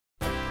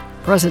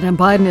President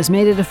Biden has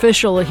made it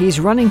official that he's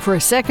running for a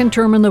second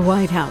term in the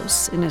White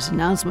House. In his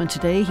announcement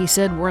today, he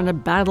said we're in a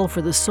battle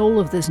for the soul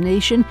of this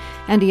nation,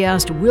 and he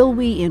asked, will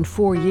we in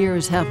 4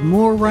 years have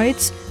more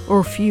rights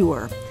or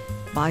fewer?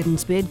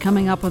 Biden's bid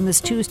coming up on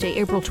this Tuesday,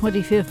 April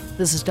 25th.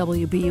 This is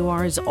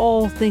WBUR's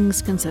All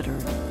Things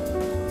Considered.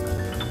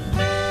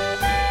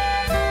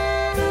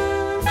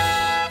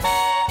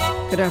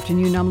 Good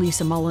afternoon, I'm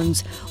Lisa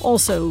Mullins.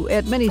 Also,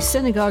 at many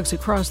synagogues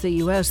across the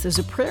U.S., there's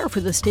a prayer for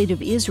the state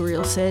of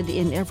Israel said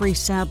in every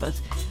Sabbath.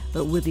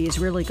 But with the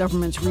Israeli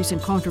government's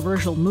recent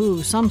controversial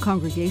move, some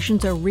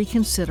congregations are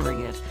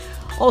reconsidering it.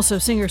 Also,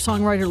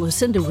 singer-songwriter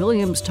Lucinda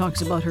Williams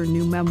talks about her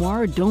new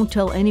memoir, Don't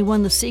Tell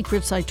Anyone the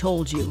Secrets I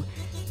Told You.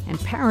 And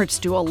parrots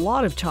do a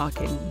lot of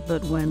talking,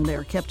 but when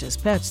they're kept as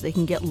pets, they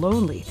can get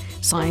lonely.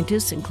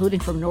 Scientists, including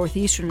from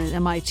Northeastern and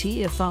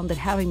MIT, have found that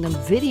having them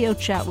video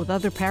chat with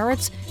other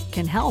parrots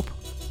can help.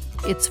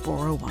 It's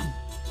 4:01.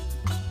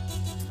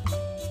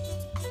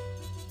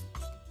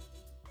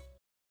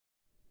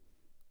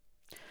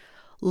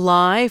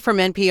 Live from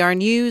NPR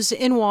News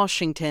in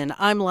Washington,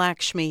 I'm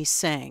Lakshmi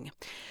Singh.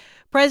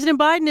 President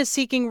Biden is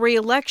seeking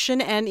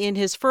re-election, and in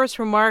his first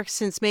remarks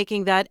since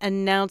making that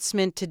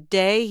announcement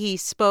today, he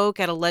spoke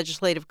at a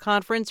legislative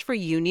conference for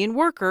union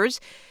workers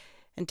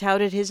and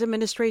touted his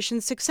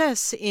administration's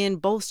success in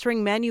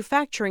bolstering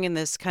manufacturing in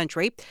this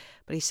country.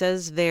 But he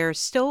says there's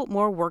still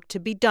more work to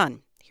be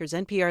done. Here's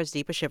NPR's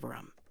Deepa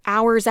Shivaram.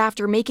 Hours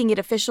after making it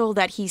official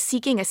that he's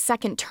seeking a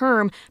second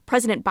term,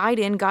 President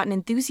Biden got an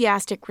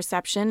enthusiastic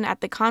reception at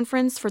the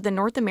Conference for the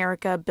North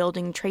America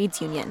Building Trades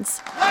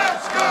Unions.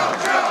 Let's go,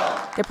 Joe!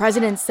 The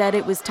president said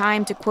it was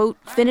time to, quote,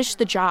 finish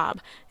the job,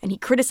 and he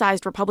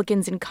criticized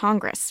Republicans in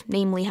Congress,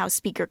 namely House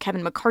Speaker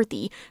Kevin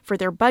McCarthy, for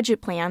their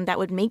budget plan that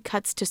would make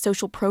cuts to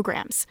social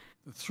programs.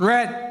 The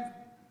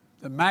threat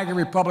the MAGA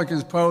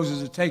Republicans pose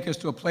is to take us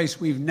to a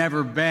place we've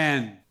never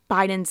been.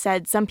 Biden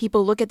said some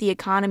people look at the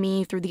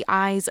economy through the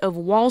eyes of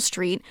Wall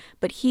Street,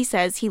 but he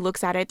says he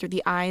looks at it through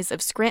the eyes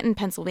of Scranton,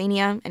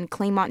 Pennsylvania, and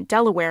Claymont,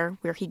 Delaware,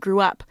 where he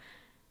grew up.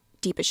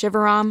 Deepa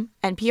Shivaram,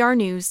 NPR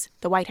News,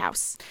 the White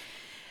House.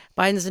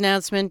 Biden's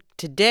announcement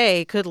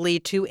today could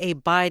lead to a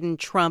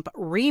Biden-Trump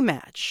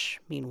rematch.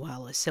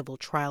 Meanwhile, a civil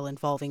trial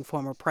involving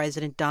former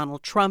President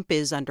Donald Trump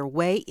is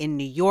underway in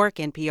New York.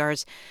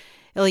 NPR's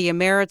Ilya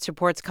Meritz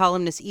reports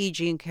columnist E.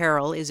 Jean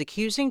Carroll is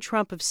accusing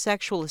Trump of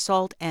sexual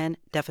assault and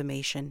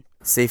defamation.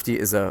 Safety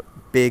is a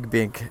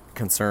big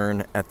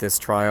concern at this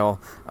trial.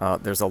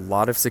 There's a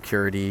lot of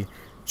security.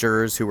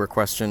 Jurors who were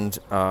questioned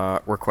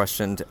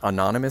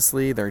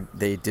anonymously.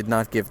 They did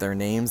not give their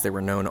names. They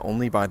were known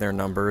only by their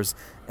numbers,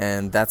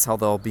 and that's how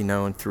they'll be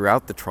known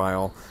throughout the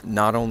trial,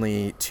 not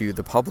only to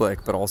the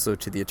public, but also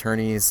to the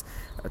attorneys,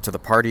 to the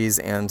parties,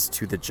 and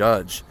to the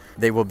judge.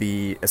 They will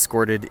be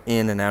escorted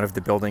in and out of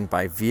the building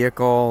by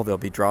vehicle. They'll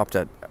be dropped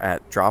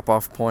at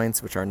drop-off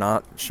points, which are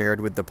not shared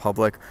with the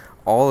public.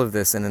 All of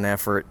this in an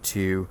effort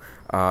to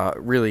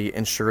really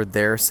ensure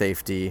their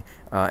safety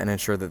and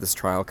ensure that this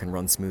trial can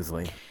run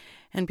smoothly.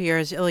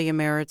 NPR's Ilya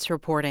Meritz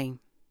reporting.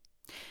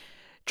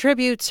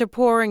 Tributes are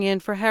pouring in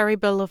for Harry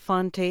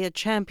Belafonte, a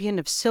champion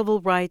of civil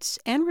rights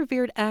and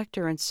revered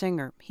actor and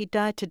singer. He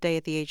died today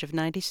at the age of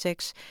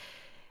 96.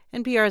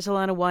 NPR's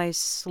Alana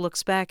Weiss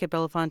looks back at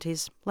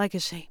Belafonte's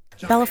legacy.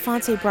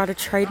 Belafonte brought a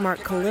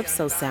trademark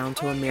calypso sound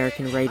to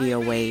American radio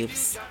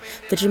waves.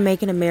 The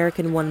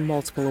Jamaican-American won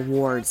multiple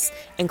awards,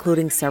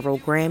 including several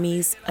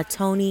Grammys, a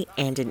Tony,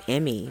 and an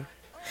Emmy.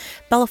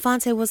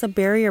 Belafonte was a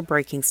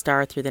barrier-breaking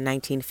star through the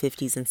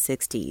 1950s and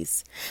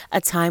 60s,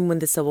 a time when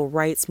the civil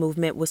rights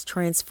movement was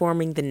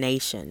transforming the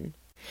nation.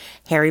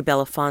 Harry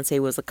Belafonte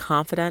was a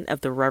confidant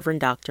of the Reverend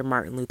Dr.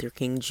 Martin Luther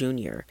King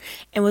Jr.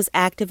 and was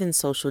active in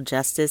social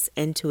justice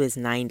into his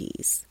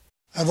 90s.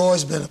 I've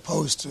always been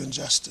opposed to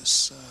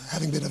injustice,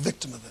 having been a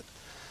victim of it.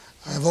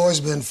 I've always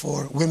been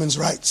for women's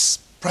rights,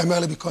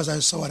 primarily because I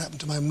saw what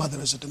happened to my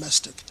mother as a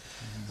domestic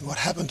and what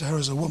happened to her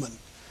as a woman.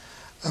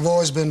 I've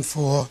always been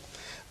for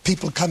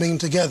people coming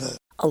together.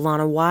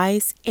 Alana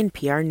Wise,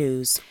 NPR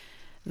News.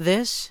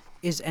 This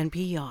is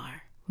NPR.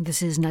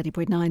 This is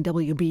 90.9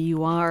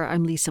 WBUR.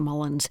 I'm Lisa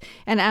Mullins.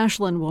 An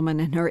Ashland woman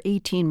and her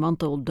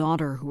 18-month-old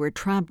daughter who were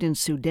trapped in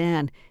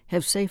Sudan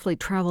have safely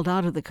traveled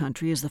out of the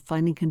country as the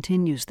fighting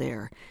continues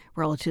there.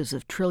 Relatives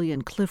of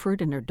Trillian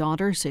Clifford and her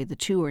daughter say the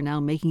two are now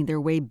making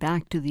their way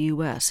back to the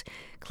U.S.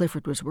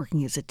 Clifford was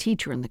working as a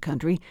teacher in the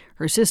country.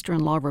 Her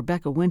sister-in-law,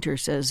 Rebecca Winter,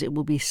 says it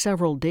will be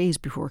several days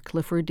before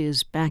Clifford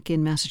is back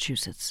in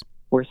Massachusetts.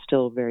 We're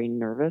still very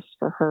nervous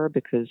for her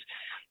because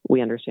we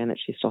understand that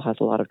she still has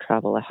a lot of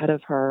travel ahead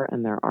of her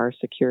and there are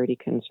security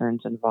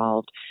concerns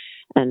involved.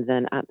 And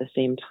then at the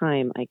same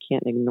time, I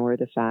can't ignore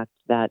the fact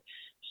that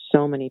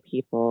So many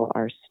people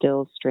are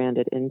still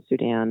stranded in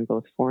Sudan,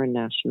 both foreign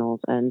nationals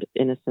and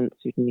innocent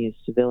Sudanese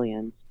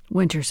civilians.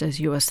 Winter says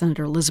U.S.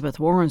 Senator Elizabeth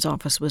Warren's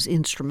office was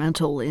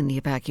instrumental in the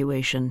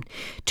evacuation.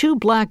 2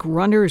 black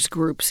runners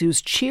groups whose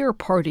cheer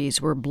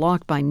parties were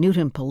blocked by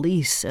Newton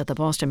police at the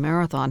Boston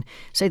Marathon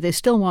say they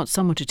still want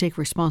someone to take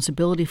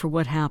responsibility for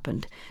what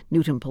happened.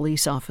 Newton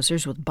police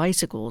officers with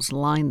bicycles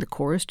lined the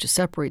course to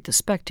separate the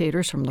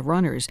spectators from the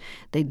runners.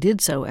 They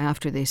did so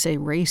after they say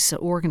race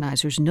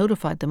organizers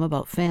notified them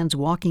about fans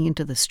walking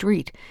into the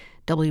street.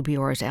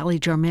 WBR's Ali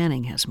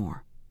Jarmanning has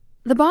more.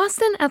 The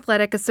Boston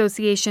Athletic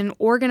Association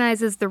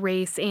organizes the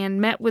race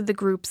and met with the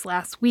groups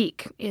last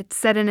week. It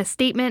said in a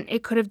statement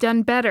it could have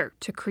done better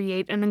to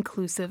create an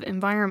inclusive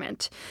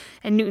environment.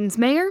 And Newton's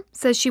mayor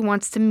says she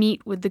wants to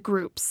meet with the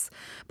groups.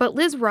 But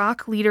Liz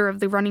Rock, leader of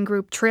the running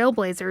group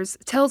Trailblazers,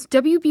 tells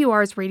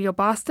WBUR's Radio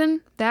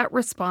Boston that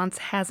response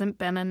hasn't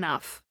been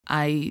enough.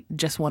 I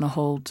just want to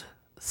hold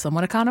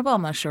someone accountable.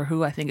 I'm not sure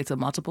who. I think it's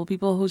multiple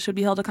people who should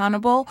be held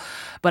accountable.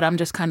 But I'm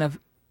just kind of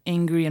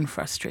angry and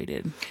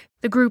frustrated.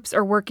 The groups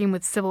are working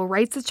with civil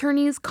rights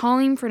attorneys,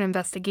 calling for an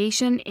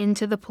investigation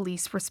into the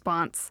police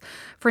response.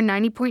 For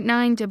 90.9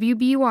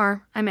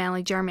 WBUR, I'm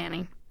Ali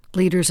Jarmanning.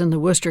 Leaders in the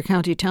Worcester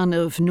County town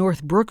of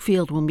North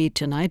Brookfield will meet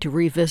tonight to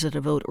revisit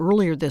a vote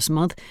earlier this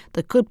month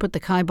that could put the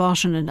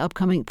kibosh on an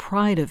upcoming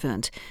Pride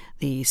event.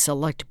 The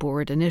Select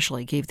Board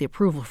initially gave the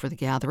approval for the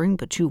gathering,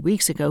 but 2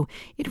 weeks ago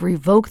it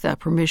revoked that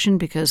permission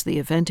because the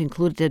event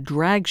included a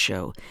drag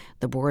show.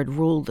 The board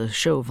ruled the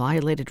show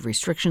violated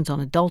restrictions on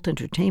adult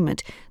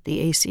entertainment. The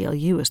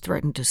ACLU has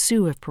threatened to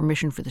sue if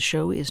permission for the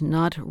show is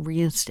not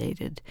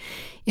reinstated.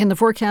 In the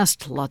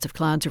forecast, lots of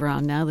clouds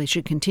around now. They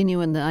should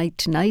continue in the night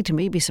tonight,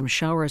 maybe some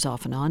showers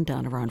off and on,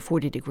 down around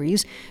 40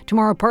 degrees.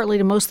 Tomorrow, partly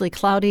to mostly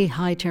cloudy,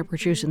 high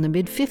temperatures in the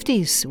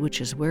mid-50s, which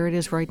is where it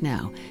is right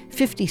now.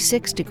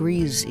 56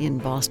 degrees in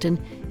Boston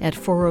at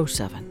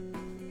 4:07.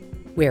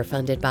 We're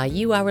funded by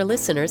you, our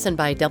listeners, and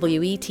by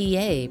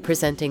WETA,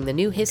 presenting the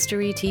new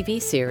history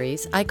TV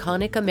series,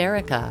 Iconic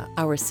America,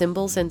 Our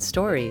Symbols and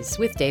Stories,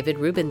 with David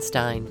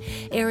Rubenstein,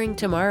 airing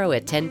tomorrow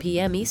at 10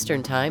 p.m.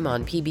 Eastern Time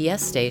on PBS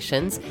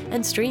stations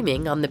and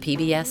streaming on the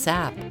PBS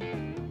app.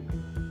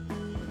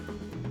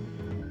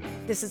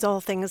 This is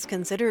All Things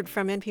Considered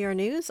from NPR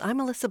News. I'm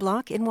Melissa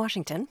Block in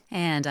Washington.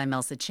 And I'm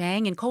Elsa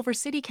Chang in Culver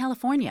City,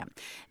 California.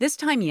 This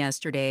time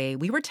yesterday,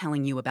 we were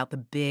telling you about the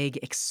big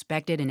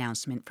expected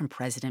announcement from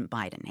President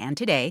Biden. And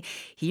today,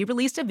 he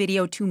released a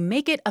video to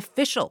make it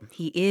official.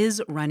 He is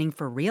running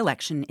for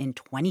re-election in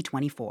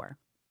 2024.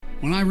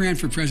 When I ran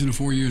for president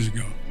 4 years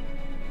ago,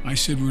 I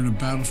said we're in a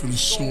battle for the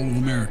soul of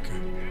America.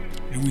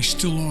 And we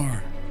still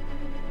are.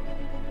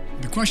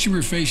 The question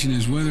we're facing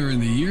is whether in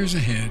the years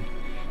ahead,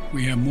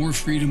 we have more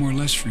freedom or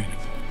less freedom,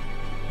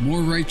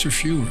 more rights or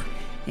fewer.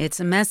 It's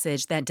a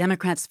message that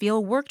Democrats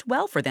feel worked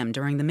well for them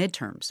during the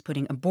midterms,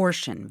 putting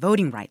abortion,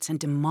 voting rights, and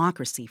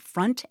democracy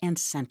front and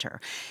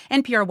center.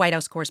 NPR White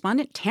House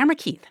correspondent Tamara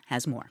Keith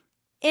has more.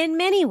 In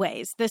many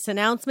ways, this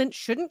announcement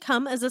shouldn't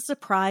come as a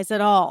surprise at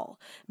all.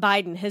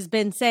 Biden has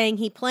been saying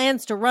he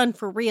plans to run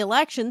for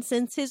re-election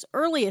since his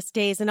earliest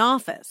days in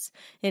office.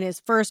 In his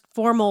first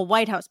formal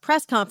White House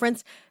press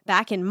conference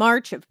back in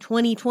March of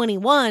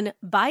 2021,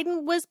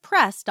 Biden was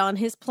pressed on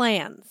his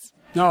plans.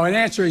 No, the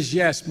answer is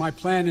yes. My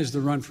plan is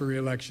to run for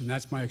re-election.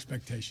 That's my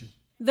expectation.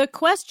 The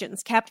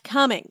questions kept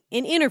coming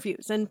in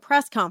interviews and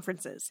press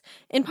conferences,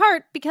 in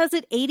part because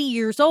at 80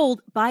 years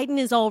old, Biden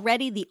is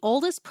already the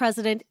oldest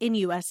president in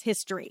U.S.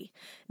 history.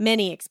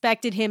 Many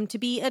expected him to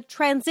be a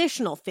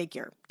transitional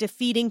figure,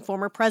 defeating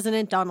former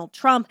President Donald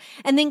Trump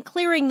and then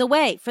clearing the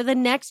way for the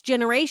next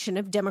generation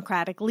of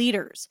Democratic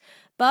leaders.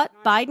 But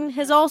Biden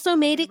has also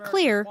made it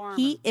clear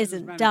he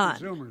isn't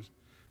done.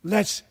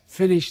 Let's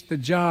finish the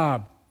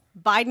job.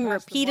 Biden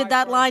repeated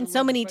that line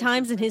so many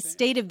times in his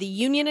State of the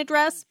Union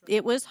address,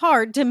 it was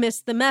hard to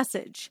miss the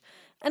message.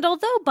 And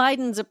although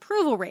Biden's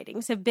approval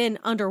ratings have been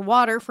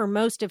underwater for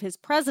most of his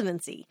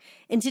presidency,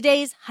 in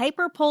today's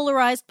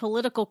hyper-polarized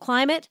political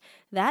climate,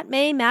 that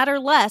may matter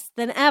less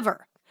than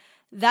ever.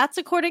 That's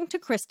according to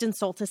Kristen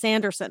Soltis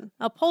Anderson,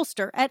 a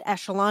pollster at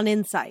Echelon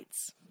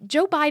Insights.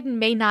 Joe Biden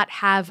may not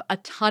have a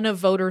ton of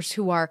voters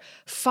who are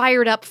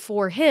fired up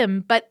for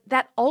him, but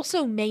that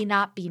also may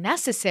not be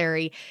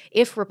necessary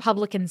if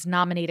Republicans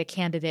nominate a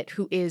candidate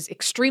who is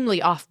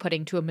extremely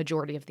off-putting to a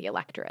majority of the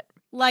electorate.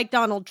 Like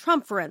Donald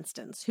Trump, for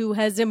instance, who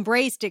has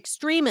embraced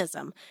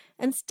extremism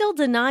and still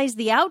denies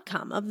the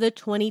outcome of the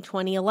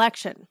 2020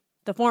 election.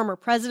 The former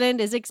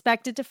president is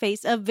expected to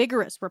face a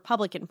vigorous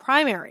Republican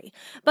primary,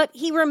 but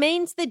he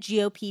remains the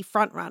GOP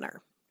frontrunner.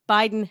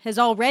 Biden has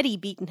already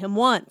beaten him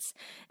once.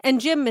 And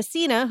Jim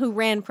Messina, who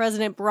ran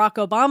President Barack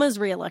Obama's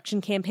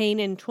re-election campaign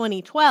in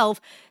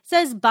 2012,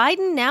 says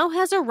Biden now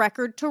has a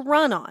record to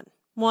run on,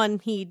 one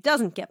he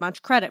doesn't get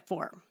much credit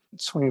for.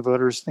 Swing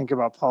voters think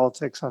about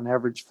politics on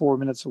average 4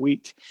 minutes a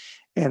week,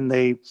 and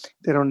they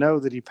don't know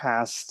that he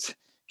passed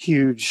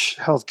huge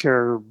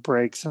healthcare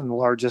breaks and the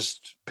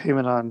largest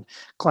payment on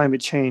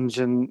climate change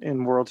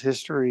in world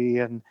history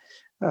and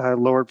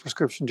lowered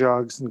prescription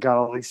drugs and got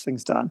all these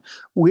things done.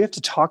 We have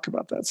to talk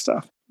about that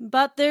stuff.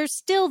 But there's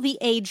still the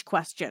age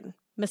question.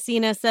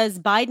 Messina says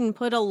Biden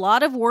put a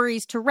lot of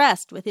worries to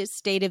rest with his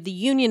State of the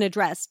Union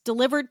address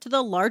delivered to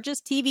the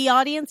largest TV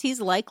audience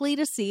he's likely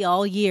to see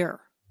all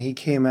year. He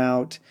came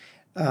out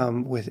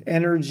with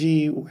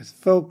energy, with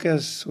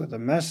focus, with a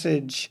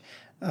message,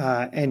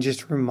 and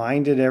just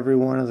reminded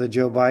everyone of the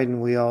Joe Biden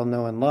we all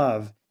know and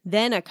love.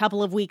 Then a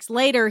couple of weeks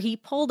later, he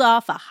pulled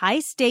off a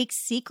high-stakes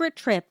secret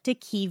trip to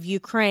Kyiv,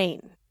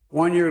 Ukraine.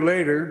 1 year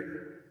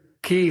later,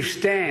 Kyiv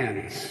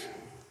stands,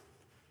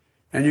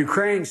 and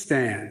Ukraine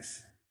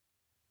stands.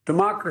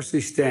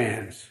 Democracy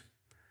stands.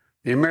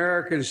 The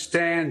Americans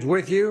stand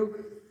with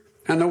you,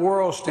 and the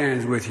world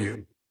stands with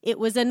you. It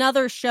was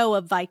another show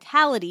of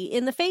vitality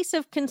in the face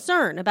of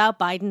concern about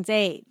Biden's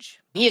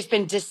age. He has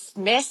been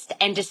dismissed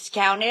and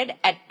discounted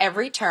at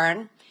every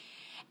turn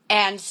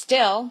and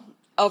still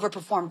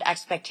overperformed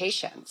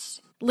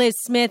expectations. Liz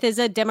Smith is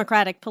a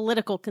Democratic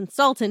political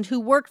consultant who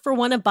worked for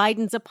one of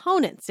Biden's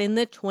opponents in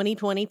the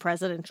 2020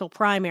 presidential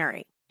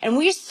primary. And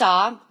we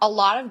saw a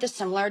lot of the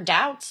similar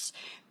doubts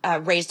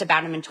raised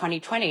about him in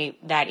 2020,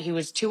 that he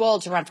was too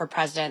old to run for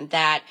president,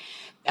 that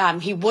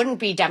he wouldn't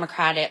be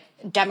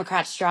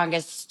Democrats'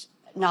 strongest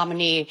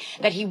nominee,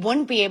 that he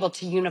wouldn't be able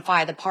to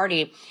unify the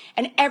party.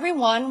 And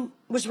everyone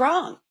was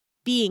wrong.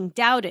 Being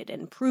doubted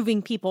and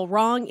proving people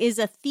wrong is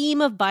a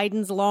theme of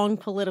Biden's long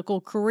political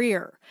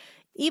career.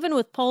 Even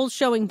with polls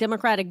showing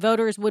Democratic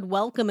voters would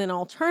welcome an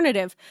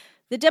alternative,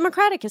 the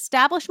Democratic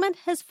establishment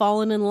has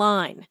fallen in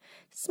line.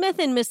 Smith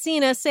and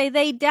Messina say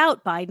they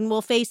doubt Biden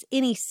will face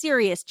any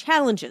serious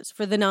challenges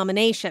for the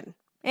nomination.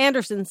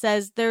 Anderson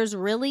says there's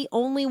really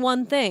only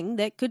one thing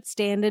that could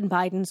stand in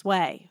Biden's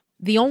way.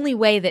 The only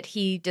way that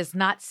he does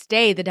not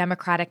stay the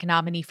Democratic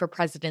nominee for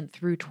president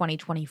through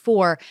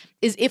 2024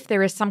 is if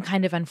there is some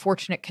kind of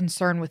unfortunate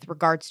concern with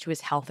regards to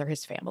his health or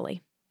his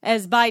family.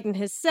 As Biden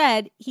has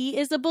said, he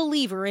is a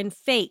believer in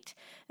fate.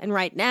 And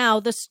right now,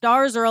 the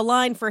stars are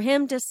aligned for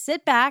him to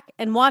sit back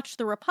and watch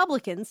the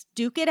Republicans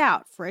duke it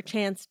out for a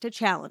chance to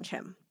challenge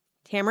him.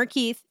 Tamara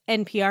Keith,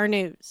 NPR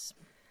News.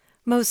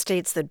 Most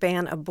states that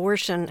ban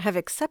abortion have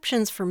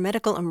exceptions for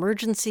medical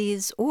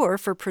emergencies or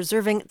for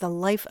preserving the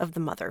life of the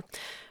mother.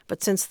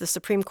 But since the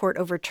Supreme Court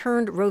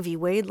overturned Roe v.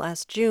 Wade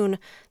last June,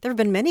 there have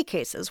been many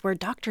cases where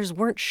doctors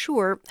weren't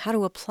sure how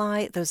to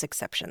apply those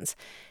exceptions.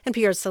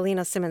 NPR's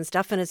Selena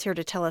Simmons-Duffin is here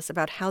to tell us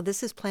about how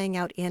this is playing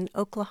out in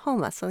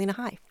Oklahoma. Selena,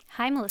 hi.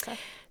 Hi, Melissa.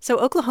 So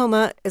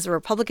Oklahoma is a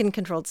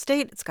Republican-controlled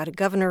state. It's got a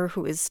governor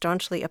who is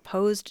staunchly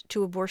opposed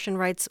to abortion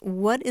rights.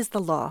 What is the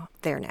law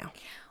there now?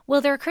 Well,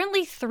 there are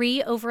currently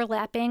 3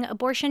 overlapping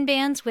abortion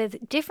bans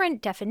with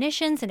different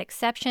definitions and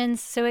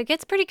exceptions, so it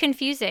gets pretty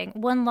confusing.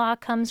 One law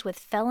comes with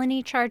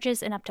felony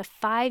charges and up to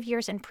 5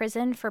 years in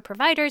prison for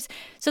providers,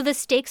 so the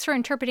stakes for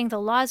interpreting the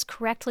laws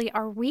correctly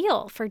are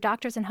real for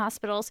doctors and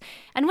hospitals.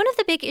 And one of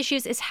the big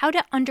issues is how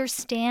to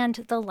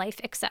understand the life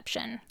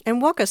exception.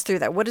 And walk us through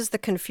that. What is the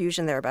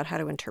confusion there about how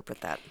to interpret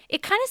that?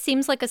 It kind of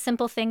seems like a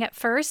simple thing at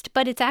first,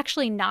 but it's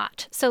actually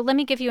not. So let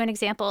me give you an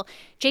example.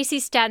 J.C.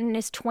 Staten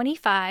is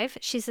 25.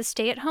 She's a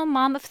stay-at-home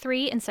mom of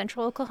 3 in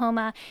central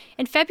Oklahoma.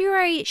 In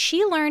February,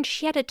 she learned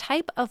she had a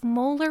type of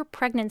molar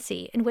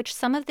pregnancy in which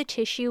some of the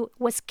tissue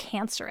was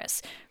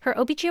cancerous. Her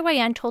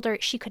OBGYN told her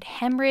she could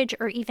hemorrhage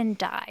or even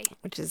die.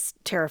 Which is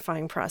a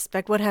terrifying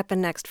prospect. What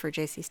happened next for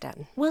J.C.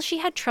 Staten? Well, she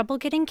had trouble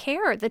getting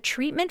care. The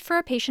treatment for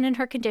a patient in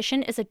her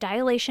condition is a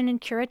dilation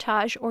and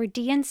curettage, or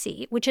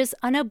DNC, which is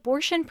an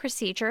abortion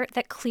procedure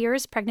that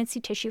clears pregnancy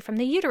tissue from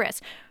the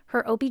uterus.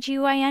 Her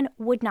OBGYN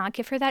would not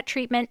give her that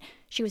treatment.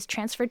 She was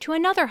transferred to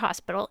another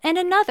hospital and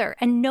another,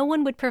 and no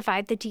one would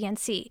provide the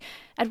DNC.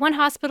 At one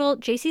hospital,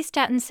 J.C.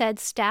 Staten said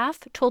staff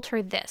told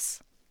her this.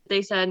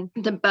 They said,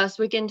 the best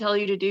we can tell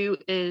you to do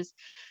is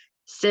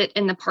sit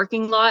in the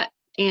parking lot,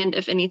 and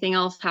if anything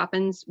else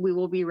happens, we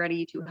will be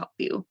ready to help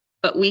you.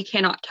 But we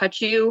cannot touch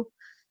you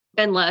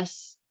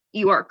unless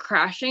you are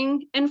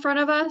crashing in front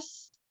of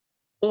us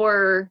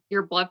or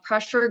your blood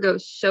pressure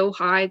goes so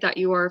high that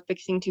you are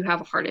fixing to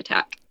have a heart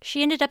attack.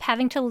 She ended up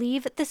having to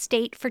leave the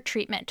state for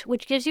treatment,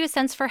 which gives you a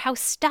sense for how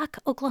stuck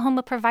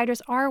Oklahoma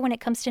providers are when it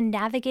comes to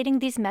navigating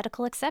these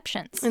medical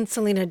exceptions. And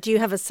Selena, do you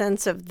have a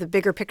sense of the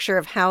bigger picture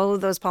of how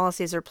those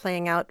policies are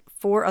playing out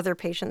for other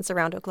patients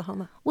around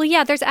Oklahoma? Well,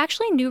 yeah, there's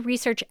actually new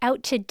research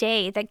out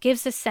today that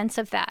gives a sense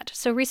of that.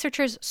 So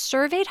researchers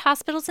surveyed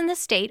hospitals in the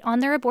state on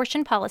their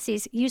abortion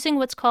policies using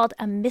what's called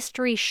a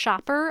mystery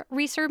shopper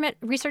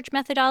research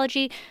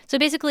methodology. So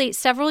basically,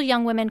 several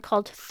young women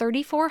called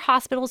 34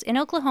 hospitals in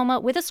Oklahoma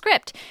with a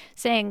script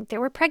saying they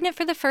were pregnant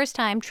for the first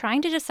time,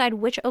 trying to decide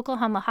which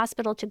Oklahoma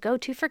hospital to go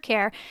to for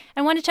care,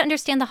 and wanted to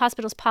understand the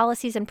hospital's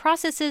policies and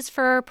processes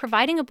for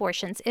providing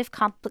abortions if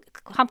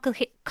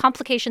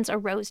complications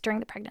arose during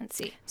the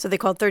pregnancy. So they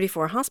called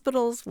 34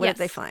 hospitals. What Yes.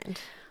 did they find?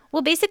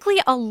 Well, basically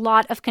a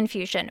lot of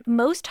confusion.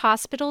 Most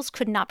hospitals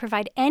could not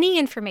provide any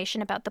information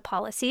about the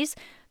policies.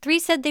 3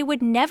 said they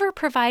would never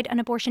provide an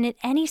abortion in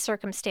any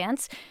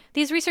circumstance.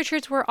 These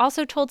researchers were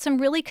also told some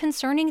really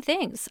concerning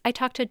things. I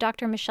talked to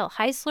Dr. Michelle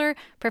Heisler,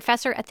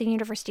 professor at the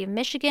University of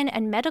Michigan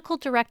and medical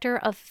director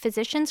of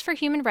Physicians for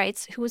Human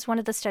Rights, who was one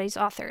of the study's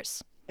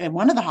authors. in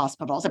one of the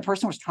hospitals, a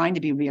person was trying to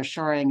be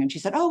reassuring, and she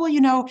said, oh,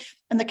 well,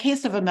 in the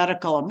case of a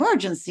medical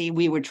emergency,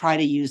 we would try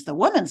to use the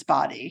woman's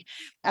body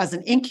as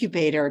an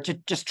incubator to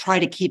just try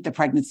to keep the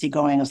pregnancy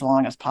going as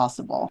long as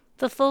possible.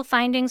 The full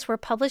findings were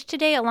published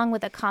today, along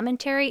with a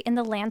commentary in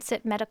the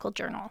Lancet Medical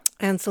Journal.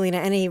 And Selena,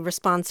 any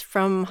response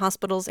from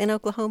hospitals in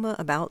Oklahoma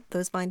about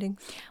those findings?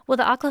 Well,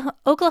 the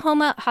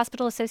Oklahoma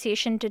Hospital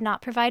Association did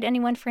not provide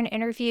anyone for an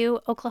interview.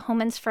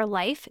 Oklahomans for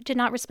Life did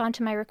not respond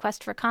to my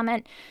request for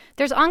comment.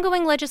 There's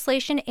ongoing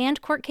legislation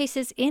and court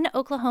cases in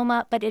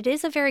Oklahoma, but it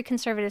is a very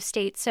conservative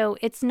state, so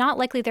it's not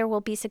likely there will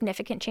be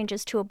significant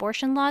changes to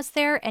abortion laws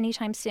there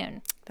anytime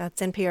soon.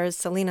 That's NPR's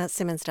Selena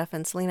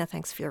Simmons-Duffin. Selena,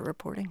 thanks for your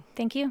reporting.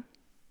 Thank you.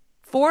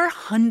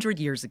 400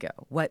 years ago,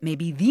 what may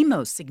be the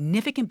most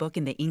significant book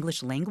in the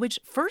English language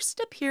first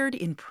appeared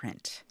in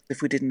print.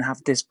 If we didn't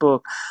have this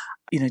book,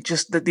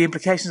 just the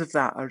implications of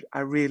that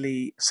are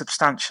really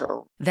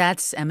substantial.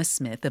 That's Emma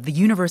Smith of the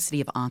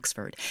University of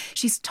Oxford.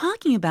 She's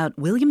talking about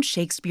William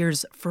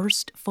Shakespeare's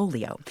First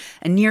Folio,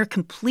 a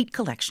near-complete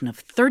collection of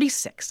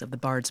 36 of the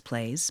Bard's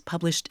plays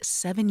published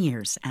 7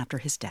 years after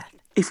his death.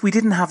 If we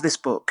didn't have this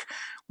book,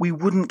 we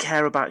wouldn't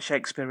care about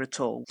Shakespeare at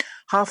all.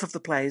 Half of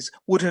the plays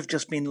would have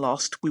just been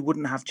lost. We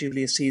wouldn't have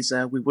Julius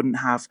Caesar, we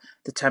wouldn't have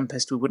The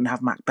Tempest, we wouldn't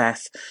have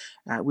Macbeth,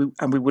 and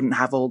we wouldn't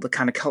have all the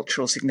kind of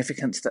cultural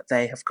significance that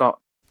they have got.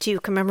 To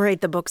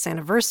commemorate the book's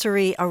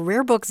anniversary, a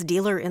rare books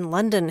dealer in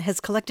London has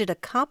collected a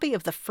copy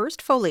of the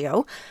First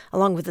Folio,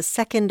 along with the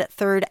second,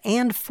 third,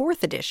 and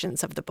fourth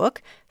editions of the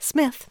book.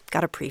 Smith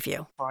got a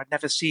preview. I'd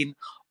never seen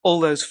all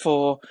those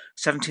 4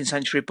 17th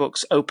century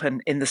books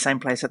open in the same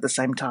place at the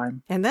same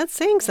time. And that's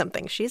saying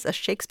something. She's a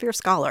Shakespeare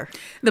scholar.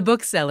 The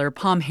bookseller,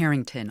 Palm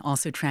Harrington,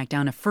 also tracked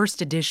down a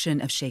first edition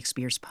of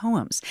Shakespeare's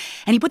poems.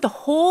 And he put the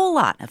whole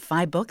lot of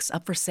 5 books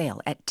up for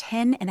sale at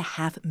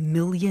 $10.5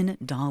 million.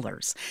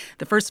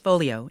 The First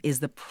Folio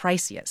is the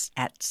priciest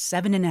at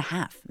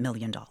 $7.5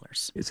 million.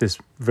 It's this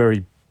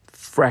very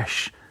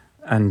fresh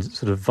and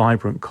sort of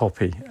vibrant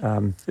copy.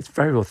 It's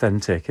very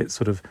authentic.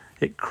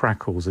 It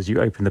crackles as you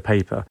open the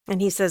paper.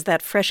 And he says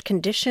that fresh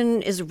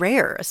condition is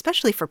rare,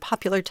 especially for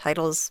popular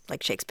titles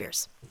like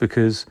Shakespeare's.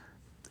 Because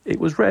it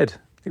was read.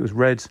 It was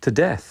read to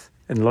death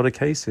in a lot of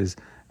cases.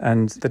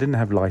 And they didn't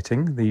have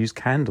lighting. They used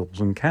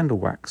candles and candle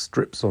wax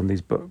strips on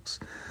these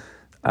books.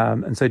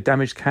 And so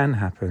damage can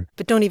happen.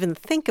 But don't even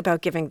think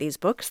about giving these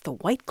books the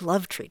white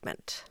glove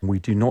treatment. We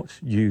do not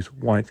use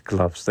white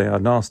gloves. They are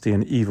nasty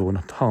and evil and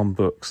harm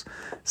books.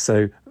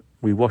 So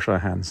we wash our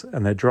hands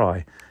and they're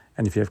dry.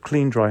 And if you have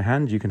clean, dry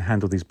hands, you can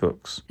handle these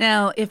books.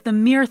 Now, if the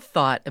mere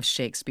thought of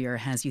Shakespeare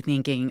has you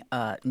thinking,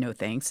 no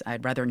thanks,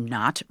 I'd rather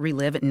not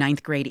relive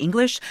ninth grade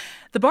English,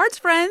 the Bard's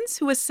friends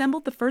who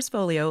assembled the First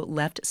Folio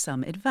left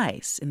some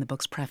advice in the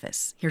book's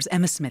preface. Here's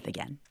Emma Smith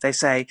again. They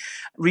say,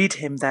 read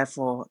him,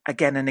 therefore,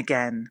 again and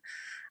again.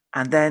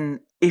 And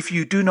then, if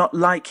you do not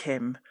like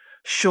him,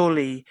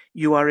 surely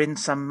you are in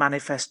some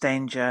manifest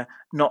danger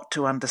not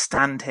to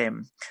understand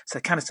him. So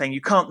kind of saying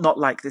you can't not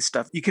like this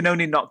stuff. You can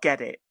only not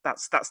get it.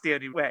 That's the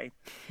only way.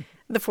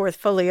 The Fourth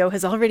Folio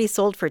has already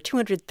sold for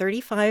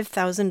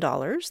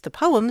 $235,000, the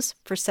poems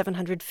for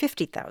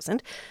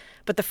 $750,000.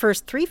 But the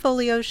first 3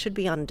 folios should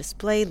be on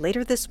display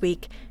later this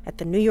week at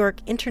the New York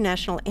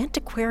International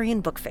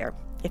Antiquarian Book Fair,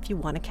 if you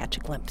want to catch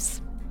a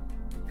glimpse.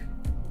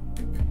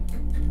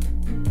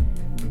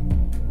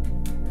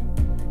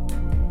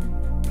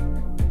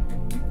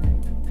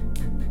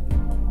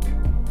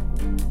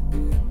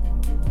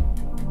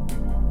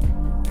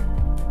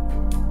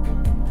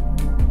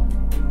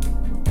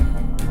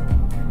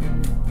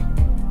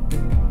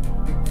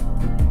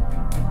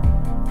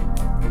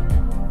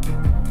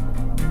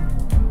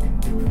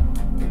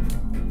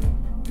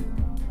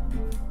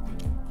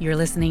 You're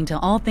listening to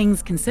All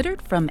Things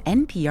Considered from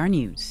NPR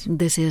News.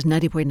 This is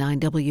 90.9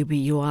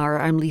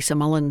 WBUR. I'm Lisa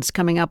Mullins.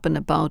 Coming up in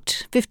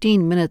about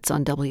 15 minutes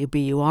on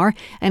WBUR,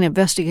 an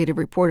investigative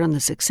report on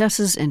the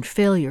successes and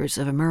failures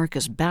of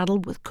America's battle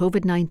with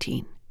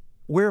COVID-19.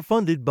 We're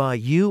funded by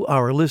you,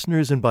 our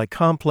listeners, and by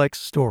Complex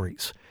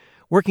Stories,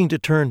 working to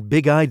turn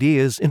big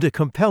ideas into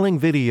compelling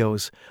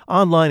videos,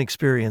 online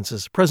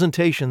experiences,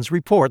 presentations,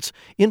 reports,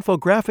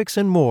 infographics,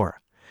 and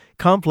more.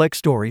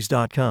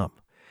 ComplexStories.com.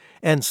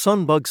 And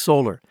Sunbug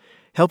Solar,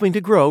 helping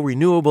to grow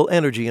renewable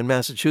energy in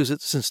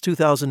Massachusetts since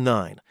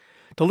 2009.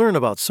 To learn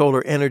about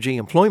solar energy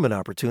employment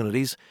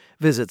opportunities,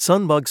 visit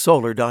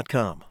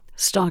sunbugsolar.com.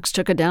 Stocks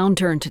took a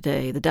downturn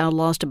today. The Dow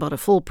lost about a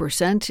full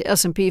percent,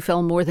 S&P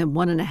fell more than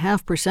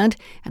 1.5%,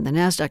 and the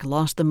Nasdaq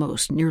lost the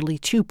most, nearly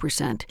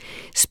 2%.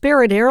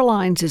 Spirit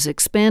Airlines is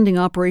expanding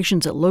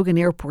operations at Logan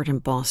Airport in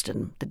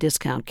Boston. The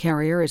discount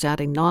carrier is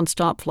adding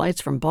nonstop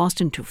flights from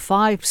Boston to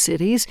 5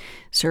 cities.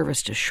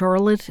 Service to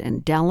Charlotte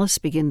and Dallas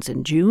begins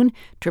in June.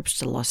 Trips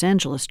to Los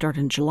Angeles start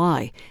in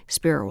July.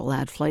 Spirit will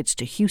add flights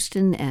to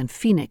Houston and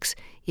Phoenix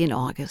in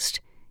August.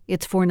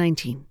 It's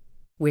 4:19.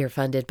 We're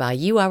funded by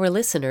you, our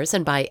listeners,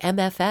 and by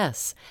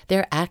MFS.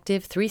 Their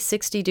active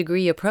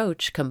 360-degree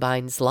approach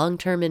combines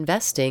long-term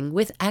investing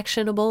with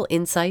actionable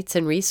insights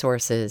and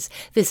resources.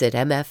 Visit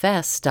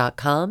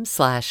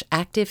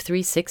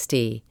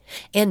mfs.com/active360.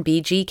 And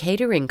BG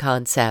Catering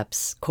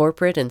Concepts,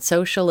 corporate and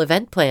social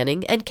event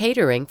planning and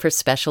catering for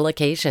special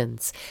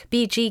occasions.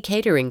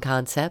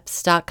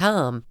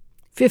 bgcateringconcepts.com.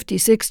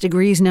 56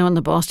 degrees now in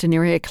the Boston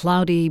area,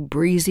 cloudy,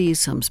 breezy,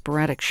 some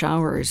sporadic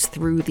showers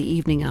through the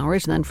evening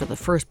hours, and then for the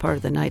first part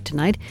of the night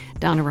tonight,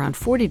 down around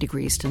 40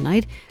 degrees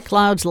tonight.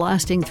 Clouds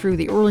lasting through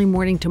the early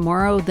morning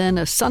tomorrow, then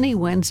a sunny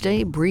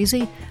Wednesday,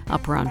 breezy,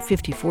 up around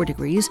 54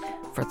 degrees.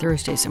 For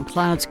Thursday, some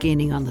clouds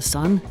gaining on the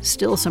sun,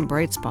 still some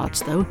bright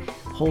spots though,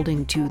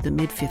 holding to the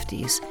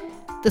mid-50s.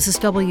 This is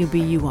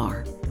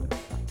WBUR.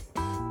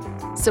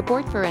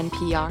 Support for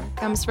NPR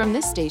comes from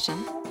this station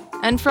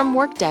and from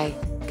Workday,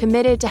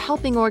 committed to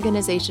helping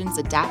organizations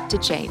adapt to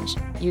change,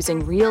 using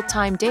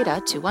real-time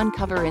data to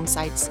uncover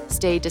insights,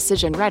 stay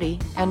decision-ready,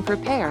 and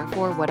prepare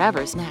for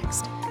whatever's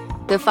next.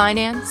 The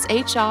finance,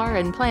 HR,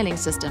 and planning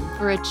system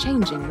for a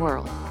changing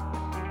world.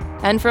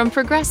 And from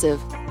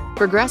Progressive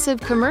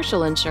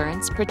Commercial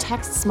Insurance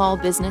protects small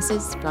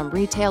businesses from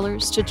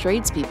retailers to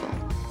tradespeople.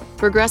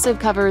 Progressive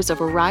covers a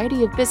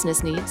variety of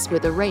business needs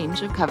with a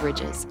range of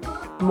coverages.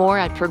 More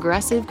at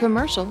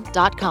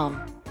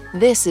progressivecommercial.com.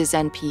 This is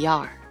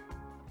NPR.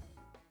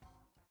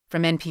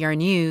 From NPR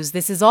News,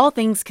 this is All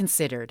Things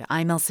Considered.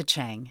 I'm Elsa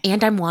Chang.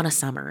 And I'm Juana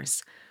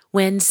Summers.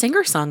 When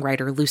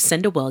singer-songwriter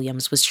Lucinda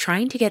Williams was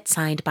trying to get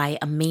signed by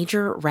a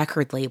major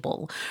record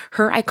label,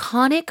 her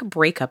iconic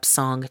breakup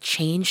song,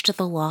 Changed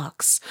the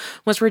Locks,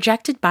 was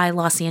rejected by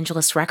Los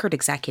Angeles record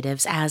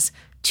executives as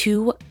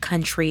too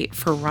country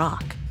for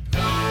rock.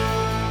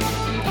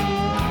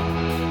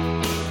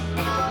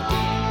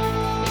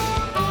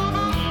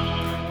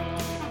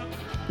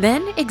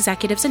 Then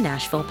executives in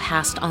Nashville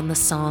passed on the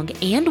song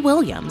and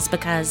Williams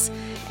because,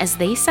 as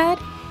they said,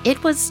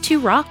 it was too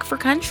rock for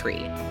country.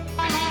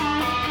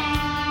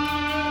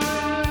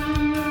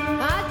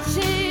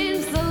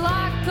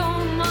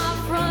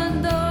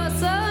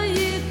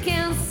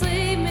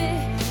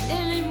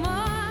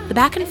 The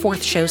back and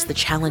forth shows the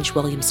challenge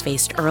Williams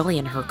faced early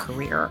in her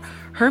career.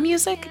 Her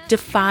music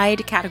defied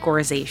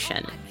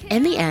categorization.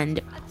 In the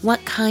end,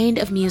 what kind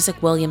of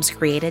music Williams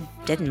created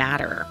didn't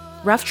matter.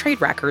 Rough Trade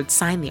Records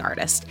signed the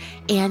artist,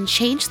 and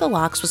Change the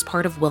Locks was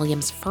part of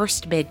Williams'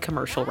 first big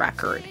commercial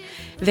record.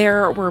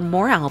 There were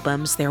more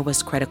albums, there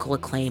was critical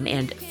acclaim,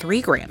 and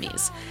 3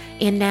 Grammys.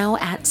 And now,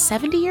 at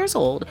 70 years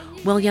old,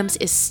 Williams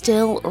is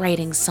still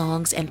writing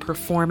songs and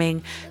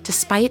performing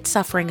despite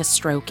suffering a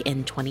stroke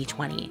in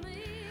 2020.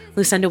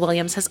 Lucinda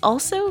Williams has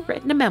also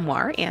written a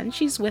memoir, and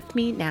she's with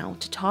me now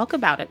to talk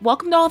about it.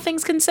 Welcome to All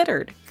Things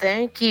Considered.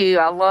 Thank you.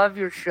 I love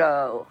your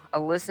show. I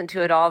listen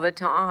to it all the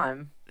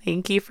time.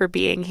 Thank you for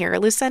being here.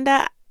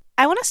 Lucinda,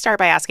 I want to start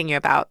by asking you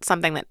about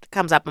something that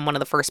comes up in one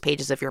of the first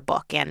pages of your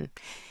book, and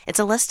it's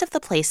a list of the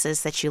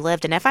places that you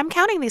lived. And if I'm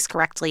counting these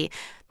correctly,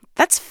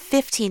 that's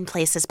 15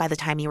 places by the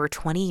time you were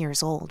 20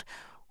 years old.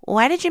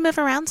 Why did you move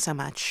around so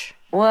much?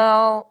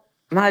 Well,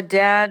 my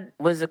dad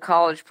was a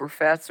college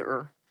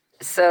professor,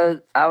 so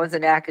I was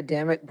an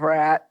academic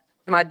brat.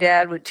 My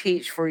dad would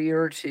teach for a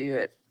year or two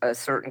at a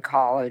certain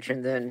college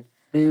and then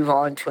move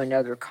on to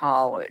another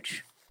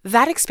college.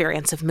 That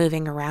experience of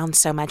moving around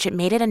so much, it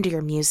made it into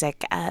your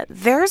music.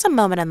 There's a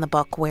moment in the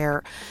book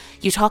where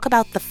you talk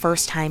about the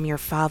first time your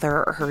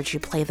father heard you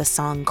play the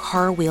song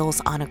Car Wheels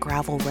on a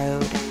Gravel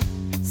Road.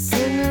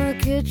 Sitting in the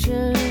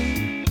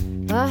kitchen,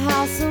 a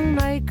house of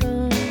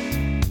Macon,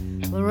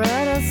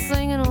 Loretta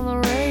singing on the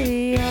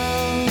radio.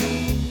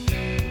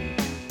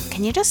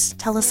 Can you just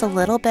tell us a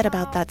little bit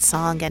about that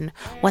song and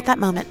what that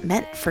moment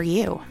meant for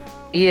you?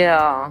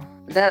 Yeah,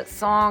 that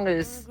song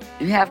is,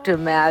 you have to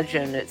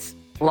imagine it's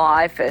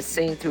life as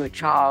seen through a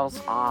child's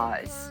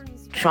eyes,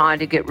 trying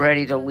to get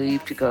ready to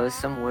leave to go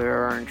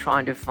somewhere and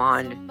trying to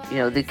find,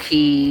 the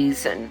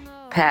keys and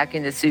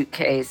packing the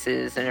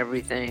suitcases and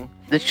everything.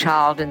 The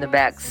child in the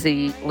back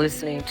seat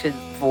listening to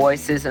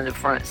voices in the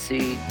front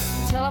seat.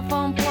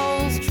 Telephone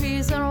poles,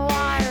 trees and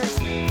wires,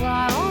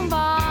 fly on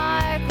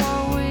by,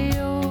 car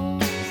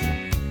wheels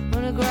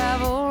on a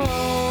gravel road.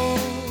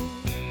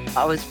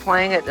 I was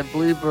playing at the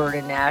Bluebird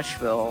in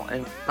Nashville,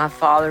 and my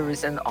father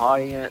was in the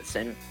audience,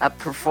 and I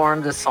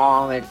performed the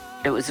song, and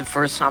it was the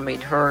first time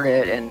he'd heard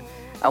it, and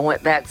I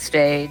went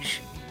backstage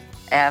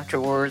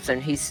afterwards,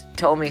 and he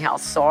told me how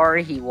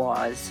sorry he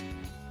was.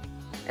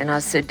 And I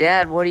said,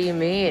 Dad, what do you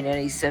mean? And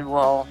he said,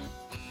 well,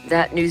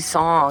 that new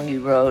song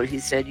you wrote, he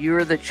said,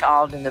 you're the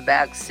child in the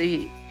back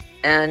seat.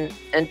 And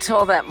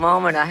until that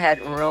moment, I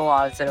hadn't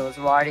realized that I was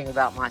writing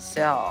about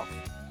myself.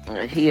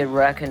 He had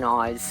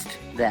recognized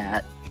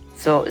that.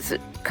 So it's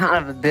kind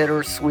of a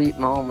bittersweet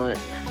moment.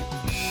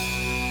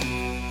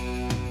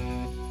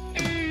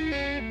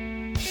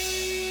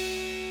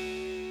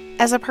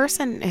 As a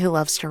person who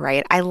loves to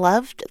write, I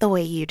loved the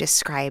way you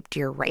described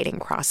your writing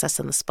process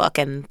in this book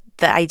and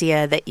the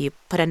idea that you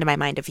put into my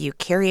mind of you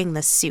carrying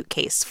this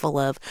suitcase full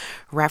of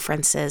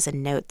references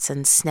and notes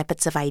and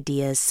snippets of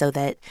ideas so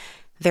that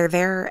They're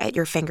there at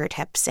your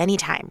fingertips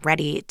anytime,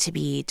 ready to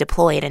be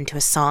deployed into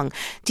a song.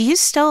 Do you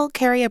still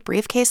carry a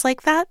briefcase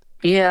like that?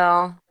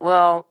 Yeah,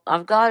 well,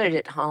 I've got it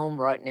at home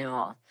right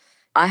now.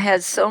 I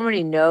had so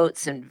many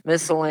notes and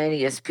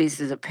miscellaneous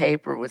pieces of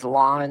paper with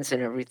lines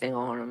and everything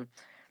on them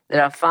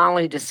that I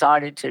finally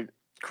decided to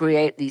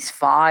create these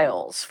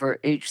files for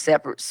each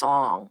separate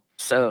song.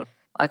 So,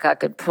 like, I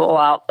could pull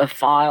out a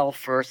file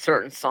for a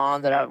certain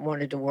song that I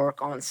wanted to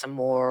work on some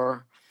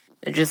more.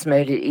 It just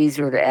made it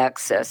easier to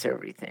access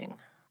everything.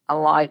 I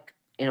like,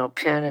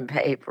 pen and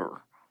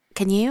paper.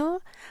 Can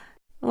you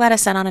let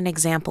us in on an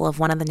example of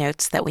one of the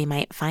notes that we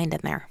might find in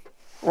there?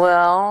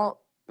 Well,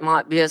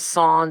 might be a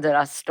song that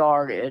I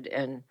started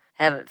and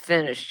haven't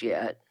finished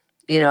yet.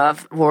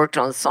 I've worked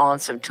on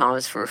songs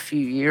sometimes for a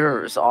few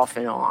years off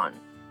and on,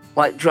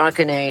 like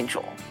Drunken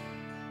Angel.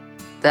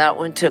 That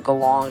one took a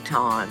long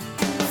time.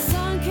 The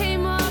sun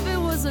came up, it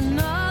was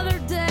another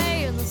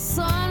day, and the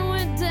sun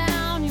went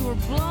down, you were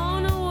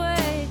blown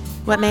away.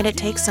 What made it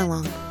take so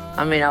long?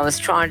 I was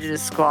trying to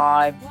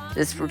describe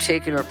this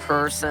particular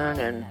person,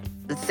 and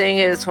the thing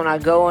is, when I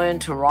go in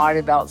to write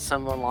about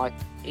someone like,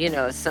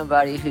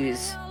 somebody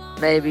who's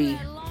maybe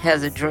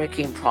has a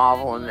drinking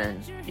problem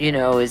and,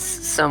 is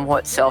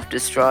somewhat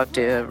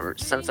self-destructive or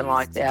something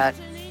like that,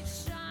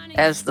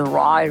 as the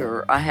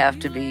writer, I have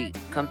to be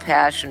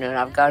compassionate.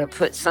 I've got to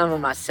put some of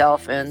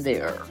myself in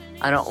there.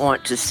 I don't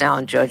want to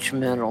sound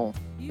judgmental.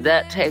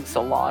 That takes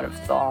a lot of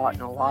thought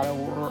and a lot of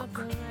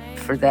work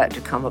for that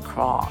to come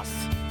across.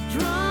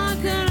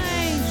 Drunken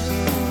angel,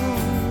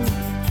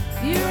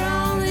 you're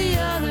on the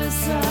other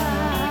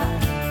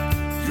side.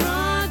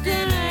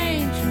 Drunken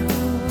angel,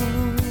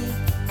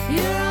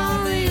 you're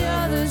on the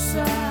other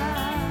side.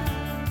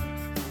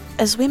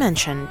 As we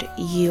mentioned,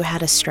 you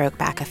had a stroke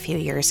back a few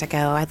years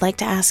ago. I'd like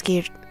to ask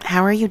you,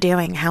 how are you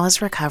doing? How has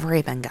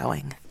recovery been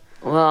going?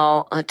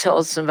 Well, I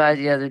told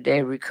somebody the other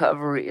day,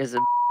 recovery is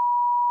a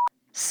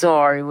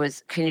sorry.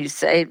 Can you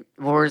say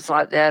words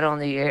like that on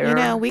the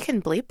air? We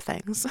can bleep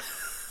things.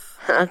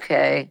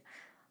 Okay.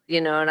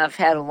 And I've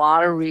had a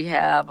lot of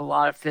rehab, a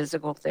lot of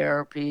physical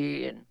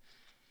therapy, and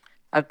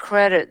I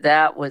credit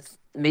that with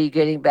me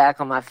getting back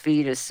on my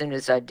feet as soon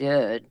as I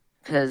did.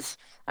 Because,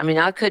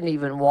 I couldn't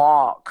even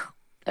walk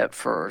at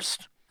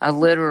first. I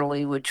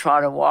literally would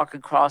try to walk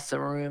across the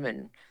room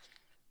and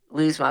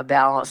lose my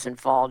balance and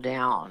fall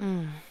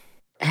down.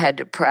 I had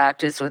to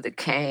practice with a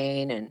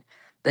cane, and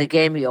they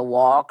gave me a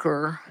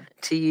walker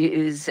to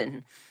use,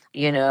 and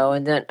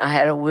then I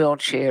had a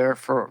wheelchair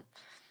for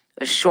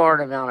a short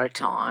amount of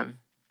time.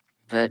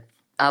 But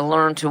I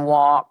learned to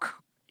walk,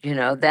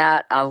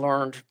 that I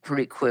learned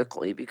pretty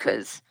quickly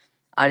because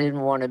I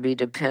didn't want to be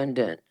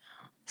dependent.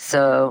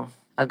 So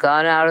I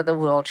got out of the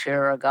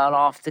wheelchair, I got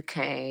off the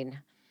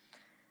cane,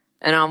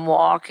 and I'm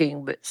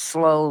walking, but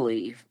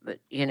slowly, but,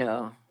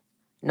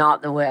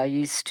 not the way I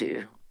used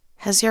to.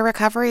 Has your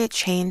recovery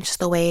changed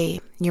the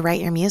way you write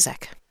your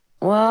music?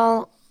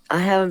 Well, I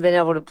haven't been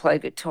able to play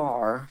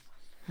guitar,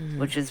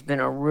 which has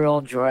been a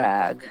real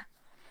drag.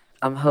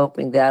 I'm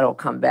hoping that'll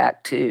come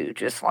back too,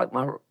 just like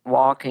my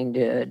walking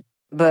did.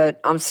 But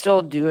I'm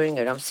still doing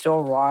it. I'm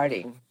still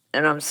writing,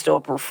 and I'm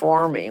still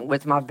performing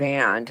with my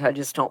band. I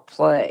just don't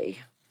play.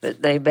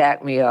 But they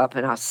back me up,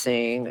 and I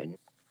sing, and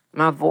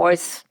my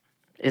voice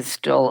is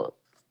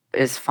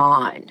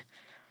fine.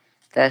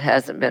 That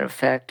hasn't been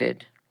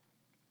affected.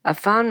 I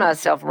find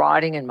myself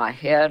writing in my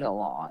head a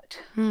lot.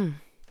 You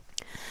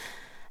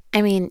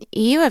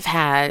have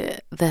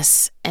had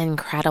this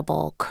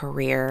incredible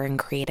career and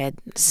created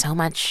so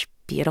much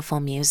beautiful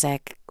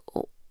music.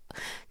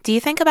 Do you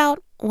think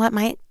about what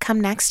might come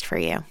next for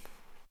you?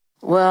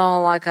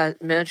 Well, like I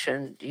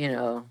mentioned,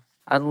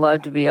 I'd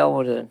love to be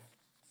able to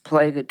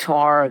play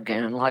guitar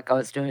again like I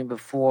was doing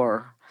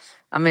before.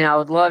 I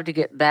would love to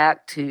get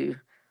back to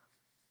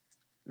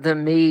the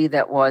me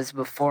that was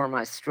before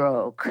my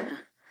stroke.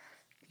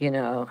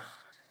 I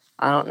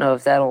don't know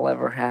if that'll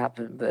ever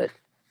happen, but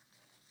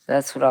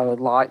that's what I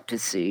would like to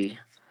see.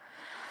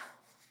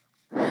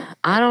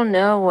 I don't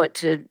know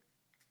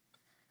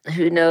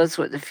who knows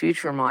what the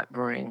future might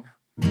bring.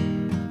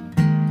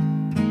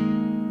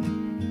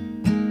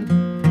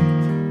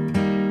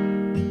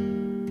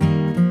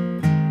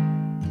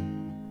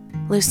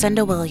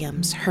 Lucinda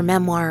Williams, her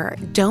memoir,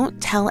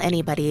 Don't Tell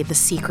Anybody the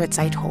Secrets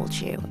I Told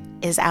You,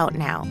 is out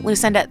now.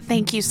 Lucinda,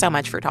 thank you so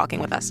much for talking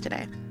with us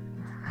today.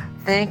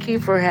 Thank you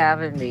for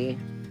having me.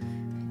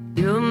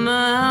 You're a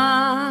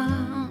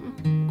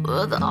man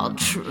without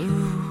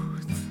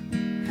truth, a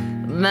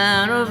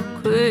man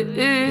of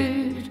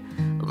greed,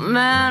 a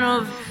man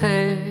of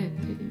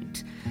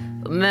hate,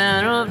 a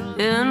man of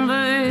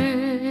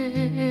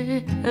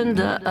envy and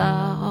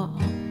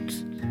doubt.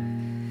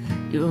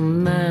 You're a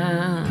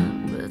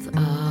man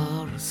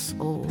without a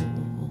soul.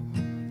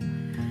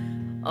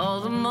 All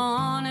the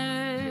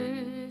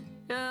money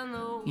and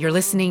the You're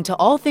listening to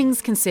All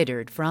Things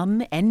Considered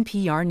from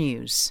NPR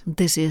News.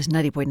 This is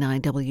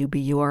 90.9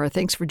 WBUR.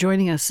 Thanks for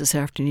joining us this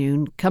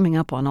afternoon. Coming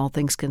up on All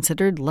Things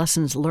Considered,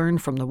 lessons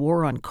learned from the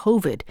war on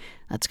COVID.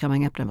 That's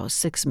coming up in about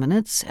 6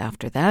 minutes.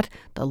 After that,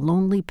 the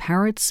lonely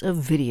parrots of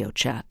video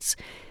chats.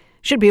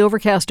 Should be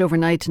overcast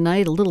overnight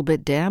tonight, a little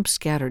bit damp,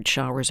 scattered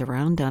showers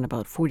around, down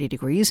about 40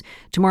 degrees.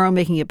 Tomorrow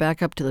making it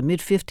back up to the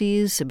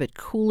mid-50s, a bit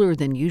cooler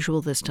than usual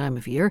this time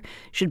of year.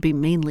 Should be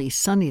mainly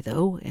sunny,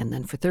 though, and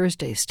then for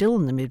Thursday, still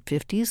in the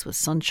mid-50s with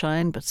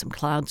sunshine, but some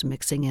clouds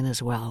mixing in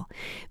as well.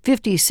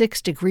 56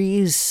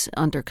 degrees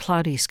under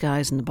cloudy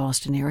skies in the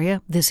Boston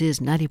area. This is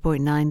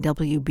 90.9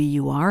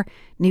 WBUR.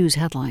 News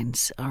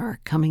headlines are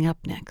coming up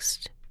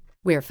next.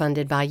 We're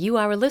funded by you,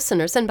 our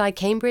listeners, and by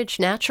Cambridge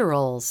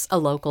Naturals, a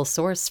local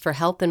source for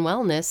health and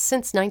wellness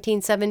since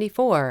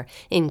 1974,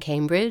 in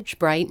Cambridge,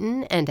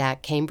 Brighton, and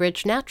at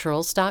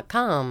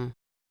cambridgenaturals.com.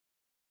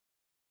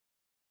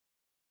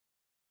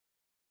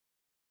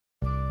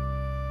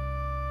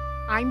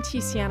 I'm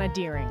Tiziana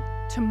Deering.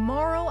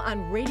 Tomorrow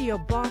on Radio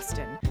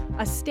Boston,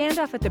 a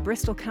standoff at the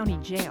Bristol County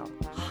Jail,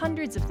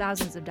 hundreds of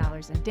thousands of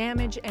dollars in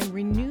damage, and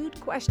renewed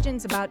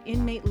questions about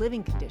inmate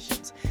living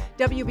conditions.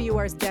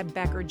 WBUR's Deb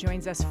Becker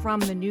joins us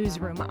from the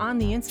newsroom on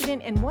the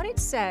incident and what it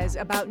says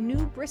about new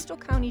Bristol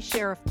County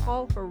Sheriff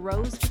Paul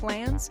Hero's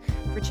plans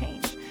for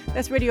change.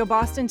 That's Radio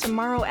Boston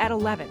tomorrow at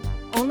 11,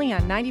 only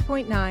on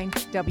 90.9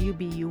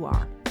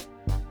 WBUR.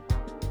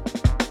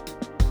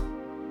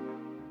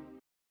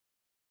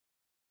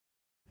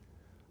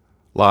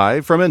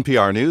 Live from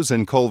NPR News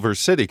in Culver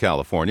City,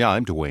 California,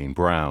 I'm Dwayne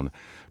Brown.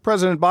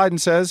 President Biden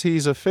says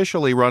he's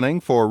officially running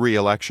for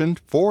re-election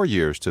 4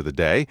 years to the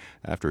day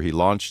after he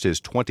launched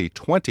his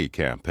 2020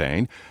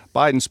 campaign.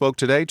 Biden spoke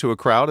today to a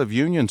crowd of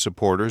union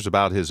supporters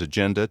about his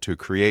agenda to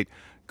create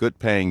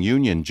good-paying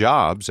union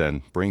jobs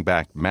and bring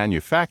back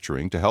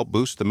manufacturing to help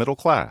boost the middle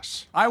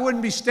class. I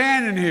wouldn't be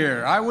standing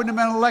here. I wouldn't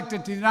have been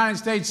elected to the United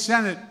States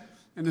Senate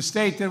in the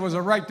state that was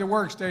a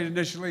right-to-work state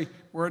initially,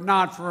 were it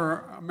not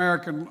for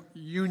American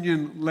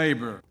union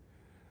labor.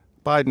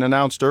 Biden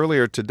announced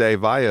earlier today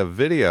via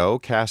video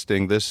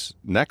casting this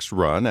next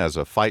run as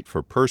a fight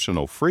for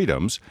personal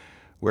freedoms,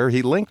 where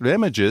he linked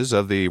images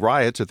of the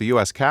riots at the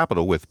U.S.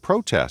 Capitol with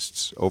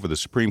protests over the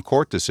Supreme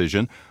Court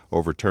decision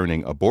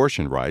overturning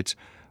abortion rights.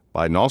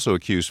 Biden also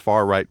accused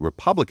far-right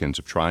Republicans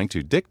of trying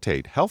to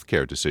dictate health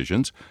care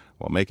decisions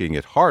while making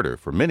it harder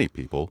for many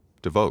people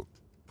to vote.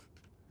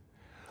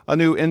 A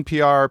new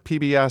NPR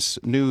PBS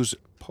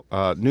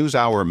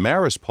NewsHour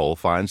Marist poll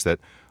finds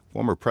that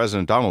former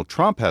President Donald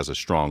Trump has a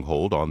strong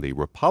hold on the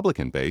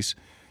Republican base.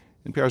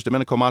 NPR's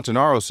Domenico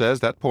Montanaro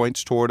says that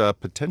points toward a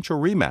potential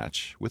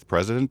rematch with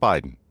President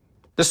Biden.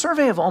 The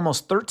survey of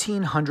almost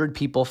 1,300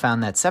 people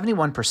found that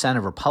 71%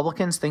 of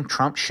Republicans think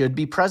Trump should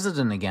be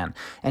president again.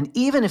 And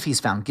even if he's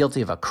found guilty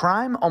of a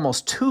crime,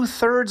 almost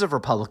 2/3 of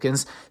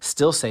Republicans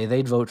still say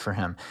they'd vote for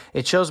him.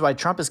 It shows why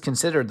Trump is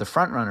considered the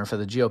frontrunner for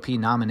the GOP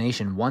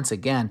nomination once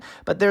again.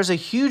 But there's a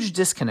huge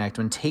disconnect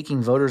when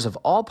taking voters of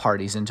all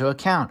parties into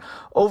account.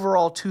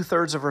 Overall,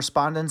 2/3 of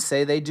respondents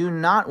say they do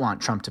not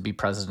want Trump to be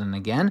president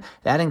again.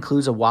 That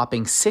includes a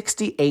whopping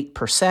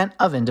 68%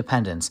 of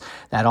independents.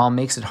 That all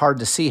makes it hard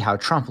to see how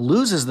Trump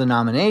loses the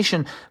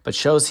nomination, but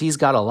shows he's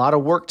got a lot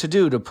of work to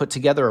do to put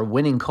together a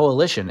winning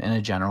coalition in a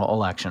general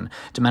election.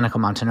 Domenico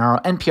Montanaro,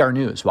 NPR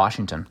News,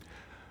 Washington.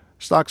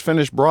 Stocks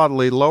finished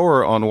broadly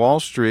lower on Wall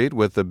Street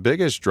with the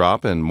biggest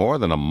drop in more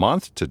than a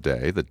month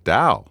today. The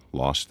Dow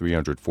lost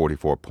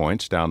 344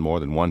 points, down more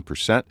than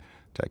 1%.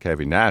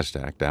 Tech-heavy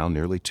NASDAQ down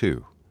nearly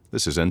 2%.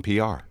 This is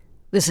NPR.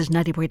 This is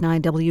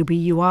 90.9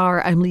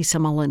 WBUR. I'm Lisa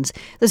Mullins.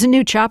 There's a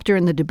new chapter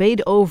in the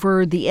debate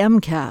over the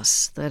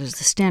MCAS, that is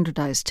the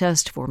standardized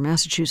test for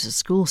Massachusetts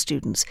school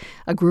students.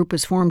 A group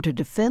is formed to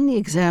defend the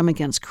exam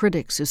against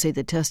critics who say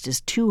the test is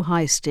too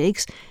high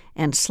stakes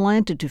and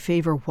slanted to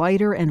favor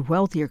whiter and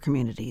wealthier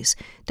communities.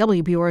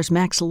 WBUR's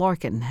Max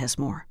Larkin has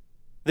more.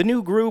 The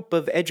new group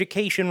of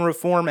education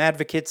reform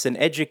advocates and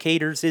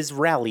educators is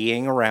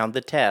rallying around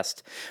the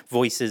test.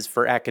 Voices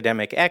for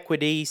Academic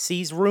Equity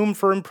sees room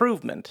for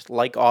improvement,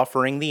 like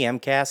offering the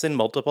MCAS in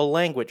multiple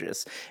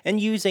languages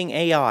and using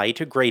AI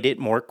to grade it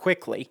more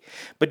quickly.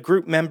 But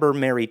group member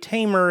Mary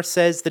Tamer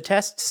says the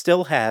test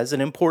still has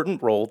an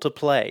important role to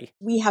play.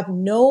 We have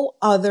no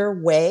other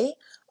way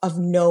of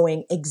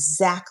knowing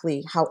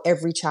exactly how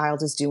every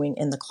child is doing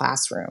in the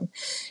classroom.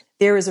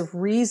 There is a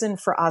reason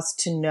for us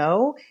to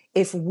know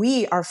if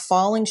we are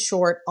falling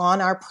short on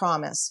our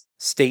promise.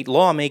 State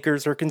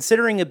lawmakers are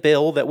considering a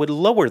bill that would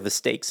lower the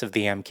stakes of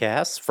the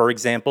MCAS, for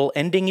example,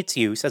 ending its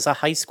use as a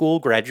high school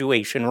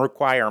graduation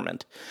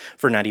requirement.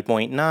 For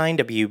 90.9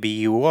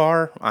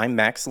 WBUR, I'm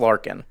Max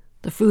Larkin.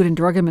 The Food and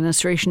Drug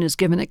Administration has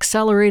given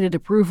accelerated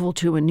approval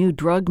to a new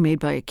drug made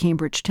by a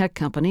Cambridge tech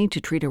company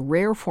to treat a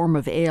rare form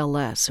of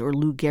ALS, or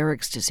Lou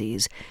Gehrig's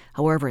disease.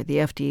 However, the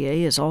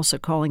FDA is also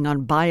calling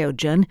on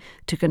Biogen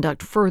to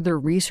conduct further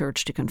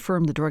research to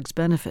confirm the drug's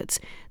benefits.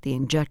 The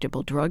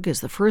injectable drug is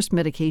the first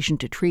medication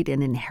to treat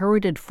an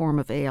inherited form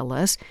of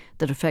ALS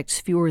that affects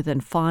fewer than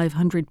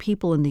 500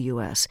 people in the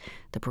U.S.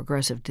 The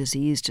progressive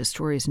disease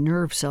destroys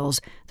nerve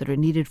cells that are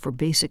needed for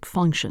basic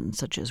functions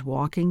such as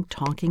walking,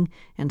 talking,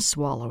 and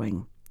swallowing.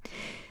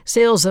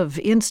 Sales of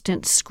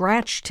instant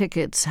scratch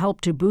tickets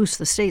helped to boost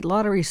the state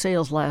lottery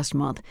sales last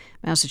month.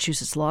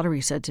 Massachusetts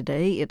Lottery said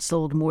today it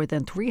sold more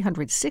than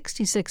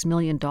 $366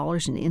 million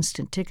in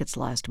instant tickets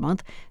last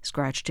month.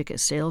 Scratch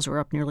ticket sales are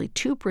up nearly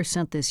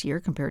 2% this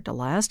year compared to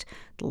last.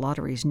 The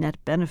lottery's net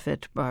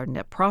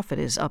profit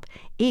is up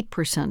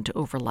 8%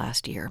 over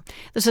last year.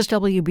 This is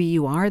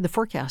WBUR. The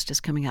forecast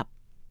is coming up.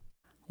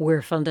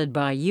 We're funded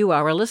by you,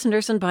 our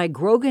listeners, and by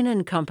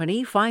Grogan &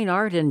 Company, fine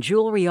art and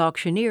jewelry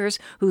auctioneers,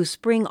 whose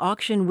spring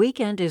auction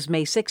weekend is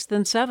May 6th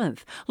and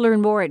 7th.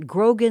 Learn more at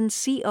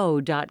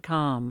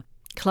groganco.com.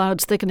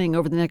 Clouds thickening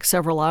over the next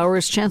several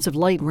hours. Chance of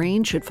light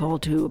rain should fall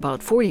to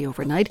about 40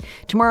 overnight.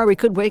 Tomorrow we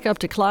could wake up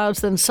to clouds,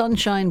 then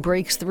sunshine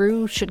breaks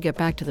through. Should get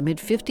back to the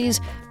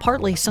mid-50s.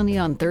 Partly sunny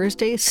on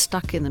Thursday,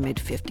 stuck in the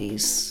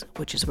mid-50s,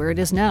 which is where it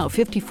is now,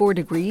 54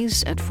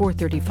 degrees at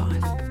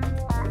 4:35.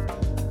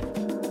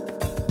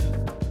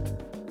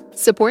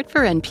 Support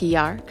for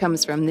NPR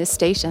comes from this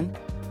station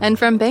and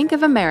from Bank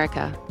of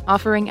America,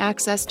 offering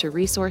access to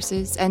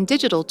resources and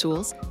digital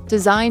tools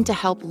designed to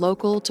help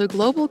local to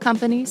global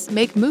companies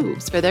make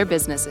moves for their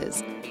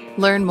businesses.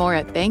 Learn more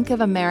at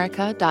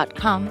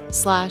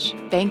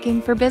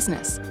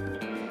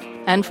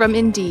bankofamerica.com/bankingforbusiness. And from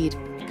Indeed,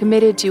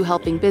 committed to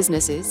helping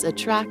businesses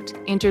attract,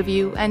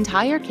 interview, and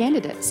hire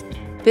candidates.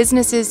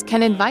 Businesses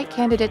can invite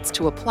candidates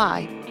to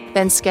apply,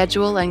 then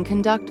schedule and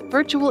conduct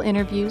virtual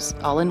interviews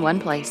all in one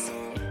place.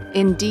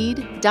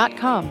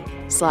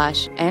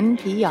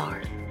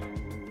 Indeed.com/NPR.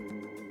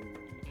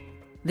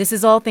 This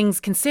is All Things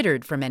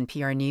Considered from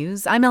NPR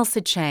News. I'm Elsa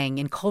Chang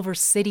in Culver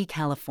City,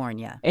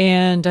 California.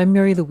 And I'm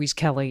Mary Louise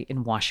Kelly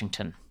in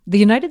Washington. The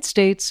United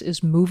States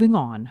is moving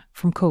on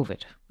from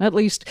COVID. At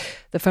least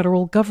the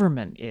federal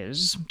government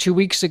is. 2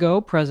 weeks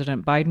ago,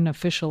 President Biden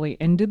officially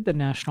ended the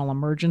national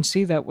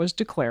emergency that was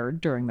declared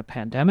during the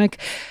pandemic.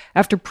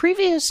 After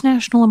previous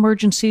national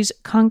emergencies,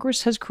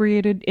 Congress has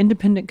created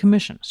independent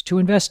commissions to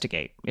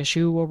investigate,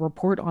 issue a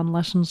report on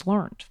lessons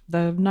learned.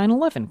 The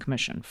 9/11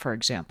 Commission, for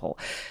example.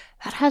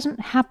 That hasn't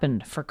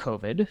happened for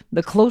COVID.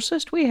 The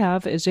closest we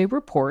have is a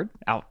report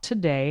out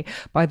today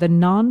by the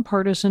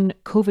nonpartisan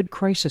COVID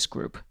Crisis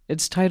Group.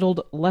 It's titled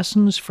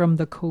Lessons from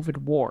the COVID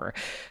War.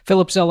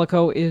 Philip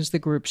Zelikow is the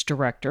group's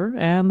director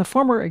and the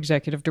former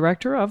executive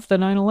director of the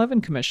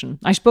 9/11 Commission.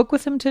 I spoke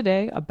with him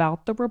today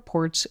about the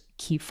report's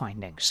key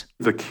findings.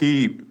 The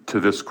key to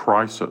this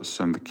crisis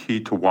and the key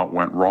to what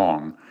went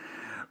wrong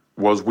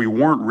was we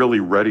weren't really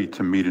ready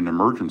to meet an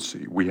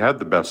emergency. We had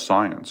the best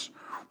science.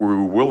 We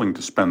were willing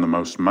to spend the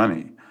most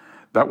money.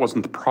 That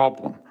wasn't the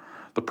problem.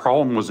 The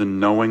problem was in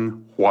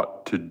knowing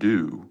what to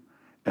do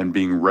and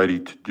being ready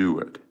to do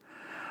it.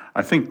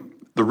 I think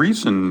the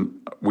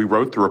reason we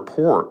wrote the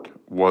report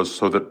was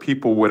so that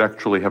people would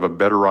actually have a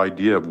better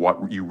idea of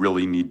what you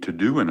really need to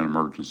do in an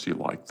emergency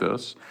like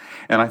this.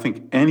 And I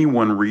think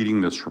anyone reading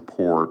this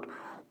report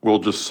will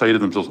just say to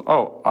themselves,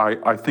 oh,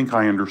 I think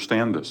I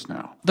understand this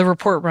now. The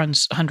report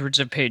runs hundreds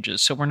of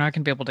pages, so we're not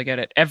going to be able to get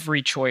at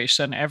every choice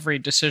and every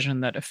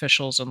decision that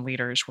officials and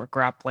leaders were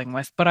grappling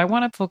with. But I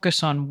want to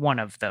focus on one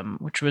of them,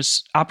 which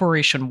was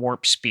Operation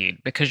Warp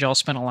Speed, because y'all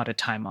spent a lot of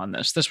time on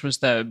this. This was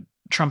the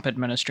Trump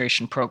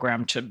administration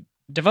program to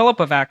develop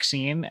a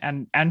vaccine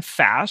and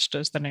fast,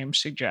 as the name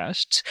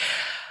suggests.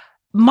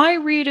 My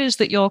read is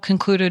that y'all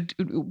concluded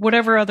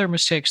whatever other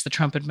mistakes the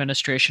Trump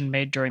administration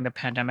made during the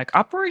pandemic,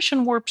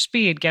 Operation Warp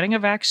Speed, getting a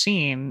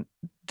vaccine,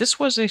 this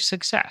was a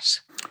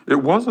success.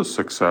 It was a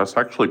success.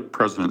 Actually,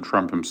 President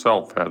Trump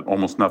himself had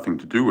almost nothing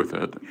to do with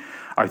it.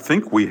 I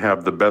think we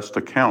have the best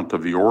account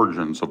of the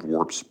origins of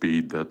Warp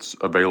Speed that's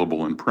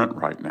available in print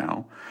right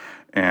now.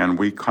 And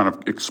we kind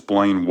of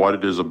explain what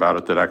it is about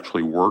it that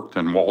actually worked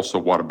and also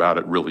what about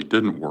it really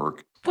didn't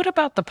work. What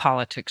about the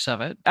politics of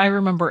it? I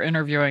remember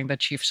interviewing the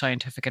chief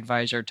scientific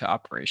advisor to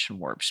Operation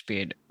Warp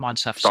Speed,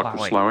 Moncef Slaoui.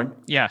 Dr. Slaoui?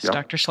 Yes, Yep.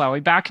 Dr.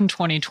 Slaoui. Back in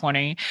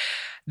 2020,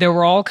 there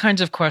were all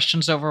kinds of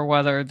questions over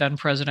whether then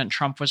President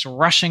Trump was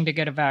rushing to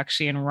get a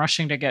vaccine,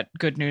 rushing to get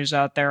good news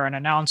out there and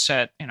announce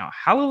it,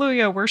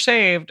 hallelujah, we're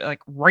saved,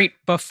 like right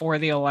before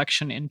the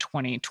election in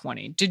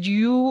 2020. Did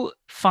you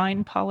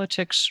find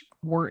politics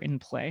were in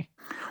play?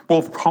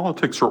 Well,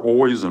 politics are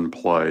always in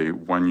play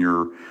when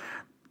you're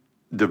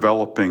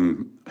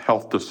developing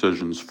health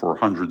decisions for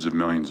hundreds of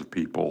millions of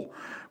people.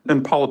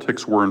 And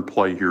politics were in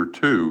play here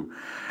too.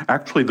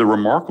 Actually, the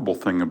remarkable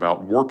thing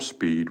about Warp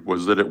Speed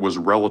was that it was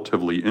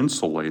relatively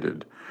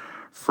insulated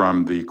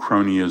from the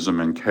cronyism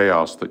and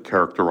chaos that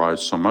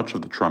characterized so much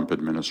of the Trump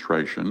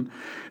administration.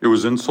 It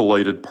was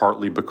insulated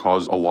partly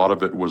because a lot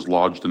of it was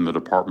lodged in the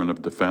Department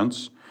of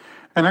Defense,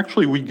 And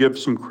actually, we give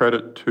some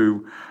credit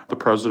to the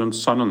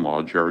president's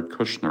son-in-law, Jared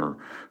Kushner,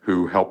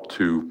 who helped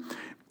to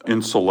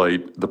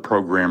insulate the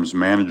program's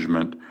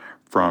management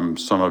from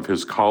some of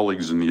his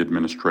colleagues in the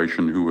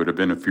administration who would have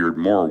interfered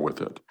more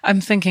with it.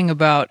 I'm thinking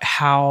about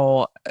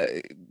how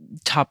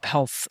top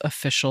health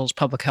officials,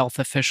 public health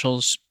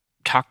officials,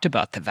 talked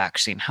about the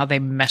vaccine, how they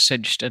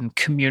messaged and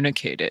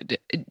communicated.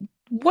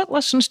 What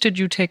lessons did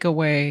you take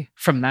away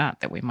from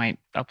that we might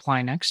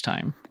apply next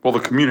time? Well, the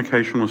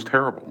communication was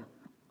terrible.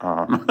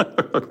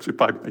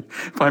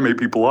 If I may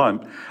be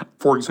blunt.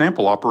 For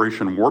example,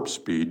 Operation Warp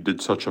Speed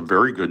did such a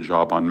very good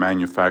job on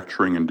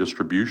manufacturing and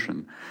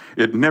distribution.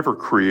 It never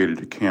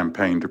created a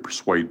campaign to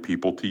persuade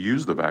people to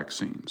use the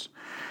vaccines.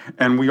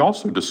 And we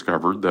also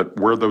discovered that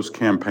where those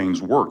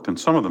campaigns worked, and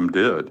some of them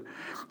did,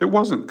 it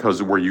wasn't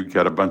because where you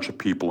get a bunch of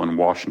people in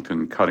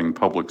Washington cutting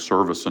public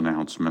service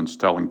announcements,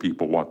 telling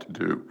people what to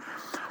do.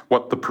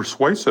 What the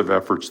persuasive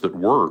efforts that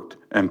worked,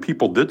 and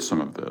people did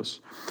some of this,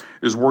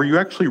 is where you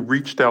actually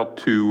reached out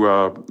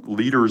to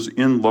leaders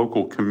in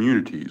local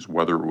communities,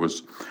 whether it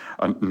was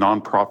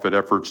nonprofit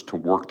efforts to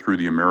work through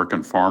the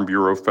American Farm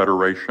Bureau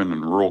Federation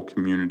in rural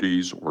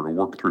communities, or to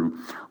work through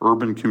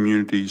urban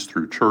communities,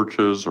 through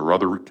churches or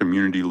other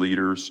community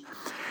leaders.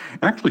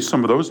 And actually,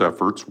 some of those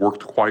efforts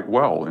worked quite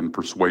well in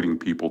persuading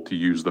people to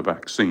use the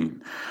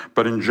vaccine.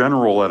 But in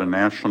general, at a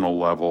national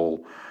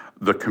level,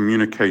 the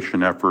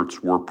communication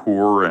efforts were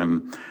poor,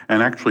 and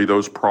actually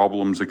those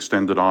problems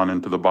extended on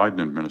into the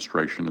Biden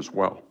administration as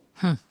well.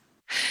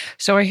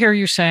 So I hear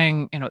you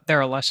saying,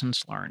 there are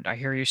lessons learned. I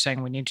hear you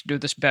saying we need to do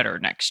this better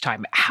next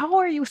time. How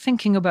are you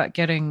thinking about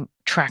getting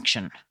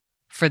traction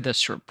for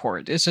this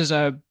report? This is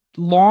a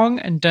long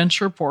and dense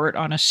report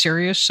on a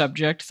serious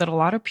subject that a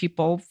lot of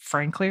people,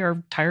 frankly,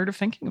 are tired of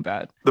thinking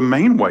about. The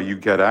main way you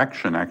get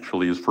action,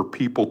 actually, is for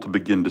people to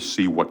begin to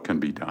see what can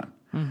be done.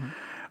 Mm-hmm.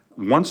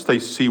 Once they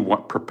see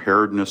what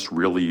preparedness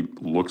really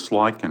looks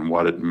like and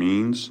what it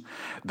means,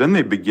 then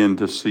they begin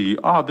to see,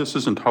 this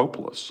isn't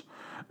hopeless.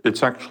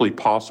 It's actually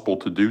possible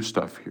to do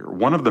stuff here.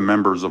 One of the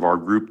members of our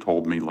group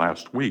told me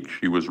last week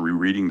she was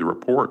rereading the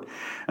report,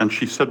 and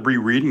she said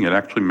rereading it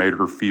actually made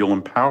her feel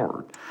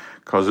empowered,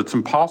 because it's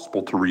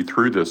impossible to read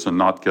through this and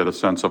not get a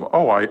sense of,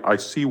 I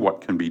see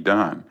what can be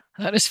done.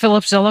 That is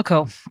Philip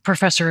Zelikow,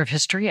 professor of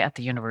history at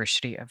the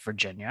University of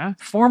Virginia,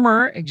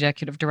 former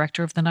executive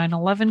director of the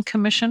 9/11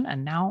 Commission,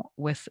 and now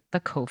with the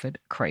COVID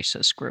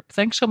Crisis Group.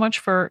 Thanks so much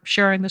for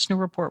sharing this new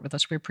report with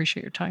us. We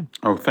appreciate your time.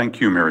 Oh,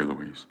 thank you, Mary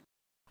Louise.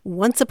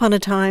 Once upon a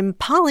time,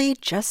 Polly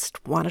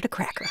just wanted a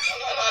cracker.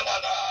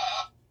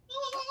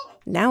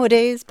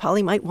 Nowadays,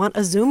 Polly might want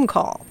a Zoom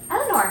call.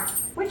 Eleanor,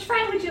 which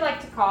friend would you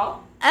like to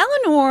call?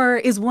 Eleanor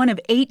is one of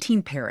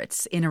 18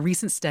 parrots in a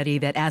recent study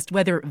that asked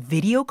whether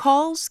video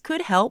calls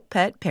could help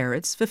pet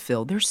parrots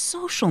fulfill their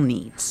social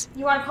needs.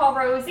 You want to call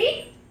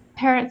Rosie?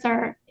 Parrots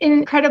are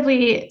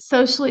incredibly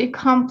socially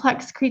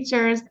complex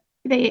creatures.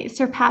 They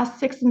surpass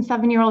 6- and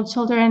 7-year-old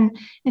children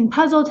in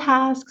puzzle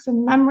tasks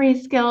and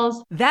memory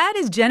skills. That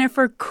is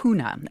Jennifer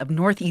Kuna of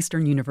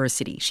Northeastern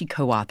University. She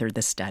co-authored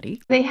the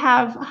study. They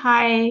have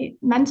high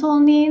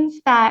mental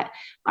needs that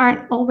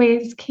aren't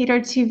always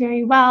catered to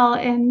very well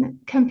in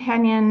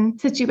companion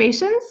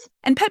situations.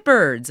 And pet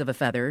birds of a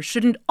feather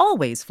shouldn't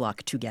always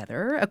flock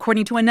together,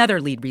 according to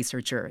another lead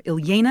researcher,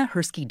 Ilyana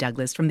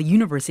Hersky-Douglas from the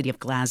University of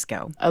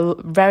Glasgow. A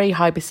very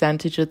high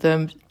percentage of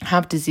them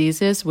have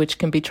diseases which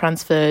can be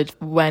transferred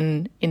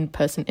when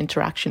in-person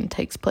interaction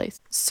takes place.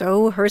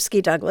 So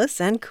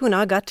Hersky-Douglas and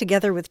Kuna got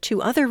together with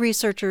 2 other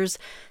researchers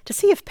to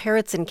see if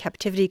parrots in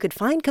captivity could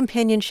find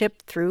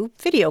companionship through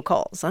video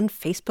calls on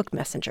Facebook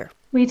Messenger.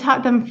 We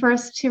taught them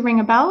first to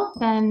ring a bell,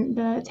 then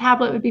the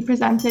tablet would be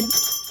presented.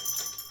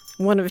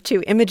 One of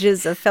 2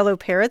 images of fellow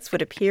parrots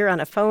would appear on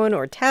a phone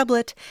or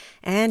tablet,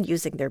 and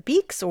using their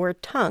beaks or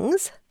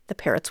tongues, the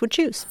parrots would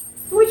choose.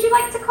 Who would you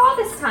like to call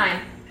this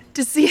time?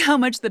 To see how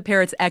much the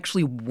parrots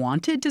actually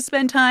wanted to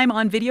spend time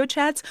on video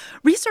chats,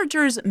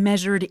 researchers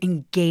measured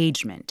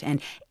engagement and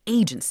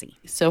agency.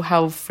 So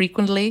how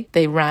frequently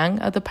they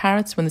rang other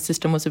parrots when the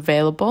system was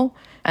available,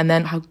 and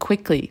then how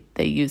quickly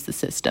they used the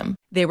system.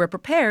 They were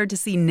prepared to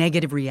see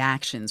negative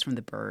reactions from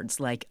the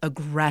birds, like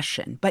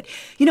aggression. But,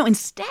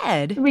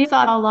 instead... we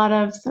saw a lot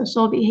of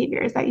social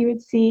behaviors that you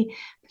would see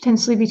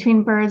potentially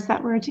between birds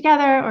that were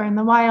together or in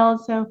the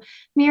wild. So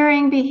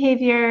mirroring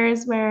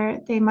behaviors where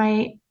they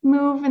might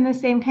move in the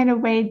same kind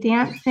of way,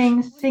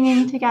 dancing,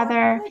 singing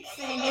together.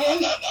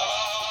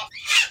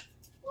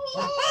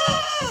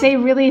 They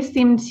really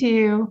seem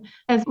to,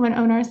 as one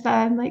owner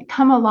said,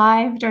 come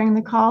alive during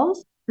the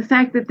calls. The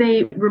fact that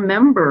they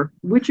remember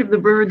which of the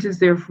birds is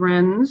their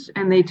friends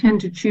and they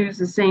tend to choose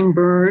the same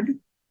bird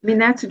I mean,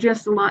 that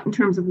suggests a lot in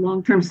terms of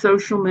long-term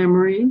social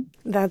memory.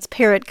 That's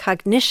parrot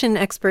cognition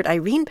expert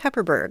Irene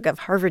Pepperberg of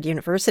Harvard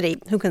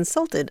University, who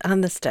consulted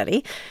on the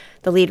study.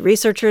 The lead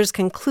researchers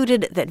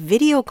concluded that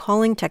video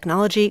calling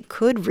technology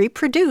could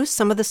reproduce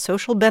some of the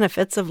social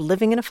benefits of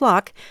living in a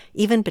flock,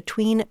 even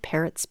between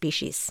parrot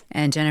species.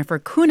 And Jennifer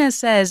Kuna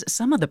says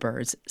some of the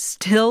birds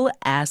still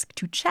ask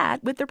to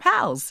chat with their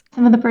pals.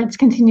 Some of the birds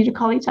continue to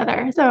call each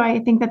other. So I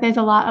think that there's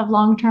a lot of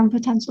long-term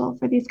potential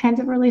for these kinds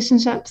of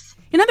relationships.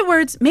 In other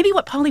words, maybe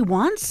what Polly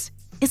wants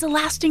is a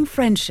lasting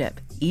friendship,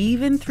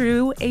 even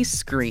through a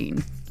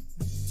screen.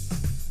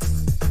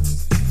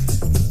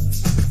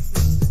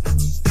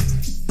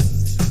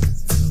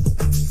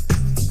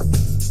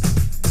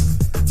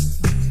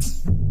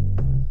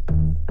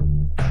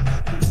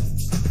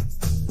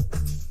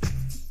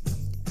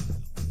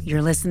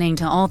 You're listening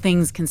to All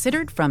Things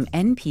Considered from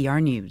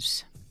NPR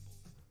News.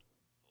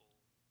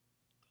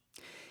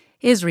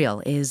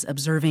 Israel is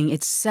observing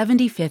its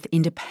 75th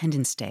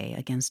Independence Day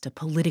against a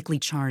politically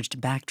charged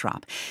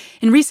backdrop.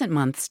 In recent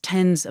months,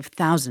 tens of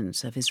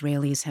thousands of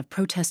Israelis have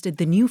protested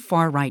the new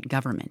far-right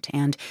government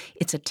and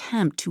its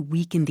attempt to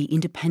weaken the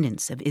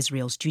independence of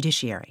Israel's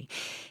judiciary.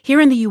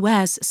 Here in the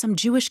U.S., some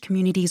Jewish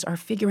communities are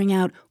figuring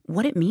out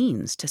what it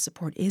means to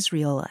support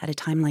Israel at a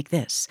time like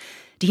this.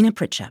 Dina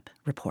Pritchett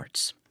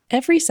reports.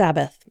 Every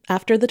Sabbath,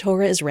 after the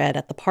Torah is read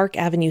at the Park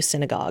Avenue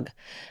Synagogue,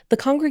 the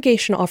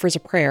congregation offers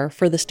a prayer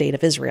for the state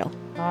of Israel.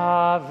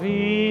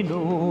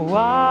 Avinu,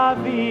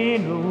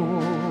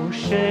 Avinu,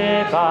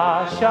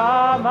 Sheba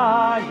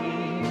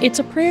Shamayim. It's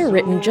a prayer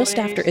written just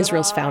after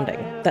Israel's founding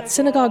that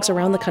synagogues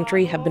around the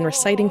country have been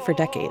reciting for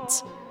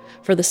decades,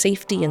 for the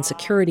safety and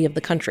security of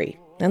the country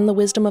and the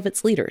wisdom of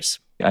its leaders.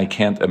 I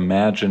can't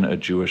imagine a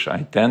Jewish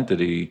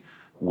identity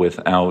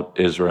without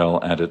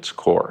Israel at its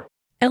core.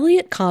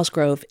 Elliot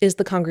Cosgrove is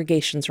the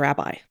congregation's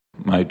rabbi.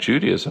 My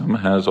Judaism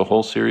has a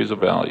whole series of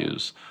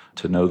values: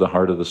 to know the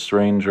heart of the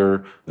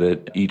stranger,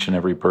 that each and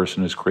every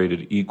person is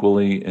created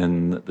equally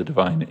in the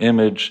divine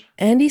image.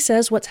 And he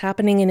says what's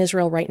happening in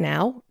Israel right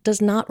now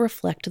does not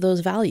reflect those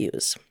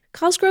values.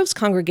 Cosgrove's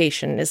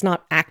congregation is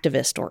not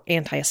activist or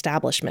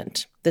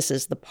anti-establishment. This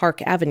is the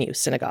Park Avenue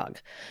Synagogue.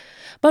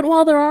 But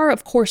while there are,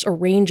 of course, a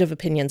range of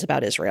opinions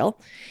about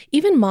Israel,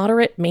 even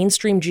moderate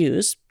mainstream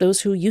Jews,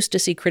 those who used to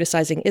see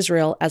criticizing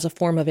Israel as a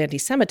form of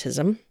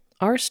anti-Semitism,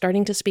 are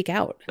starting to speak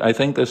out. I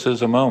think this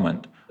is a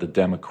moment. The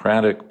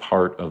democratic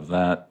part of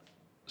that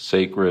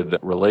sacred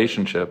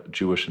relationship,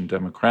 Jewish and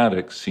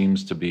democratic,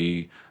 seems to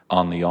be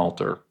on the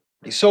altar.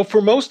 So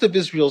for most of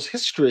Israel's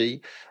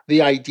history,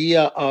 the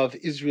idea of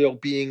Israel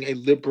being a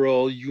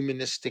liberal,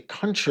 humanistic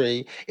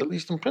country, at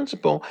least in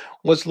principle,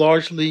 was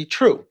largely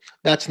true.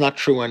 That's not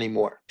true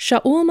anymore.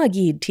 Shaul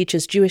Magid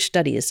teaches Jewish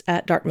studies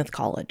at Dartmouth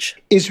College.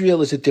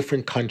 Israel is a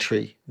different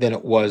country than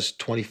it was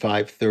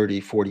 25,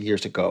 30, 40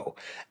 years ago.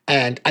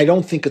 And I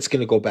don't think it's going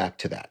to go back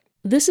to that.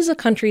 This is a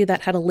country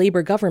that had a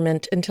labor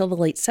government until the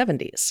late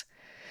 70s.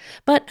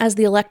 But as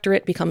the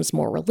electorate becomes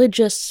more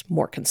religious,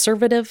 more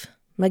conservative,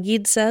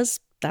 Magid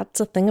says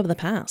that's a thing of the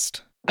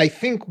past. I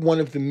think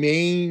one of the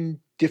main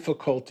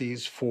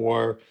difficulties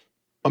for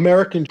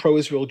American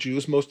pro-Israel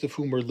Jews, most of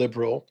whom are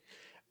liberal,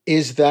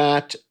 is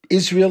that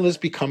Israel has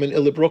become an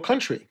illiberal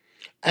country,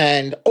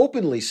 and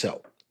openly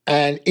so,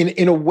 and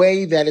in a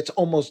way that it's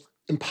almost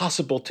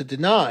impossible to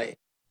deny.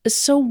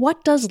 So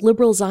what does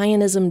liberal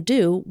Zionism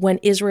do when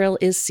Israel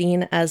is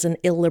seen as an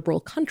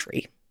illiberal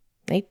country?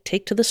 They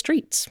take to the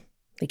streets.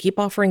 They keep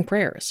offering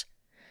prayers.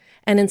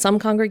 And in some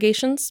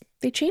congregations,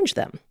 they change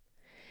them.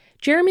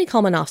 Jeremy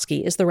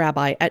Kalmanovsky is the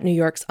rabbi at New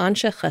York's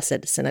Anshe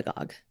Chesed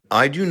Synagogue.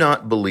 I do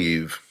not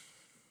believe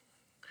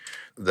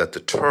that the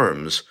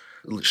terms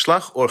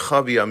Shlach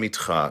orcha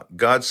v'yamitcha,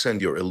 God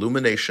send your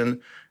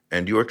illumination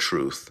and your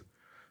truth,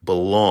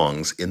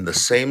 belongs in the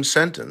same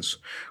sentence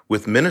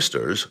with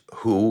ministers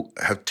who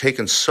have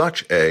taken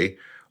such a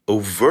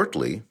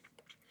overtly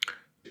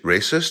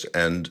racist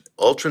and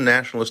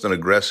ultra-nationalist and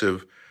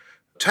aggressive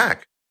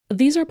tack.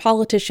 These are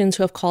politicians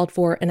who have called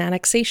for an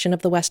annexation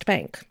of the West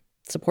Bank,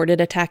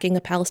 supported attacking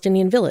a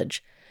Palestinian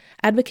village,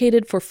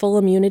 advocated for full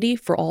immunity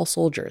for all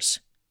soldiers.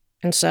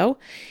 And so,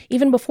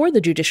 even before the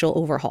judicial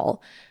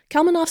overhaul,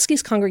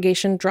 Kalmanovsky's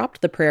congregation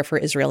dropped the prayer for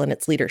Israel and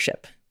its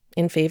leadership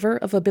in favor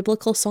of a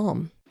biblical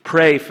psalm.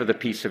 Pray for the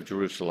peace of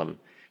Jerusalem.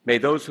 May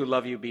those who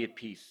love you be at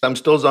peace. I'm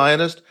still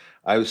Zionist.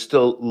 I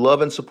still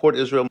love and support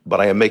Israel,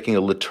 but I am making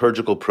a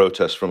liturgical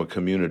protest from a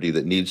community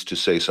that needs to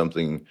say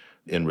something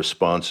in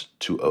response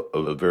to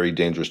a very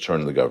dangerous turn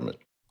in the government.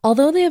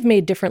 Although they have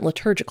made different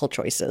liturgical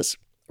choices,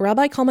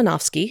 Rabbi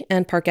Kalmanovsky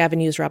and Park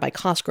Avenue's Rabbi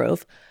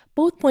Cosgrove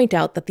both point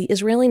out that the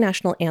Israeli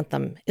national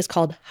anthem is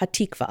called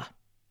Hatikva,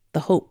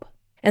 the hope.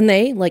 And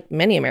they, like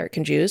many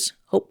American Jews,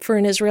 hope for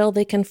an Israel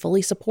they can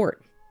fully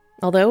support.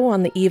 Although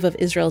on the eve of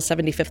Israel's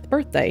 75th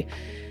birthday,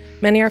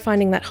 many are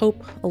finding that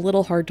hope a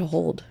little hard to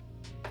hold.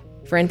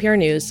 For NPR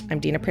News, I'm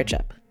Dina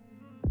Pritchett.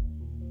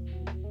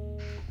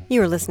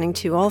 You are listening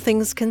to All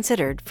Things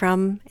Considered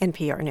from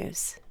NPR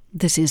News.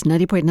 This is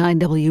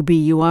 90.9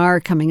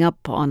 WBUR. Coming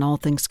up on All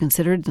Things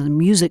Considered in the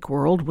music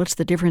world, what's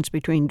the difference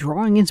between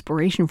drawing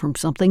inspiration from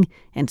something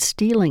and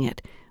stealing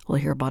it? We'll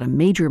hear about a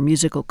major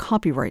musical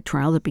copyright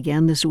trial that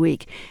began this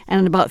week.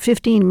 And in about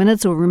 15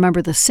 minutes, we'll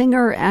remember the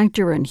singer,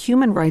 actor, and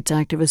human rights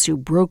activist who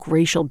broke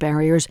racial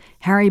barriers,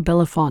 Harry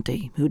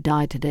Belafonte, who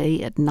died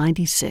today at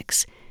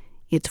 96.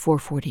 It's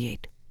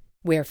 4:48.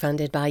 We're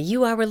funded by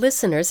you, our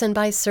listeners, and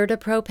by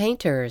CertaPro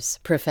Painters,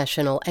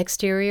 professional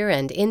exterior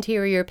and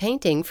interior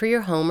painting for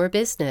your home or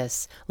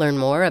business. Learn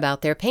more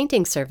about their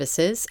painting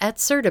services at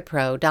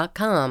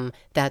CertaPro.com.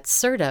 That's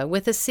Certa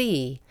with a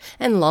C.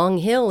 And Long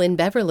Hill in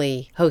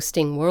Beverly,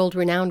 hosting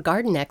world-renowned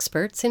garden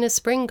experts in a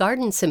spring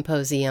garden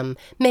symposium,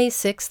 May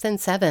 6th and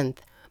 7th.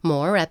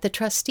 More at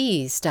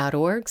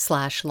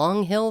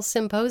thetrustees.org/Long Hill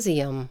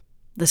Symposium.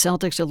 The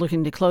Celtics are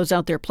looking to close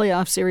out their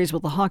playoff series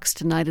with the Hawks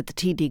tonight at the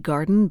TD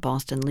Garden.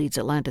 Boston leads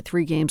Atlanta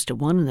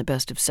 3-1 in the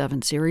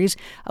best-of-7 series.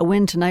 A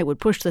win tonight would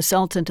push the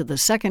Celts into the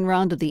second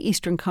round of the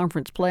Eastern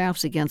Conference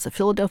playoffs against the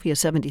Philadelphia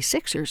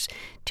 76ers.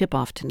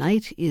 Tip-off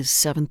tonight is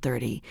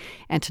 7:30.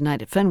 And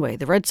tonight at Fenway,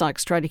 the Red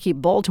Sox try to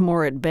keep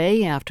Baltimore at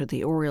bay after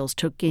the Orioles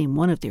took Game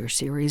 1 of their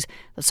series.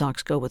 The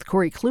Sox go with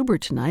Corey Kluber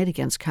tonight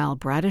against Kyle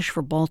Bradish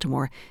for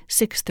Baltimore,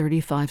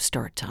 6:35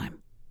 start time.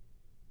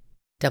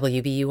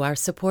 WBUR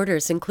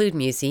supporters include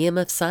Museum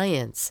of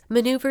Science.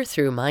 Maneuver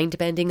through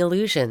mind-bending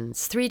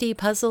illusions, 3D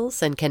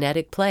puzzles, and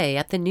kinetic play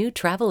at the new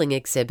traveling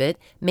exhibit,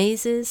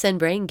 Mazes and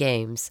Brain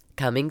Games.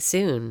 Coming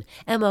soon.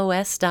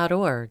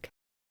 MOS.org.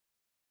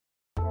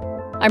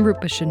 I'm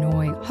Rupa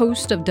Shenoy,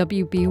 host of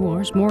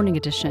WBUR's Morning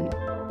Edition.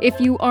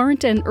 If you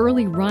aren't an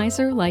early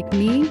riser like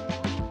me,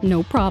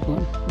 no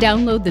problem.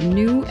 Download the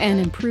new and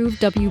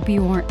improved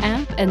WBUR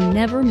app and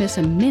never miss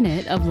a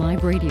minute of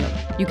live radio.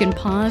 You can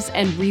pause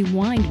and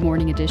rewind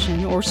Morning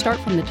Edition or start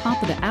from the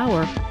top of the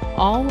hour,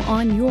 all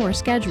on your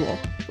schedule.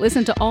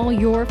 Listen to all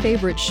your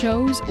favorite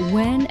shows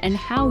when and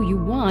how you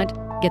want.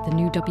 Get the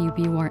new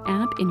WBUR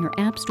app in your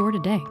app store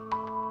today.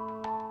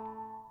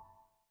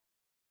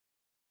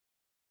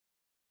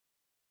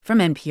 From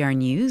NPR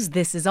News,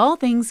 this is All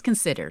Things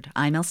Considered.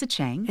 I'm Elsa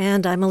Chang.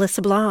 And I'm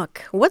Melissa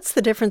Block. What's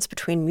the difference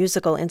between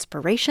musical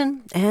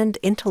inspiration and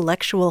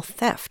intellectual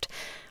theft?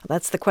 Well,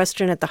 that's the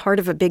question at the heart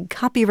of a big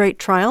copyright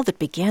trial that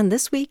began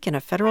this week in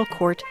a federal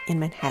court in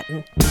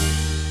Manhattan.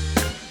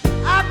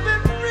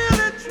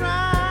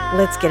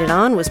 Let's Get It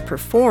On was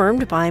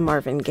performed by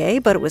Marvin Gaye,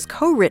 but it was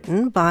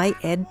co-written by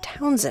Ed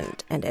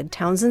Townsend. And Ed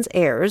Townsend's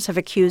heirs have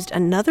accused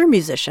another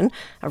musician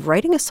of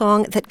writing a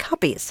song that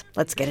copies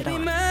Let's Get It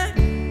On.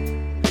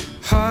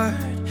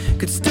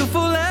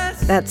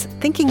 That's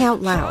Thinking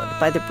Out Loud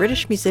by the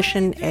British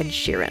musician Ed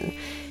Sheeran.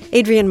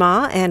 Adrian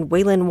Ma and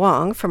Waylin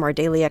Wong from our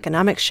daily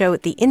economics show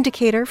The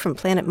Indicator from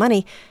Planet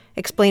Money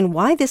explain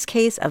why this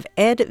case of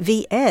Ed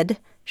v. Ed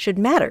should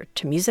matter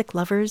to music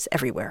lovers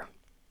everywhere.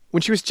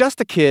 When she was just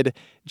a kid,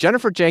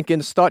 Jennifer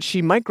Jenkins thought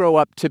she might grow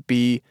up to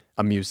be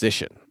a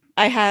musician.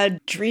 I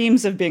had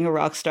dreams of being a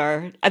rock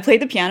star. I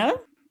played the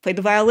piano, played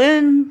the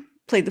violin,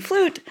 played the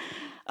flute,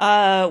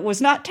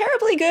 was not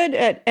terribly good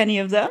at any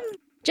of them.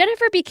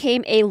 Jennifer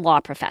became a law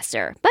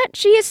professor, but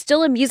she is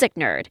still a music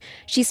nerd.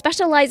 She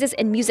specializes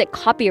in music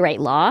copyright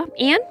law,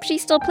 and she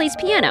still plays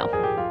piano.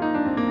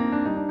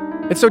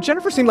 And so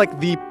Jennifer seemed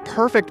like the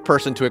perfect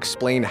person to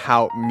explain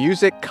how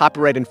music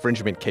copyright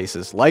infringement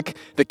cases, like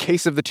the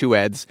case of the two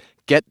Eds,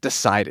 get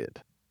decided.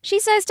 She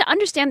says to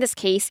understand this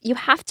case, you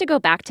have to go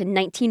back to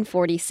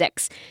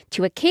 1946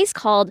 to a case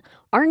called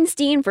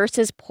Arnstein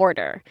versus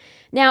Porter.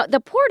 Now, the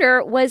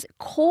Porter was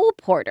Cole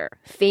Porter,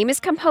 famous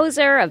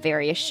composer of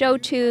various show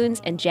tunes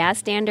and jazz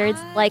standards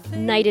like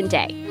Night and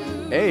Day.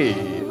 Hey.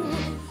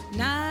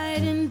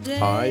 Night and Day.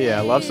 Oh, yeah,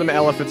 love some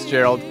Ella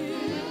Fitzgerald.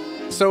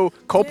 So,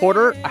 Cole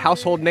Porter, a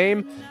household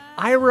name.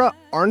 Ira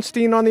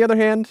Arnstein, on the other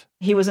hand?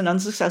 He was an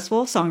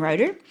unsuccessful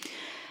songwriter.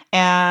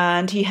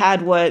 And he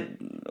had what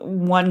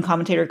one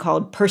commentator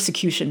called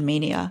persecution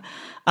mania.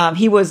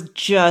 He was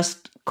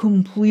just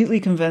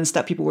completely convinced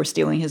that people were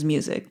stealing his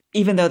music,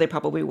 even though they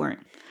probably weren't.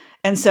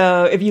 And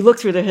so if you look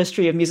through the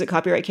history of music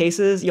copyright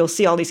cases, you'll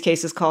see all these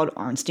cases called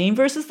Arnstein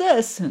versus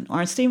this and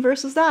Arnstein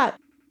versus that.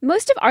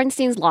 Most of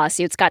Arnstein's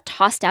lawsuits got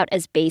tossed out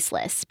as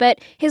baseless, but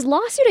his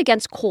lawsuit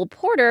against Cole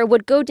Porter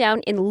would go down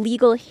in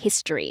legal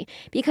history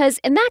because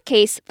in that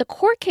case, the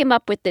court came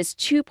up with this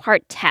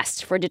two-part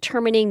test for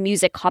determining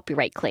music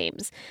copyright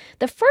claims.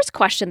 The first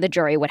question the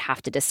jury would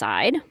have to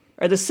decide: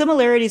 are the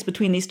similarities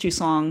between these two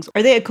songs,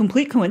 are they a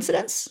complete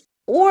coincidence?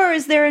 Or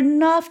is there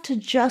enough to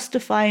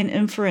justify an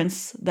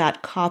inference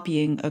that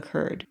copying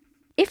occurred?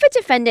 If a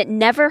defendant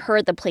never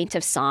heard the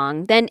plaintiff's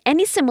song, then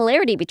any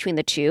similarity between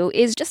the two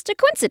is just a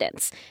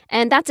coincidence,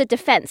 and that's a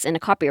defense in a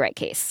copyright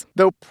case.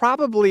 Though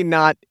probably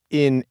not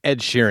in Ed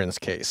Sheeran's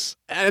case.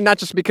 And not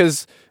just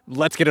because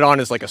Let's Get It On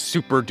is like a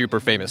super-duper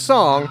famous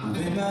song,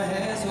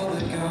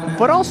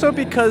 but also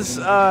because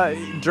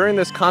during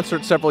this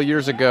concert several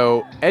years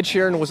ago, Ed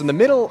Sheeran was in the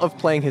middle of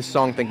playing his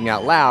song Thinking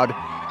Out Loud,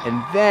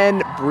 and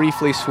then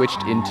briefly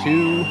switched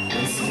into...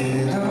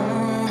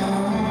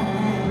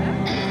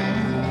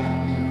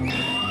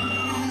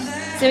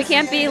 So it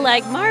can't be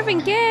like, Marvin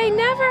Gaye,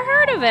 never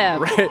heard of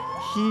him. Right.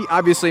 He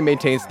obviously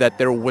maintains that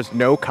there was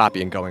no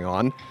copying going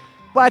on.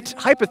 But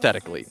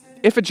hypothetically,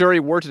 if a jury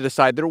were to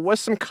decide there was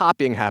some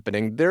copying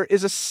happening, there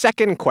is a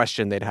second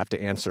question they'd have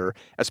to answer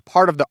as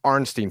part of the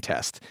Arnstein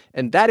test.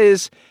 And that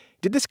is,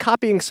 did this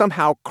copying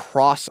somehow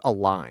cross a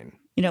line?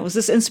 Was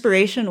this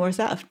inspiration or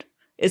theft?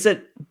 Is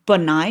it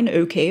benign,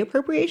 okay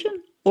appropriation?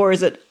 Or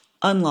is it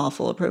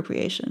unlawful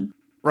appropriation?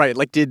 Right,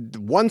 like did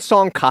one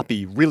song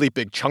copy really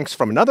big chunks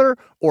from another,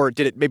 or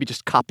did it maybe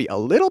just copy a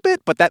little bit,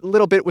 but that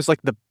little bit was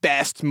like the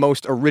best,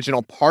 most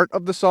original part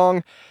of the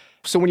song?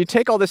 So when you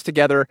take all this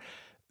together,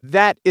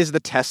 that is the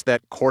test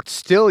that courts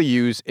still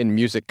use in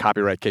music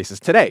copyright cases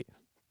today.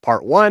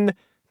 Part 1,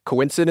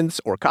 coincidence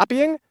or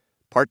copying.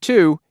 Part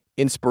 2,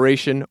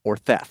 inspiration or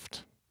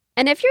theft.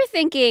 And if you're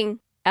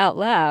thinking out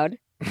loud,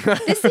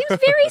 this seems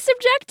very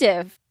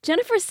subjective.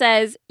 Jennifer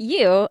says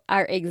you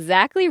are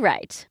exactly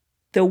right.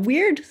 The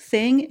weird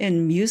thing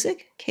in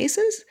music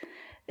cases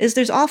is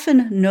there's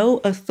often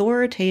no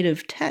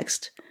authoritative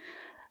text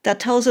that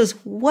tells us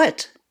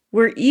what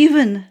we're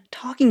even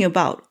talking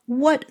about,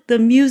 what the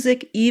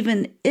music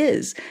even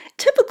is.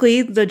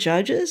 Typically, the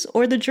judges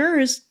or the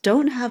jurors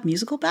don't have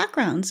musical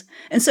backgrounds.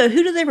 And so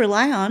who do they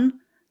rely on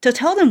to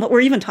tell them what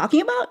we're even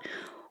talking about?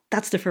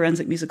 That's the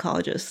forensic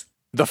musicologist.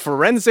 The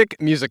forensic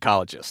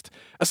musicologist.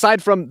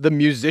 Aside from the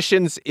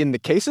musicians in the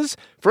cases,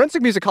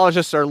 forensic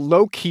musicologists are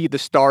low-key the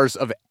stars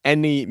of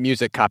any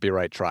music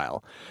copyright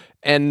trial.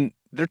 And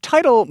their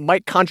title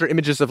might conjure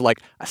images of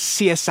like a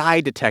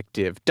CSI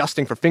detective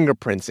dusting for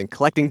fingerprints and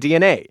collecting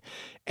DNA.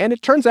 And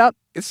it turns out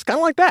it's kind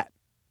of like that.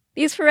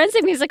 These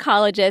forensic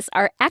musicologists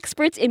are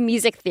experts in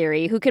music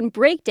theory who can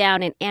break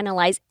down and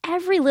analyze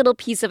every little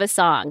piece of a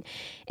song.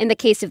 In the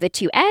case of the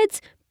two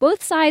Eds,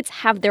 both sides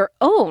have their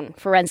own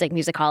forensic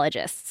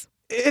musicologists.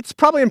 It's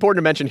probably important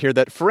to mention here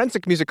that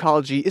forensic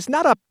musicology is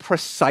not a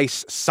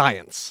precise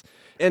science.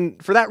 And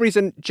for that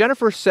reason,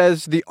 Jennifer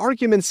says the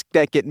arguments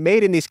that get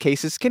made in these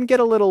cases can get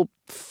a little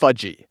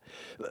fudgy.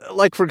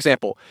 Like, for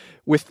example,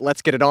 with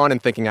Let's Get It On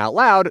and Thinking Out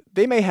Loud,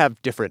 they may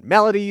have different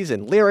melodies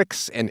and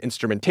lyrics and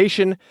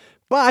instrumentation,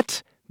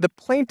 but the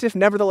plaintiff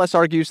nevertheless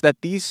argues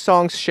that these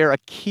songs share a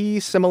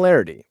key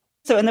similarity.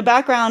 So in the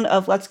background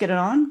of Let's Get It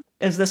On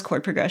is this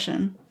chord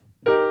progression.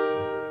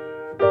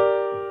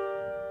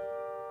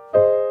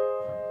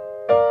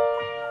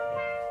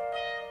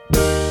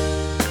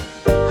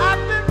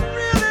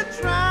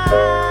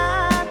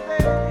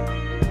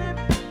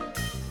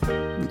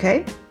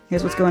 Okay,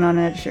 here's what's going on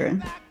in Ed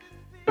Sheeran.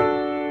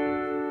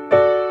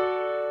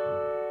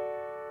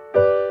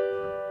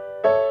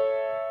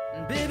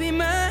 Baby,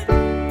 my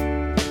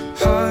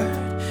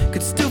heart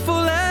could still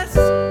fall as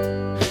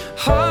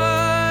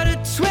hard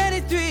at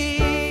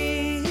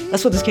 23.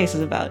 That's what this case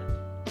is about.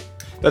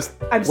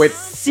 I'm Wait,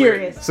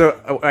 serious.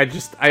 So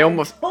I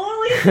almost...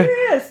 Totally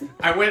serious.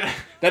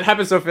 That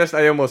happened so fast,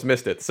 I almost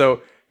missed it.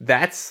 So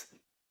that's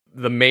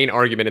the main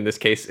argument in this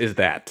case is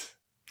that.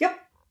 Yep.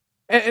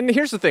 And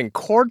here's the thing,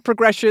 chord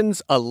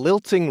progressions, a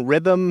lilting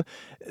rhythm,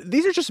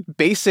 these are just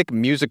basic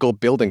musical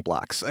building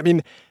blocks. I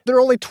mean, there are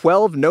only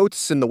 12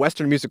 notes in the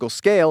Western musical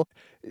scale.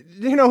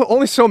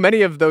 Only so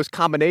many of those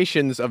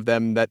combinations of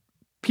them that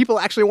people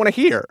actually want to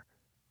hear.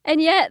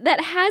 And yet, that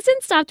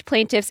hasn't stopped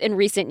plaintiffs in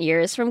recent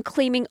years from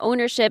claiming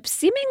ownership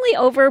seemingly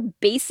over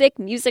basic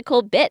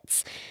musical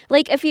bits.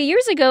 Like a few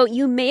years ago,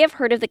 you may have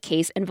heard of the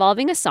case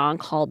involving a song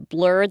called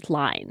Blurred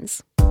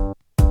Lines.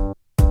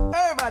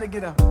 Everybody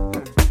get up.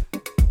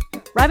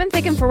 Robin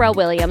Thicke and Pharrell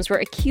Williams were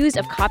accused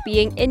of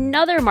copying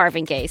another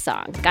Marvin Gaye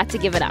song, Got to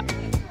Give It Up.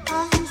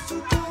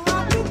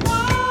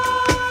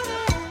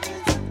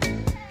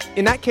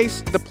 In that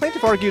case, the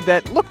plaintiff argued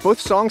that, look, both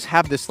songs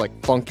have this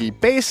funky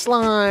bass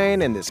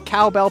line and this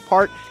cowbell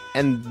part,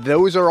 and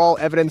those are all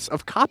evidence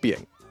of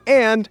copying.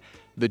 And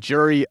the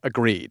jury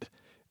agreed,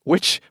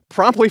 which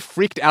promptly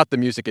freaked out the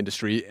music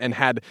industry and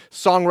had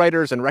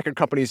songwriters and record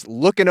companies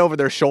looking over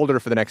their shoulder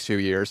for the next few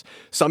years.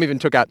 Some even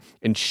took out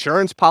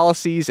insurance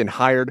policies and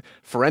hired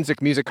forensic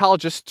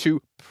musicologists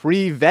to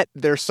pre-vet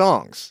their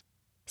songs.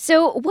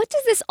 So what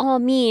does this all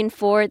mean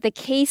for the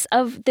case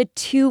of the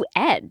two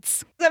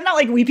Eds? I'm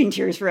not weeping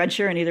tears for Ed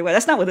Sheeran either way.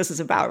 That's not what this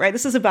is about, right?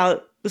 This is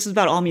about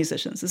all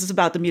musicians. This is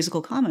about the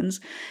musical commons.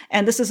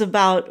 And this is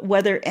about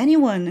whether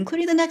anyone,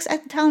 including the next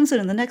Ed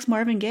Townsend and the next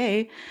Marvin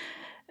Gaye,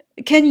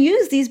 can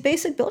use these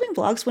basic building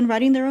blocks when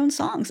writing their own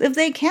songs. If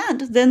they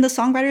can't, then the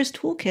songwriter's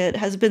toolkit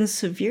has been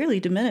severely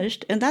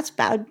diminished, and that's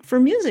bad for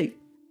music.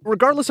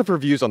 Regardless of her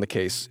views on the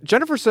case,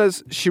 Jennifer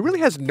says she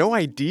really has no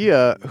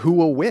idea who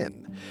will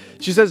win.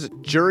 She says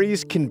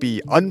juries can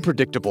be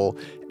unpredictable,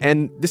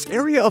 and this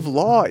area of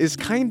law is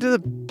kind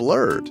of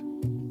blurred.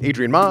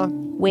 Adrian Ma.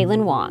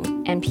 Waylon Wong,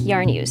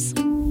 NPR News.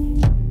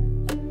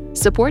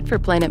 Support for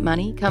Planet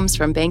Money comes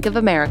from Bank of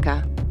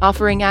America,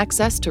 offering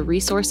access to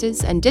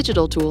resources and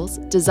digital tools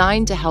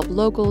designed to help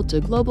local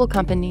to global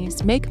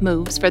companies make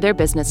moves for their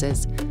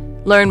businesses.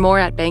 Learn more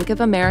at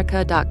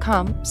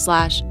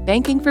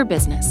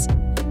bankofamerica.com/bankingforbusiness.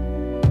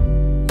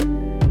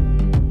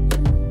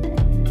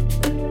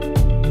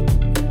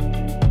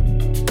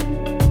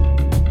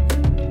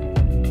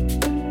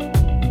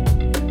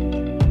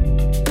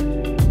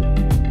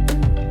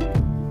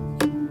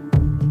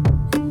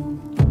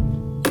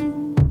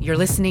 You're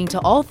listening to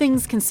All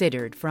Things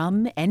Considered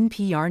from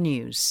NPR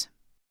News.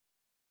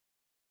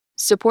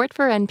 Support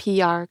for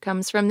NPR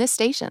comes from this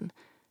station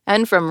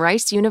and from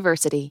Rice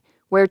University,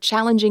 where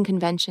challenging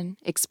convention,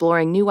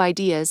 exploring new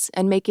ideas,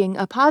 and making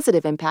a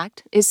positive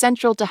impact is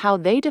central to how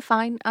they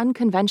define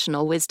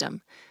unconventional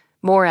wisdom.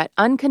 More at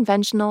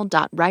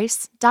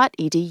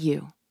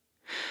unconventional.rice.edu.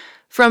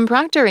 From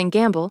Procter &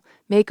 Gamble,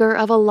 maker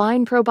of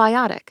Align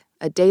Probiotic,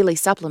 a daily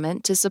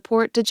supplement to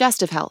support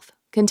digestive health,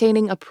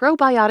 containing a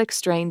probiotic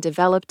strain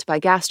developed by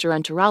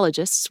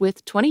gastroenterologists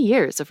with 20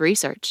 years of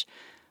research.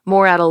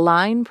 More at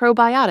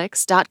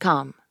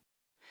alignprobiotics.com.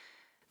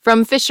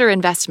 From Fisher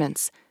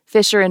Investments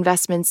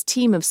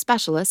team of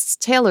specialists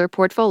tailor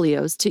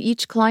portfolios to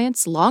each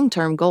client's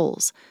long-term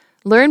goals.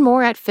 Learn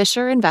more at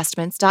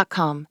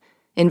fisherinvestments.com.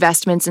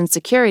 Investments in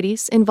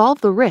securities involve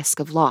the risk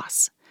of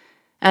loss.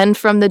 And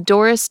from the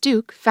Doris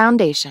Duke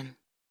Foundation.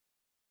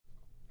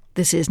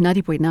 This is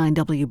 90.9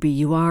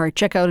 WBUR.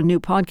 Check out a new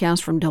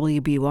podcast from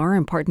WBUR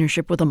in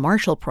partnership with the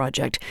Marshall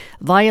Project.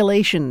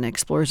 Violation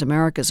explores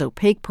America's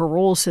opaque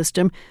parole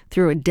system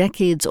through a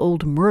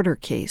decades-old murder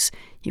case.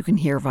 You can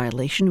hear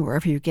Violation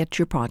wherever you get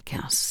your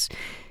podcasts.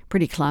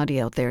 Pretty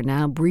cloudy out there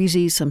now.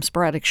 Breezy, some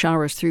sporadic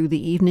showers through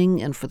the evening,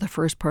 and for the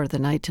first part of the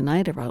night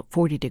tonight, about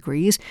 40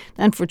 degrees.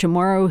 And for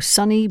tomorrow,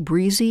 sunny,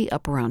 breezy,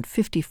 up around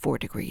 54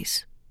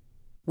 degrees.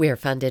 We're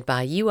funded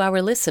by you,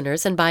 our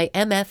listeners, and by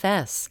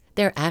MFS.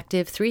 Their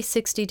active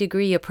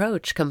 360-degree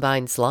approach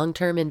combines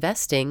long-term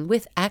investing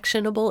with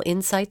actionable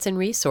insights and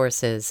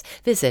resources.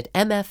 Visit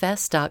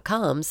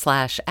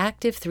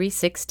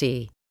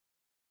mfs.com/active360.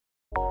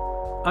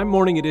 I'm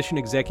Morning Edition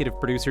executive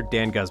producer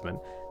Dan Guzman.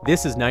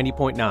 This is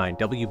 90.9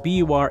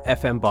 WBUR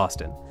FM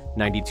Boston,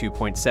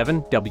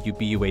 92.7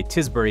 WBUA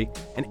Tisbury,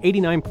 and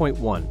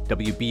 89.1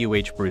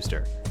 WBUH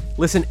Brewster.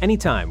 Listen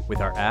anytime with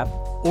our app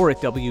or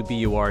at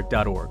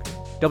WBUR.org.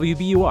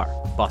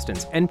 WBUR,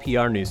 Boston's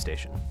NPR news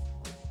station.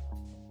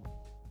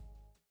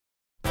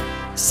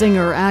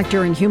 Singer,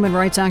 actor, and human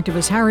rights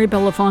activist Harry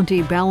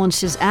Belafonte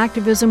balanced his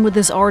activism with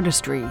his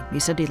artistry. He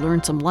said he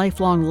learned some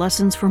lifelong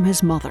lessons from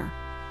his mother.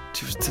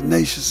 She was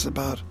tenacious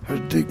about her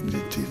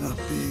dignity not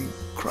being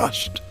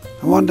crushed.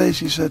 And one day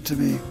she said to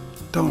me,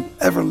 "Don't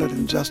ever let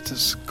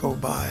injustice go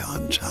by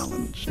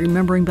unchallenged."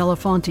 Remembering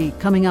Belafonte,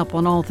 coming up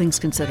on All Things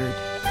Considered.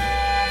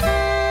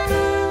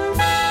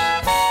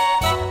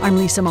 I'm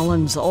Lisa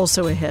Mullins.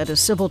 Also ahead, a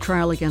civil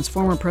trial against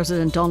former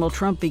President Donald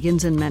Trump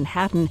begins in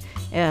Manhattan.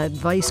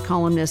 Vice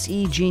columnist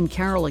E. Jean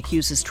Carroll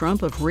accuses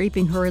Trump of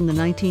raping her in the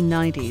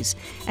 1990s.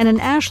 And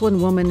an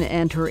Ashland woman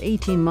and her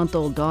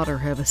 18-month-old daughter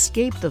have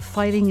escaped the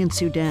fighting in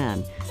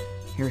Sudan.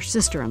 Her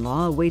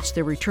sister-in-law awaits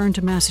their return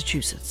to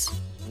Massachusetts.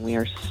 We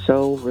are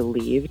so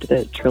relieved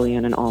that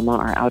Trillian and Alma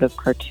are out of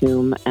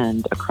Khartoum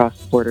and across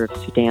the border of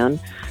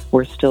Sudan.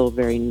 We're still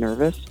very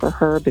nervous for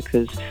her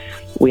because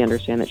we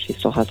understand that she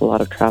still has a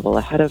lot of travel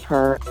ahead of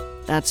her.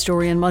 That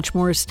story and much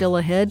more is still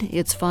ahead.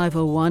 It's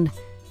 5:01.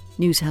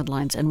 News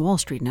headlines and Wall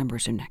Street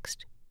numbers are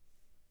next.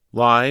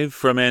 Live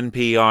from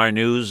NPR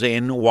News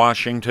in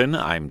Washington,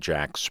 I'm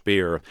Jack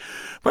Speer.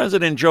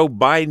 President Joe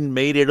Biden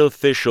made it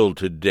official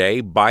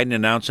today. Biden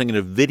announcing in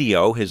a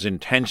video his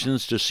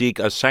intentions to seek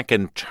a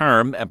second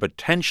term and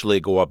potentially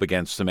go up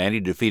against the man he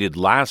defeated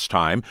last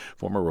time,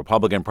 former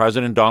Republican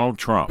President Donald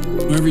Trump.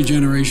 Every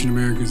generation of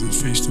Americans has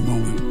faced a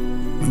moment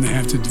when they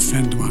have to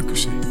defend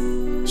democracy.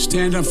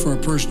 Stand up for our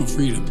personal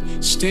freedom.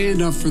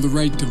 Stand up for the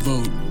right to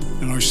vote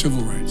and our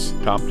civil rights.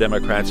 Top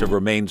Democrats have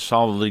remained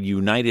solidly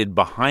united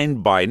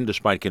behind Biden,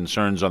 despite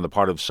concerns on the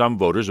part of some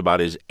voters about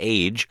his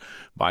age.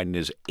 Biden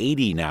is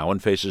 80 now and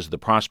faces the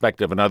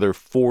prospect of another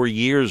 4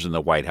 years in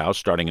the White House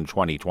starting in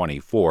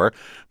 2024.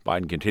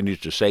 Biden continues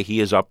to say he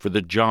is up for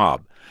the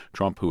job.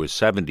 Trump, who is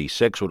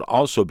 76, would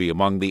also be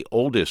among the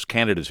oldest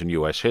candidates in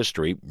U.S.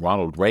 history.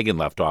 Ronald Reagan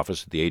left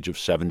office at the age of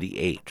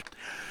 78.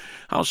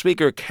 House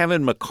Speaker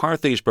Kevin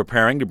McCarthy is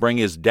preparing to bring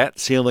his debt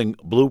ceiling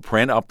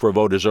blueprint up for a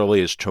vote as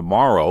early as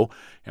tomorrow.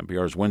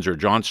 NPR's Windsor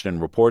Johnston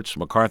reports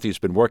McCarthy's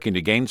been working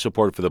to gain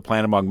support for the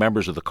plan among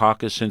members of the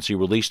caucus since he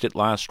released it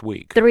last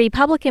week. The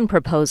Republican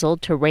proposal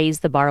to raise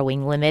the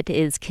borrowing limit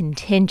is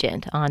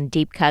contingent on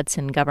deep cuts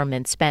in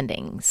government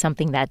spending,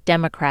 something that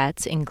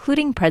Democrats,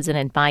 including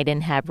President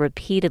Biden, have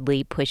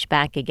repeatedly pushed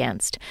back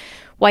against.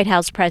 White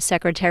House Press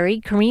Secretary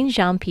Karine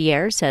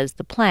Jean-Pierre says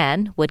the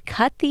plan would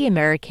cut the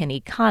American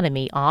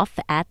economy off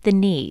at the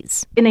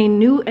knees. In a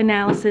new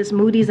analysis,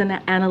 Moody's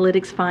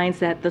Analytics finds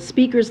that the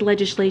Speaker's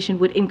legislation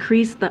would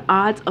increase the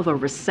odds of a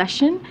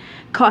recession,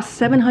 cost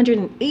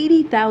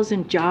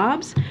 780,000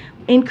 jobs,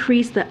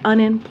 increase the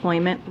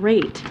unemployment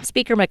rate.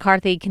 Speaker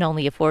McCarthy can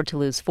only afford to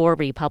lose 4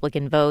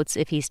 Republican votes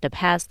if he's to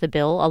pass the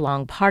bill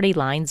along party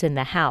lines in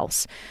the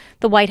House.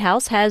 The White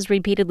House has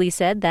repeatedly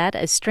said that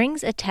a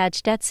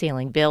strings-attached debt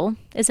ceiling bill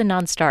is a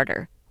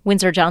non-starter.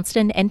 Windsor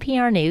Johnston,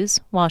 NPR News,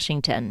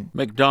 Washington.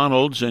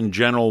 McDonald's and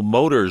General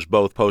Motors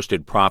both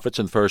posted profits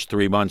in the first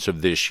 3 months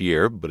of this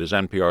year, but as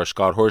NPR's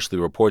Scott Horsley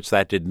reports,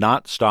 that did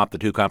not stop the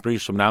two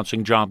companies from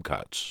announcing job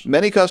cuts.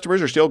 Many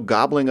customers are still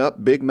gobbling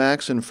up Big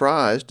Macs and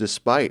fries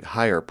despite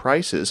higher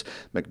prices.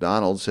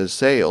 McDonald's says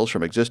sales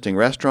from existing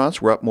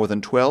restaurants were up more than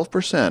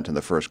 12% in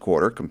the first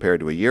quarter compared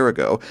to a year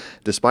ago.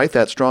 Despite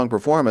that strong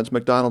performance,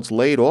 McDonald's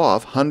laid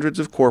off hundreds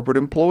of corporate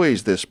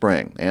employees this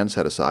spring and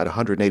set aside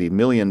 $180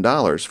 million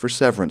for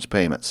severance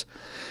payments.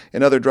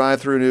 In other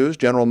drive-through news,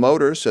 General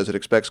Motors says it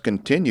expects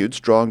continued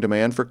strong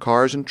demand for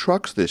cars and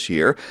trucks this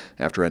year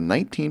after a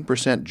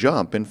 19%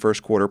 jump in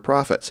first-quarter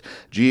profits.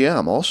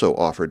 GM also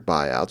offered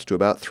buyouts to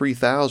about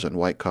 3,000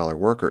 white-collar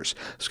workers.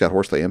 Scott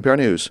Horsley, NPR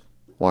News,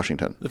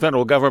 Washington. The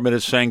federal government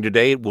is saying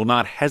today it will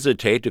not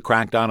hesitate to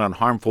crack down on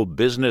harmful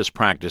business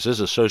practices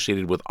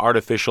associated with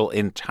artificial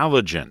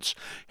intelligence.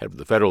 Head of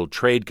the Federal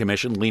Trade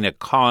Commission, Lena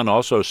Khan,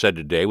 also said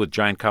today with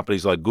giant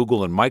companies like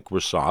Google and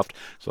Microsoft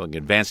selling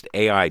advanced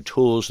AI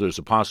tools, there's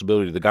a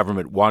possibility the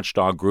government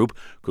watchdog group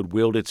could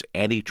wield its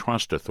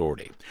antitrust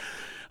authority.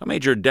 A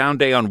major down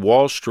day on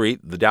Wall Street.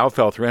 The Dow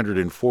fell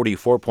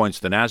 344 points.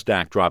 The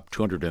Nasdaq dropped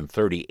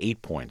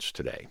 238 points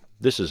today.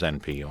 This is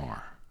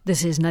NPR.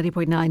 This is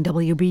 90.9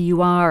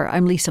 WBUR.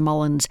 I'm Lisa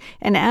Mullins.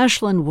 An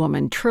Ashland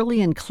woman,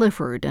 Trillian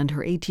Clifford, and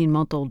her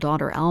 18-month-old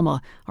daughter,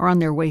 Alma, are on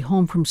their way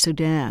home from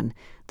Sudan.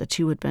 The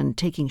two had been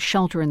taking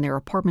shelter in their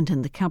apartment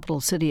in the capital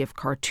city of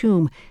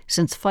Khartoum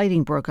since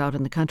fighting broke out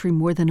in the country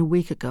more than a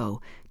week ago.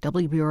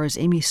 WBUR's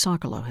Amy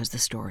Sokolow has the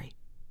story.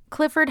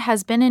 Clifford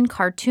has been in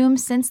Khartoum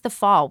since the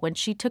fall when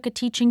she took a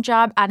teaching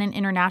job at an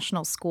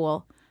international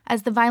school.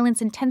 As the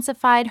violence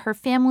intensified, her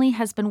family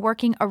has been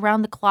working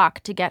around the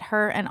clock to get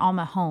her and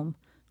Alma home.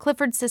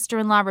 Clifford's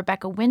sister-in-law,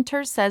 Rebecca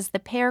Winter, says the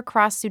pair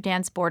crossed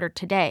Sudan's border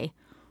today.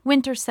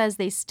 Winter says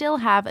they still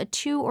have a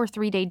 2 or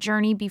 3 day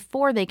journey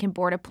before they can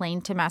board a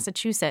plane to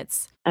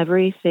Massachusetts.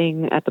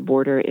 Everything at the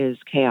border is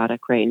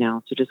chaotic right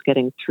now, so just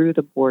getting through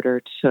the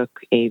border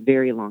took a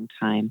very long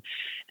time.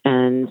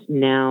 And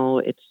now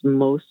it's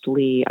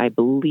mostly, I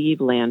believe,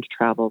 land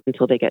travel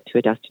until they get to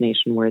a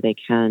destination where they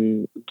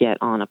can get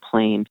on a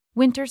plane.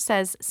 Winter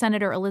says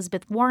Senator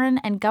Elizabeth Warren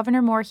and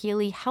Governor Maura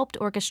Healey helped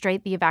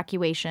orchestrate the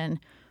evacuation.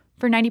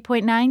 For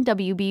 90.9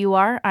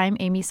 WBUR, I'm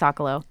Amy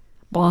Sokolow.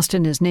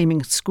 Boston is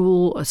naming a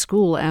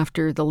school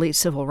after the late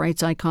civil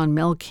rights icon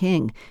Mel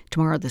King.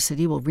 Tomorrow, the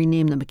city will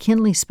rename the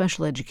McKinley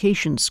Special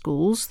Education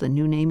Schools. The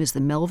new name is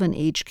the Melvin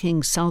H.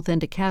 King South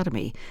End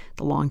Academy.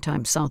 The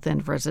longtime South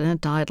End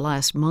resident died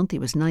last month. He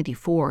was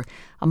 94.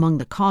 Among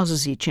the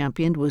causes he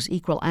championed was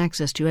equal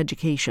access to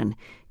education.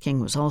 King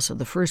was also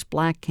the first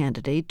black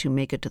candidate to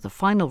make it to the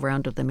final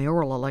round of the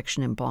mayoral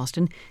election in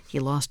Boston. He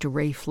lost to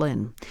Ray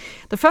Flynn.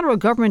 The federal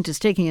government is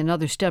taking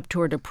another step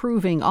toward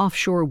approving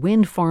offshore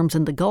wind farms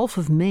in the Gulf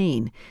of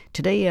Maine.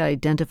 Today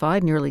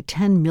identified nearly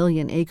 10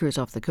 million acres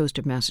off the coast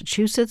of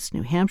Massachusetts,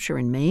 New Hampshire,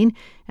 and Maine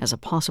as a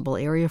possible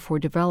area for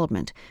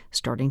development.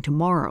 Starting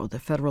tomorrow, the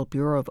Federal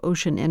Bureau of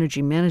Ocean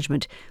Energy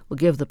Management will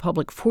give the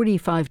public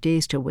 45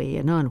 days to weigh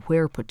in on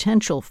where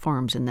potential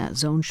farms in that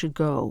zone should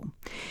go.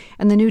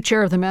 And the new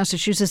chair of the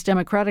Massachusetts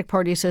Democratic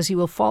Party says he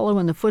will follow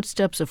in the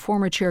footsteps of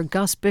former Chair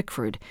Gus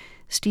Bickford.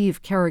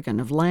 Steve Kerrigan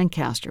of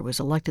Lancaster was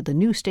elected the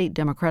new state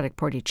Democratic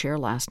Party chair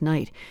last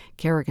night.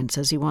 Kerrigan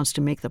says he wants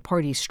to make the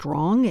party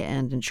strong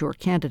and ensure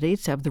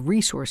candidates have the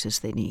resources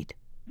they need.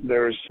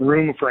 There's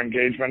room for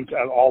engagement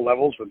at all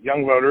levels with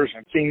young voters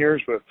and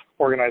seniors, with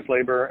organized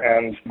labor,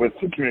 and with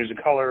communities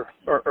of color,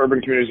 or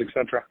urban communities,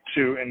 etc.,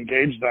 to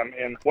engage them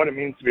in what it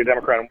means to be a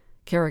Democrat.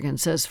 Kerrigan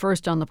says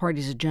first on the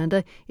party's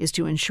agenda is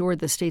to ensure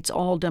the state's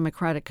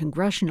all-Democratic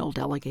congressional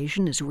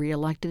delegation is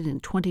reelected in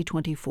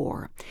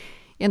 2024.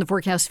 In the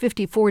forecast,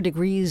 54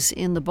 degrees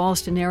in the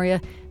Boston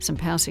area. Some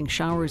passing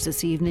showers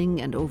this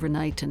evening and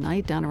overnight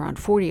tonight, down around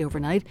 40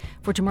 overnight.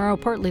 For tomorrow,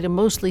 partly to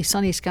mostly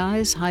sunny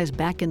skies, highs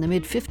back in the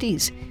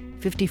mid-50s.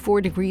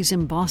 54 degrees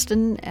in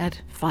Boston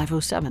at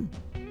 5:07.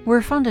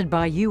 We're funded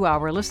by you,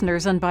 our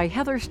listeners, and by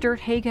Heather Sturt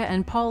Haga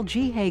and Paul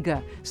G.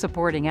 Haga,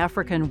 supporting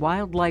African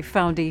Wildlife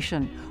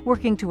Foundation,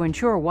 working to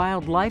ensure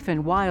wildlife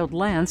and wild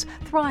lands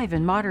thrive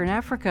in modern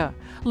Africa.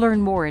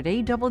 Learn more at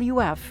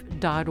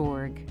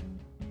awf.org.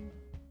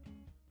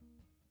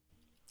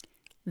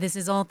 This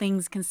is All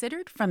Things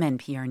Considered from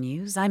NPR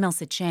News. I'm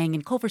Elsa Chang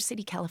in Culver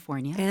City,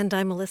 California. And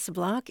I'm Melissa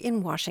Block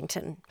in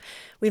Washington.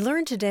 We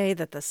learned today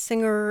that the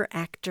singer,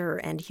 actor,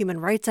 and human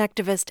rights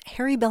activist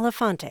Harry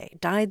Belafonte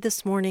died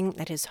this morning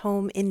at his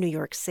home in New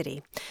York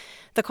City.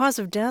 The cause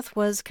of death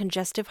was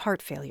congestive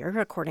heart failure,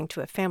 according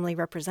to a family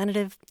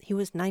representative. He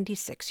was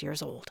 96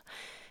 years old.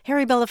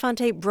 Harry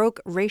Belafonte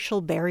broke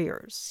racial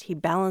barriers. He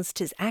balanced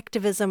his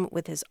activism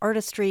with his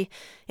artistry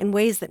in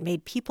ways that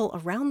made people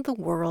around the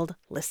world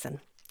listen.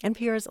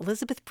 NPR's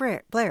Elizabeth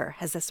Blair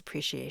has this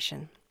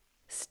appreciation.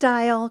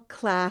 Style,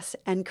 class,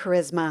 and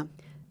charisma.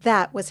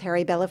 That was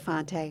Harry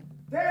Belafonte.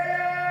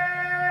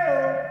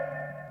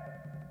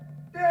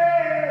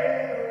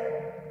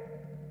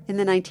 In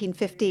the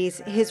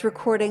 1950s, his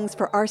recordings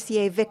for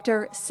RCA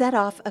Victor set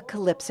off a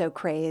calypso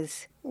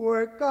craze.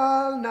 Work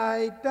all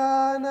night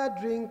and a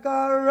drink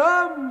a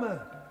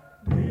rum.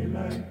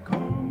 Daylight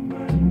come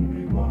and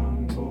we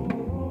want go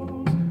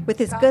home. With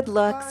his good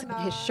looks,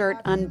 his shirt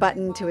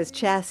unbuttoned to his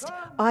chest,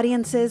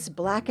 audiences,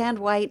 black and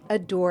white,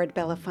 adored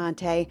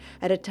Belafonte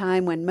at a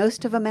time when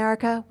most of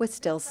America was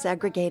still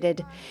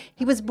segregated.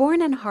 He was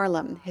born in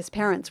Harlem. His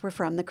parents were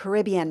from the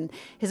Caribbean.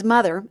 His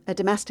mother, a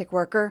domestic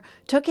worker,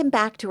 took him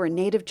back to her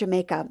native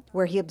Jamaica,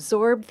 where he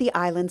absorbed the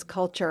island's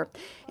culture.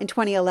 In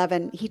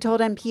 2011, he told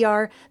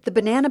NPR the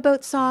Banana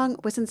Boat song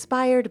was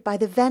inspired by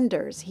the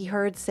vendors he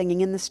heard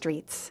singing in the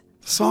streets.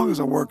 The song is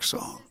a work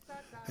song.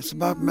 It's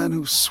about men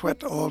who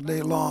sweat all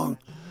day long,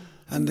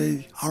 and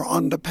they are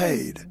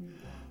underpaid.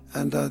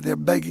 And they're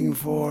begging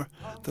for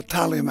the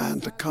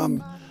tallyman to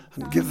come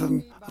and give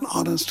them an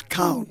honest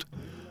count.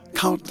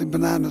 Count the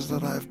bananas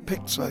that I've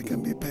picked so I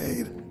can be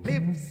paid.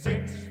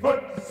 6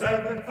 foot,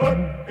 7 foot,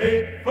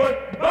 8 foot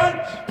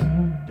bunch.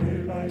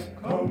 Daylight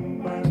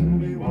come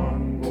and we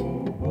want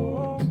go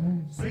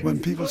home.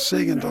 When people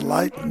sing and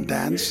delight and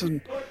dance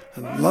and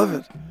love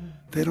it,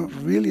 they don't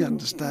really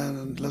understand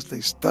unless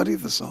they study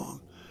the song.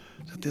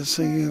 That they're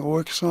singing a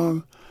work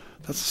song,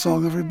 that's a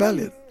song of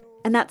rebellion.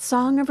 And that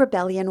song of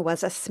rebellion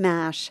was a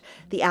smash.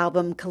 The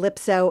album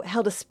Calypso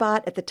held a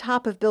spot at the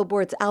top of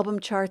Billboard's album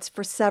charts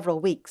for several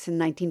weeks in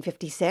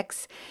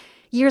 1956.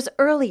 Years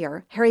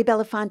earlier, Harry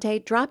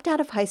Belafonte dropped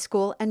out of high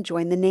school and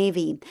joined the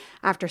Navy.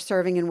 After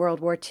serving in World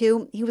War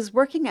II, he was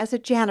working as a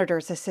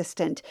janitor's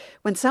assistant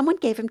when someone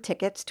gave him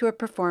tickets to a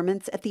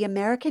performance at the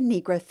American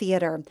Negro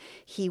Theater.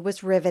 He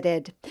was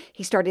riveted.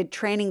 He started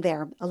training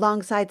there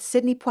alongside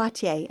Sidney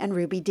Poitier and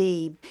Ruby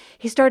Dee.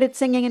 He started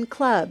singing in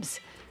clubs.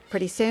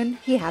 Pretty soon,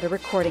 he had a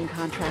recording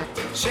contract.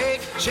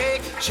 Shake,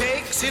 shake,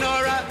 shake,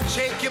 Sinora,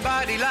 shake your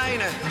body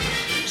line.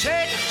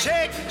 Shake,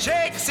 shake,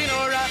 shake,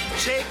 Sinora,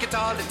 shake it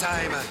all the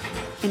time.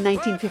 In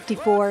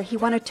 1954, he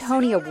won a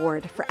Tony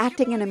Award for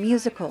acting in a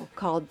musical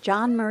called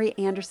John Murray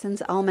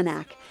Anderson's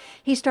Almanac.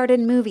 He starred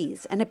in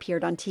movies and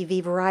appeared on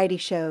TV variety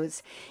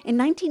shows. In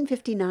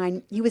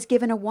 1959, he was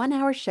given a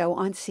one-hour show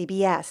on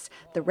CBS,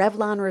 The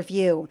Revlon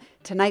Review.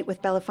 Tonight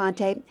with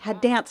Belafonte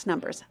had dance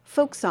numbers,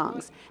 folk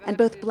songs, and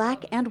both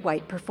black and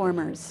white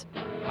performers.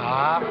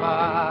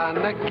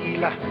 Havana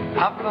Gila,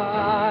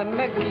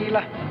 Havana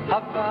Gila,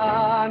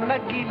 Havana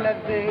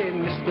Gila, they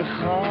Mr.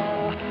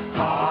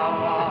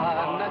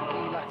 Havana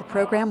Gila. The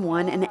program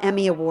won an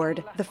Emmy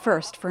Award, the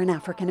first for an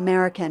African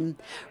American.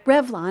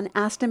 Revlon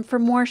asked him for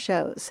more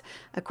shows.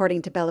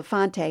 According to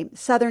Belafonte,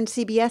 Southern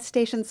CBS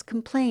stations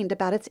complained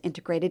about its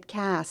integrated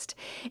cast.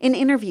 In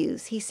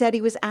interviews, he said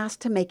he was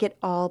asked to make it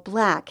all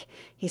black.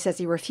 He says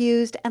he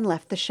refused and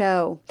left the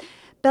show.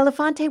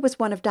 Belafonte was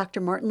one of Dr.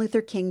 Martin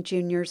Luther King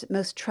Jr.'s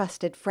most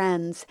trusted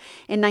friends.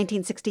 In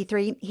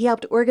 1963, he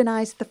helped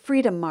organize the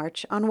Freedom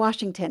March on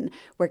Washington,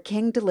 where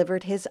King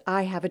delivered his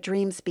I Have a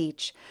Dream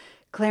speech.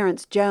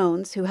 Clarence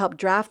Jones, who helped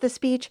draft the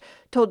speech,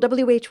 told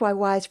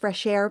WHYY's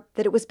Fresh Air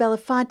that it was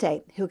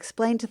Belafonte who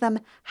explained to them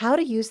how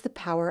to use the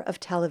power of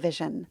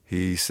television.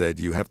 He said,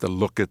 you have to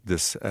look at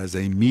this as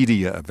a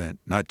media event,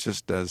 not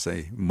just as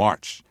a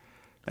march.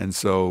 And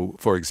so,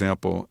 for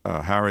example,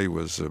 Harry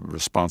was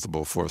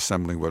responsible for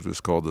assembling what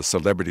was called the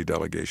celebrity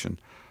delegation,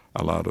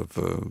 a lot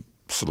of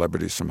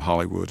celebrities from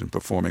Hollywood and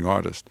performing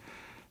artists.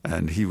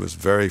 And he was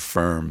very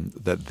firm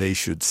that they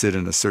should sit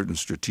in a certain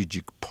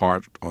strategic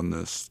part on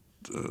this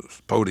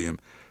podium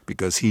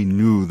because he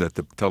knew that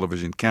the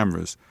television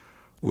cameras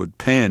would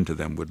pan to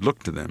them, would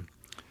look to them.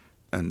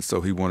 And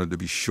so he wanted to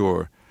be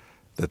sure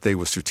that they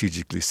were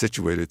strategically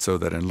situated so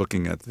that in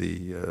looking at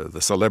the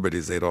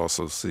celebrities, they'd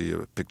also see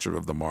a picture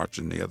of the march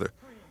and the other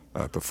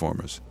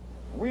performers.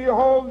 We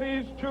hold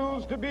these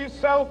truths to be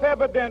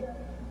self-evident,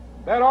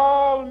 that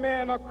all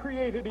men are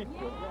created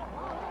equal.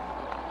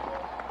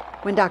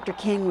 When Dr.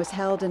 King was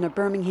held in a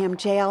Birmingham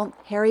jail,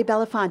 Harry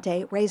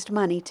Belafonte raised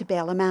money to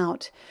bail him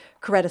out.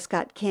 Coretta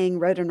Scott King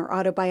wrote in her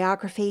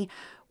autobiography,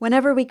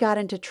 "Whenever we got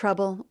into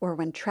trouble or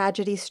when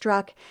tragedy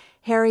struck,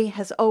 Harry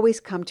has always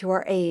come to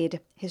our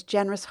aid, his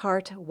generous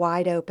heart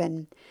wide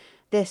open."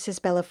 This is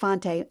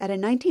Belafonte at a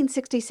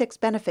 1966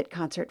 benefit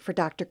concert for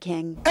Dr.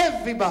 King.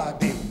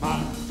 Everybody,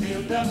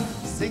 Matilda,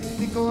 sing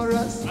the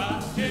chorus.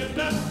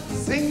 Matilda,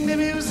 sing the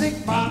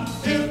music.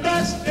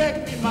 Matilda,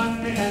 take me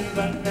money and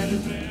run,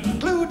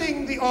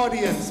 including the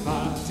audience.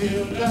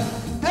 Matilda,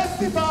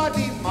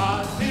 everybody,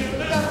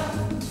 Matilda.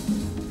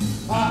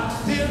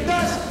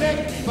 Matilda,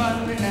 take me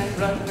money and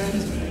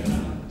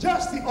run,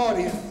 just the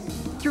audience.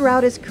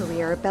 Throughout his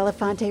career,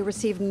 Belafonte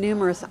received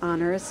numerous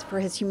honors for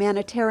his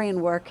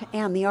humanitarian work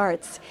and the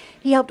arts.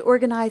 He helped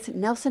organize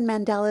Nelson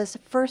Mandela's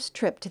first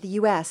trip to the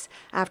U.S.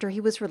 after he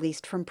was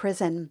released from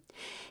prison.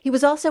 He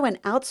was also an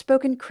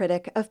outspoken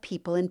critic of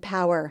people in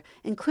power,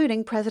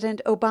 including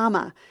President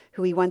Obama,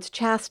 who he once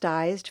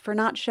chastised for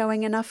not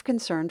showing enough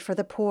concern for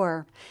the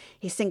poor.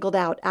 He singled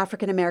out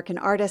African-American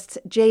artists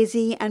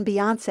Jay-Z and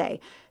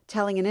Beyoncé,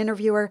 telling an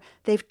interviewer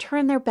they've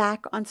turned their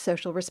back on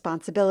social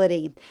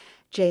responsibility.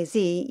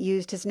 Jay-Z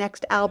used his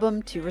next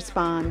album to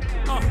respond.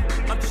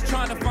 I'm just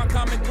trying to find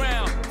common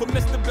ground. For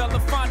Mr.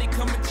 Belafonte,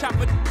 come and chop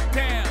it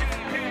down.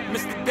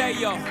 Mr.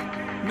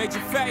 Dayo,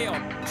 Major fail.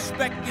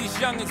 Respect these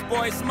youngins,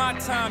 boy, it's my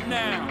time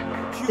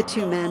now. The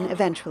two men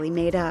eventually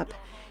made up.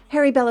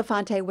 Harry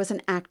Belafonte was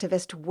an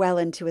activist well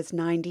into his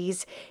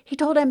 90s. He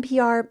told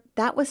NPR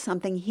that was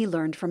something he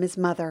learned from his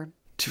mother.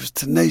 She was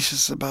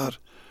tenacious about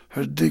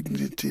her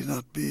dignity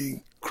not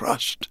being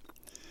crushed.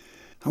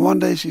 And one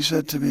day she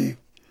said to me,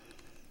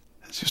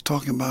 she was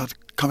talking about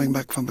coming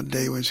back from a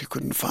day when she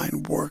couldn't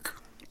find work,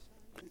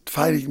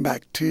 fighting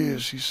back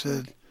tears, she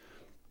said,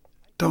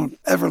 "Don't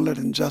ever let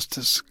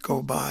injustice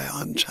go by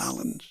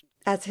unchallenged."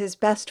 As his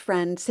best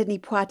friend Sidney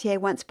Poitier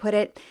once put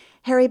it,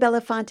 Harry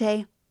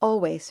Belafonte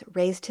always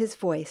raised his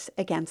voice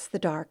against the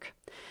dark.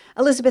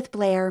 Elizabeth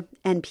Blair,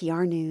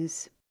 NPR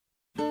News.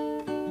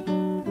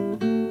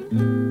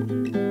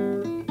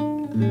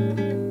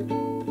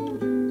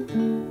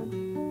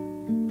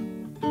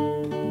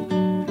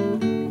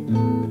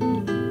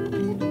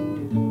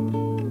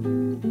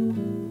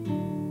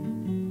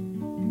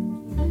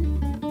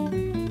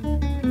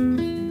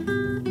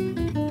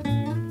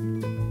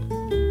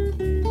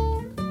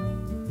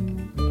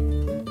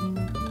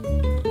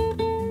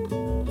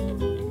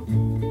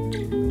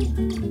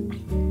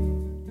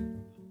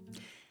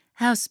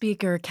 House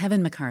Speaker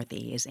Kevin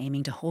McCarthy is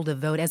aiming to hold a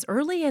vote as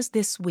early as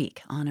this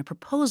week on a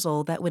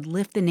proposal that would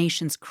lift the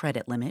nation's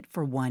credit limit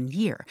for 1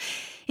 year.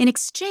 In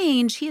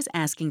exchange, he is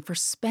asking for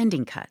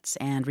spending cuts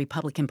and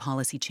Republican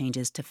policy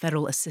changes to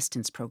federal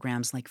assistance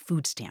programs like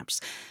food stamps.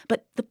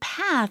 But the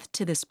path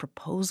to this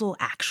proposal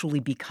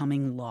actually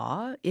becoming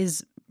law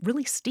is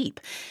really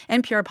steep.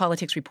 NPR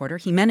politics reporter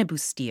Jimena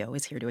Bustillo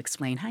is here to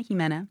explain. Hi,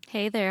 Jimena.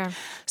 Hey there.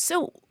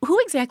 So who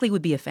exactly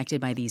would be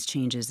affected by these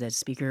changes that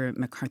Speaker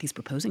McCarthy's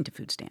proposing to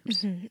food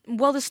stamps?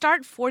 Well, to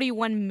start,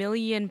 41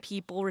 million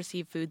people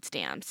receive food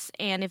stamps.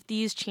 And if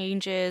these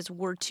changes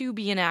were to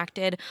be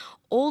enacted,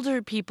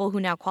 older people who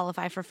now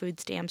qualify for food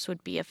stamps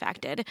would be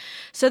affected.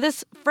 So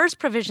this first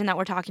provision that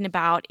we're talking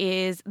about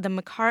is in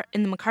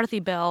the McCarthy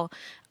bill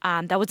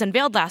that was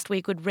unveiled last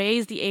week would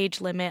raise the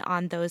age limit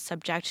on those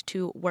subject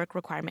to work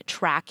requirement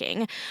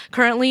tracking.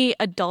 Currently,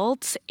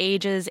 adults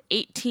ages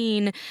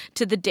 18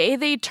 to the day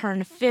they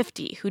turn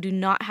 50 who do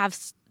not have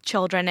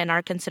children and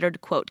are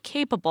considered, quote,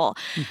 capable,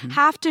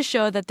 have to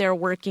show that they're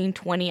working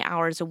 20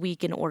 hours a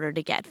week in order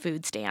to get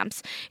food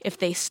stamps. If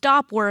they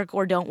stop work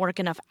or don't work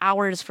enough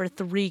hours for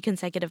 3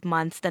 consecutive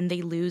months, then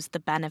they lose the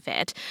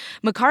benefit.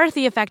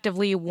 McCarthy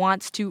effectively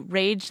wants to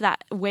raise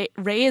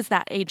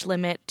that age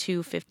limit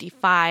to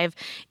 55,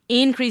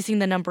 increasing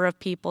the number of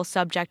people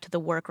subject to the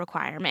work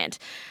requirement.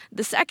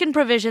 The second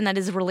provision that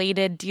is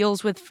related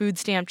deals with food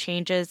stamp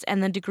changes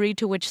and the degree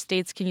to which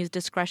states can use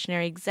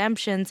discretionary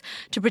exemptions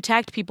to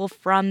protect people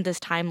from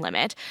this time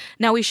limit.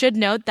 Now, we should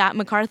note that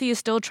McCarthy is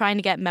still trying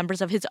to get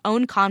members of his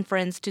own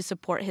conference to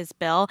support his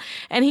bill,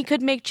 and he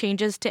could make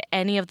changes to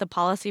any of the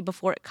policy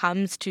before it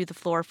comes to the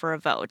floor for a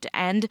vote.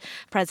 And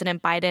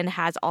President Biden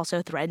has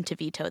also threatened to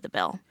veto the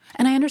bill.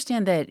 And I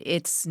understand that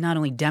it's not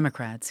only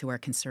Democrats who are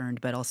concerned,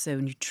 but also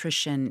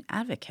nutrition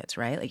advocates,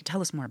 right? Like,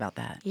 tell us more about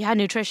that. Yeah,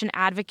 nutrition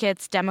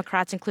advocates,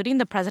 Democrats, including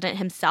the president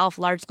himself,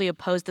 largely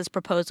oppose this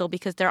proposal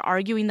because they're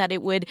arguing that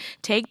it would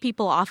take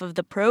people off of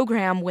the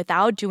program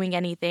without doing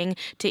anything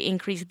to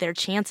increase their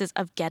chances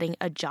of getting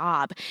a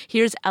job.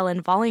 Here's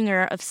Ellen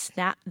Vollinger of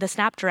the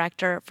SNAP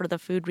director for the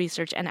Food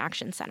Research and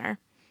Action Center.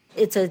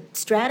 It's a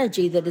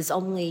strategy that is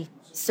only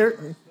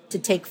certain to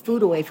take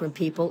food away from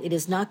people. It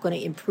is not going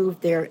to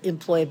improve their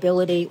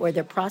employability or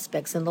their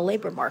prospects in the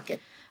labor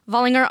market.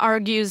 Vollinger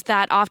argues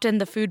that often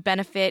the food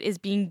benefit is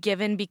being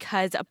given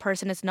because a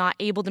person is not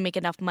able to make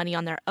enough money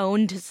on their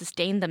own to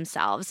sustain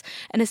themselves.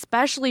 And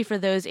especially for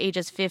those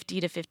ages 50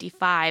 to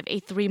 55,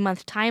 a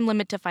 3-month time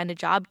limit to find a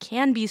job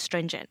can be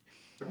stringent.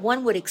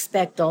 One would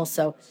expect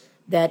also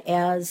that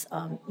as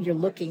you're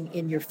looking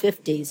in your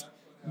 50s,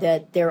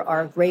 that there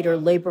are greater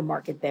labor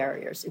market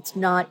barriers. It's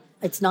not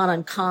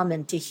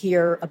uncommon to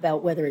hear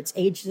about whether it's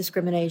age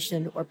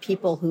discrimination or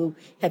people who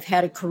have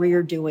had a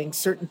career doing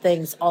certain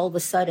things all of a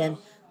sudden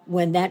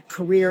when that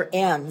career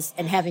ends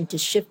and having to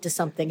shift to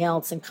something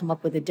else and come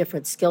up with a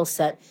different skill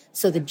set.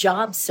 So the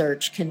job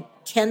search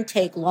can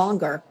take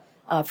longer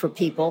for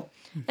people.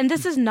 And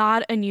this is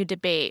not a new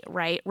debate,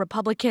 right?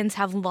 Republicans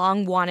have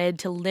long wanted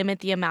to limit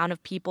the amount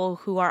of people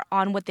who are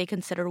on what they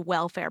consider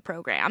welfare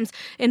programs.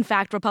 In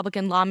fact,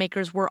 Republican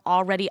lawmakers were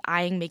already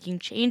eyeing making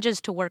changes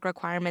to work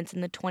requirements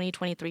in the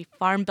 2023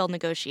 Farm Bill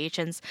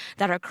negotiations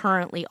that are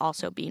currently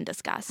also being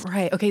discussed.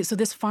 Right. Okay. So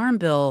this Farm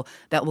Bill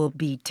that will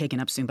be taken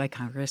up soon by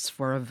Congress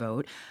for a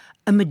vote,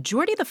 a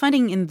majority of the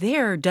funding in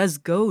there does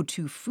go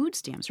to food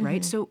stamps,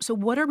 right? So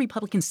what are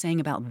Republicans saying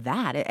about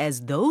that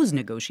as those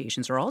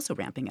negotiations are also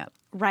ramping up?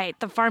 Right.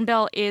 The Farm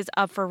Bill is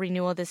up for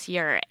renewal this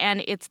year,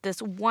 and it's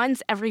this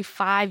once every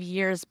 5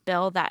 years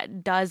bill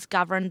that does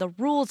govern the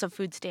rules of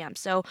food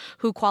stamps. So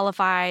who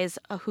qualifies,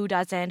 who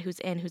doesn't, who's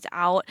in, who's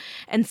out.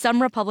 And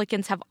some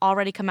Republicans have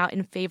already come out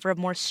in favor of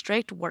more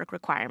strict work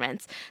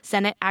requirements.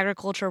 Senate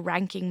Agriculture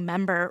Ranking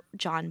Member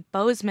John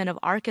Bozeman of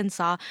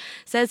Arkansas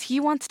says he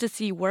wants to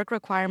see work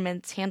requirements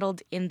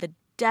handled in the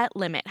debt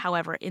limit,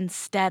 however,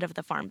 instead of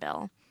the Farm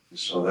Bill.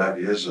 So that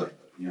is a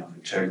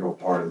integral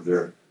part of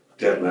their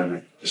debt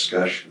limit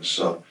discussion.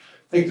 So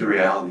I think the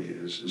reality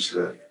is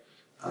that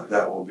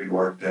that will be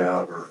worked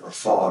out or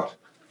fought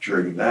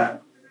during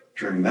that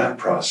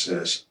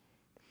process.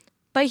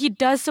 But he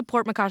does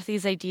support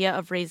McCarthy's idea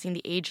of raising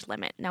the age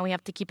limit. Now, we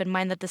have to keep in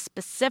mind that the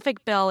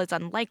specific bill is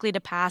unlikely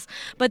to pass,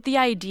 but the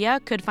idea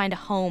could find a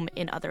home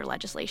in other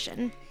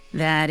legislation.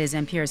 That is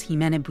NPR's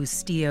Jimena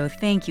Bustillo.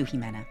 Thank you,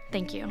 Jimena.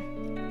 Thank you.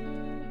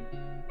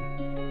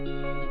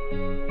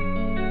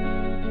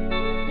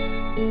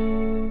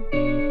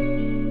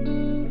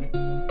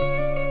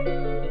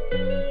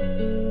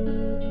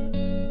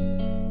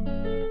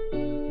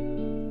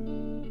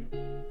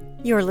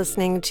 You're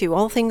listening to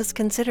All Things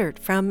Considered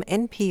from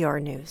NPR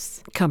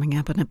News. Coming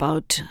up in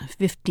about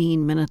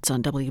 15 minutes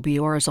on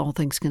WBUR's All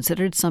Things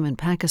Considered, some in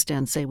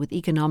Pakistan say with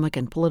economic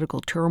and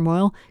political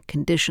turmoil,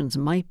 conditions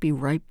might be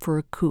ripe for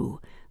a coup.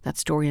 That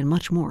story and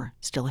much more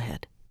still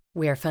ahead.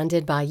 We're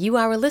funded by you,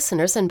 our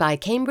listeners, and by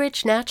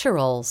Cambridge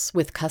Naturals,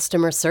 with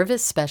customer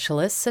service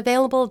specialists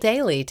available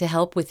daily to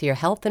help with your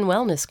health and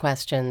wellness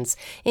questions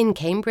in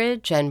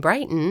Cambridge and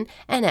Brighton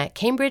and at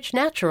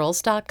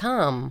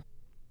cambridgenaturals.com.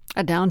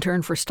 A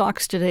downturn for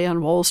stocks today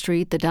on Wall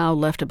Street. The Dow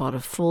lost about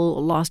a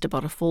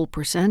full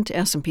percent.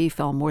 S&P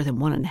fell more than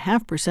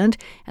 1.5%,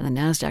 and the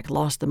Nasdaq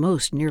lost the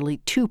most, nearly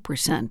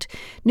 2%.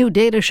 New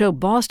data show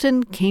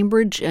Boston,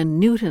 Cambridge, and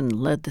Newton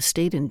led the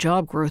state in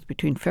job growth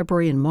between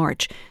February and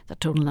March. The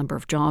total number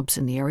of jobs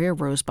in the area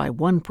rose by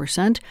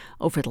 1%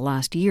 over the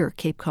last year.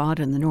 Cape Cod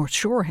and the North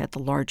Shore had the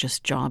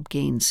largest job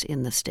gains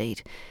in the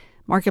state.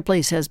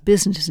 Marketplace has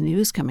business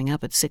news coming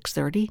up at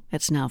 6:30.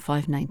 It's now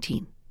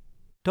 5:19.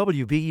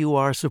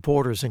 WBUR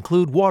supporters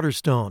include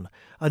Waterstone,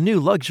 a new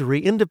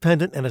luxury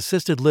independent and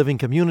assisted living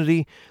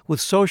community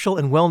with social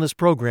and wellness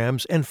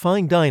programs and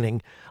fine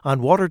dining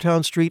on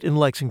Watertown Street in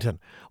Lexington.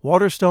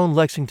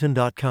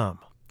 WaterstoneLexington.com.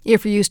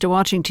 If you're used to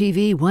watching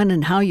TV when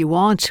and how you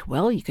want,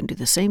 well, you can do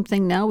the same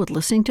thing now with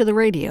listening to the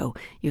radio.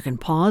 You can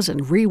pause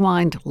and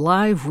rewind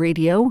live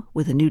radio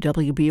with the new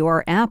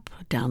WBUR app.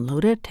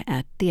 Download it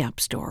at the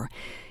App Store.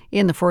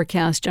 In the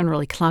forecast,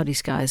 generally cloudy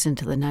skies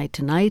into the night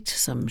tonight.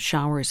 Some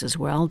showers as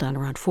well, down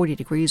around 40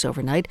 degrees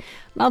overnight.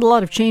 Not a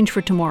lot of change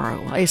for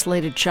tomorrow.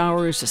 Isolated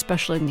showers,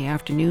 especially in the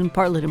afternoon,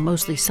 partly to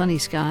mostly sunny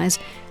skies.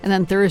 And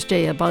then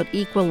Thursday, about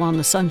equal on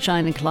the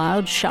sunshine and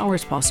clouds.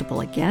 Showers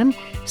possible again,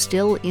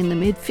 still in the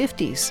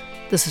mid-50s.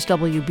 This is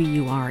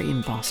WBUR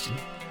in Boston.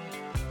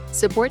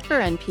 Support for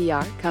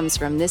NPR comes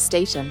from this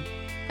station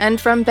and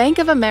from Bank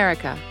of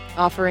America,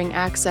 offering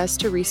access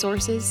to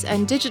resources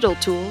and digital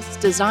tools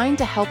designed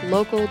to help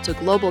local to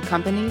global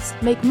companies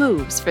make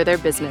moves for their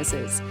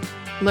businesses.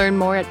 Learn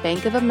more at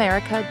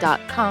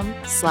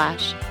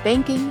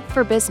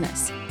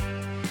bankofamerica.com/bankingforbusiness.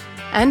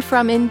 And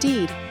from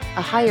Indeed,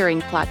 a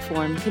hiring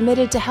platform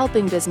committed to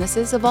helping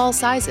businesses of all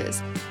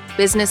sizes.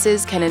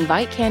 Businesses can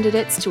invite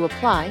candidates to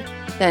apply,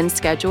 then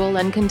schedule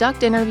and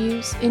conduct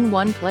interviews in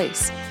one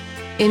place.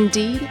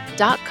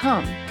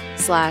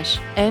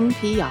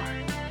 Indeed.com/NPR.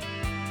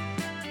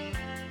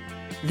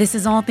 This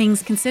is All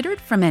Things Considered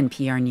from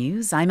NPR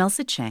News. I'm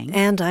Elsa Chang.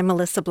 And I'm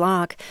Melissa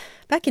Block.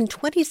 Back in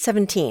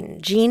 2017,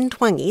 Jean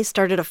Twenge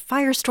started a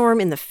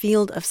firestorm in the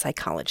field of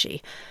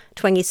psychology.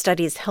 Twenge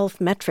studies health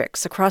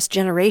metrics across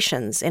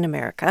generations in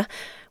America.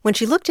 When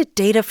she looked at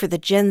data for the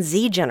Gen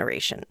Z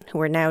generation,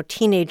 who are now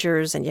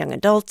teenagers and young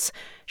adults,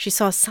 she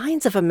saw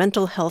signs of a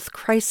mental health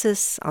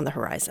crisis on the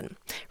horizon.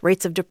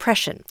 Rates of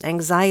depression,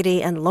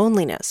 anxiety, and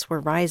loneliness were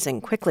rising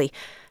quickly.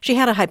 She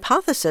had a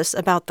hypothesis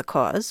about the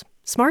cause: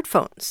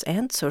 smartphones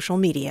and social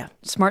media.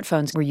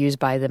 Smartphones were used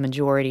by the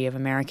majority of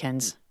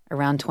Americans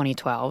around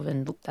 2012,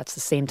 and that's the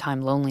same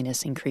time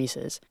loneliness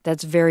increases.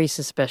 That's very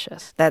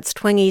suspicious. That's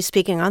Twenge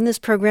speaking on this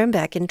program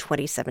back in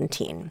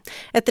 2017.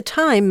 At the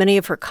time, many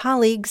of her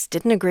colleagues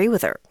didn't agree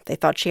with her. They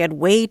thought she had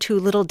way too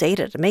little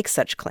data to make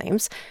such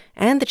claims,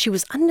 and that she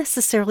was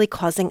unnecessarily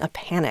causing a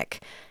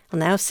panic. Well,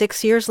 now,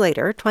 6 years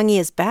later, Twenge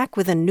is back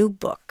with a new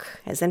book.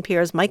 As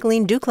NPR's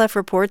Michaeline Ducleff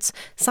reports,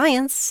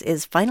 science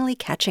is finally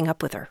catching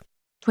up with her.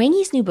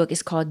 Twenge's new book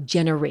is called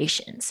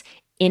Generations.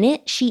 In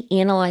it, she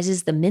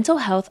analyzes the mental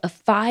health of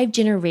 5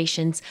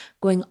 generations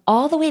going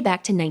all the way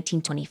back to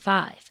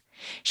 1925.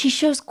 She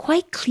shows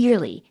quite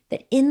clearly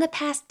that in the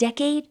past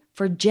decade,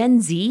 for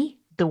Gen Z,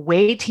 the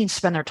way teens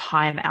spend their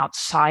time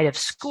outside of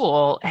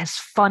school has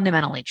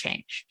fundamentally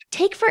changed.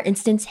 Take, for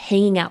instance,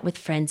 hanging out with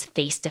friends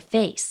face to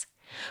face.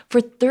 For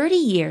 30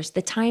 years,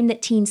 the time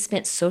that teens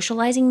spent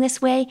socializing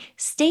this way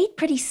stayed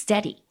pretty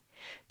steady.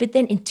 But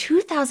then in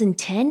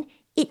 2010,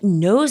 it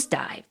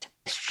nosedived.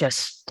 It's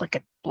just like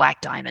a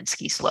black diamond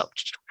ski slope,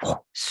 just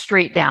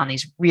straight down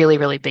these really,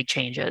 really big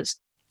changes.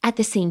 At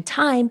the same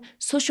time,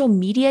 social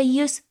media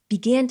use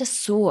began to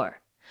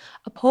soar.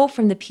 A poll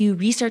from the Pew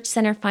Research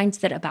Center finds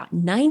that about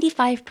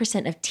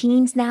 95% of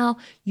teens now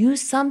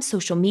use some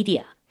social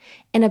media,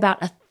 and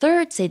about a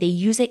third say they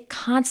use it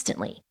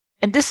constantly.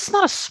 And this is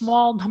not a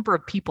small number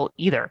of people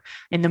either.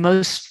 In the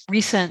most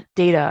recent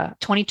data,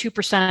 22%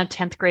 of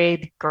 10th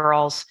grade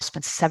girls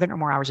spend 7 or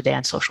more hours a day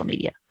on social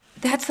media.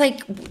 That's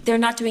like they're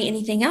not doing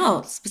anything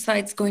else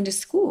besides going to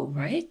school,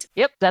 right?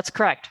 Yep, that's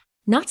correct.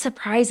 Not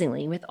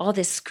surprisingly, with all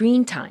this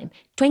screen time,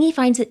 Twenge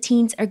finds that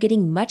teens are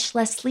getting much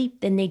less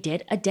sleep than they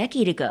did a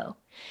decade ago.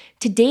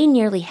 Today,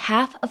 nearly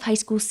half of high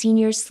school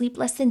seniors sleep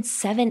less than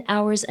 7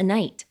 hours a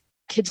night.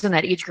 Kids in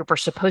that age group are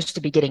supposed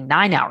to be getting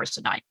 9 hours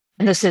a night.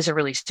 And this is a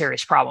really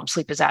serious problem.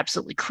 Sleep is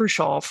absolutely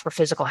crucial for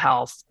physical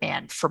health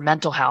and for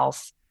mental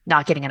health.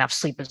 Not getting enough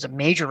sleep is a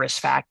major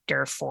risk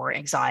factor for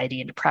anxiety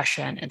and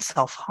depression and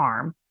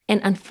self-harm. And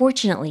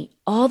unfortunately,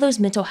 all those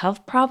mental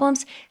health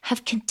problems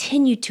have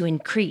continued to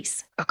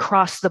increase.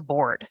 Across the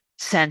board,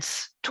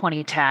 since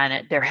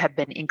 2010, there have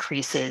been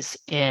increases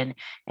in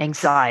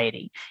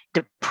anxiety,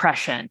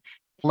 depression,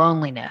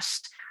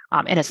 loneliness.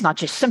 And it's not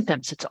just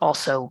symptoms, it's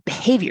also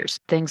behaviors,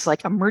 things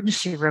like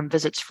emergency room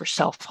visits for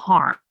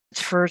self-harm,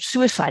 for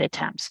suicide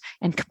attempts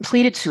and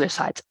completed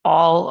suicides.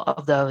 All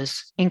of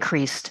those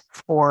increased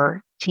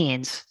for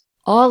teens.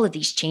 All of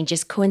these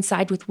changes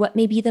coincide with what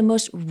may be the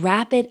most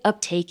rapid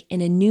uptake in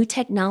a new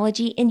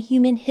technology in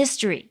human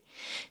history,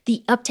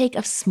 the uptake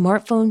of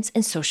smartphones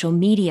and social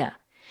media.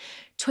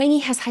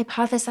 Twenge has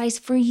hypothesized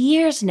for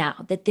years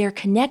now that they're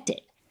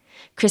connected.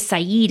 Chris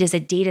Said is a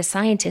data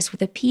scientist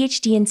with a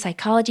PhD in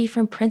psychology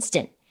from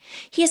Princeton.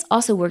 He has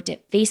also worked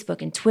at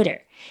Facebook and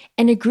Twitter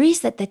and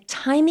agrees that the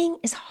timing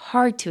is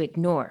hard to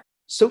ignore.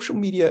 Social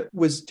media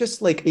was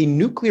just like a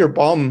nuclear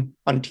bomb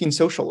on teen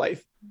social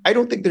life. I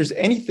don't think there's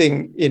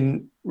anything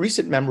in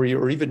recent memory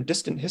or even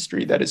distant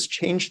history that has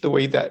changed the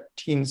way that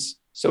teens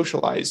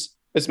socialize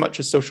as much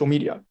as social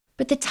media.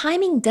 But the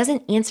timing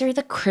doesn't answer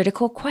the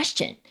critical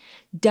question.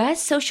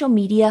 Does social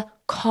media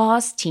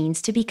cause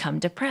teens to become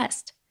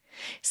depressed?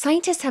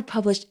 Scientists have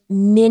published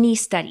many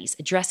studies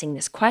addressing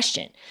this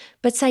question,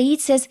 but Said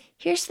says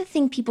here's the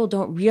thing people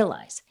don't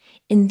realize.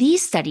 In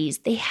these studies,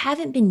 they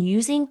haven't been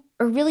using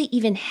or really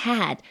even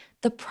had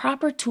the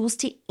proper tools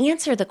to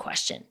answer the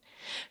question.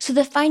 So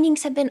the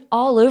findings have been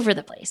all over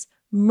the place,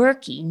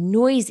 murky,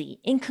 noisy,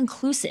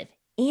 inconclusive,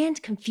 and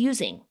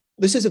confusing.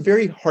 This is a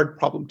very hard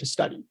problem to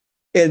study.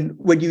 And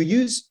when you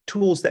use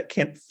tools that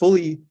can't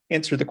fully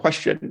answer the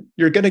question,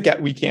 you're going to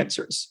get weak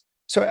answers.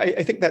 So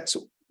I think that's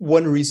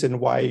one reason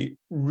why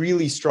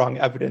really strong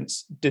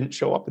evidence didn't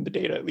show up in the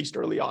data, at least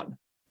early on.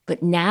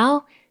 But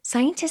now,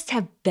 scientists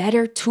have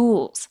better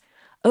tools.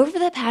 Over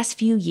the past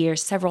few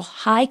years, several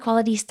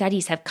high-quality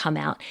studies have come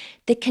out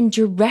that can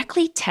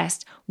directly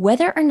test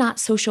whether or not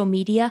social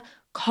media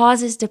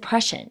causes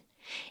depression.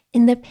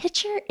 And the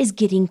picture is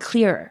getting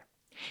clearer.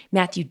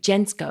 Matthew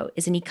Jensko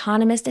is an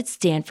economist at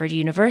Stanford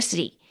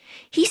University.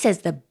 He says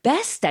the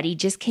best study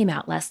just came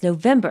out last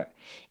November.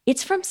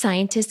 It's from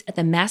scientists at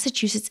the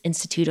Massachusetts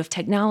Institute of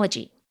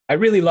Technology. I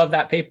really love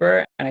that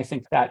paper, and I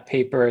think that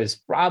paper is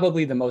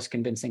probably the most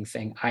convincing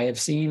thing I have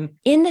seen.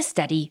 In the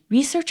study,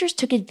 researchers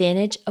took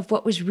advantage of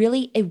what was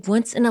really a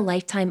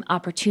once-in-a-lifetime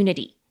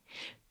opportunity: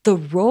 the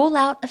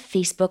rollout of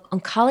Facebook on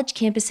college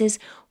campuses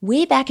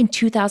way back in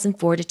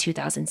 2004 to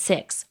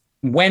 2006.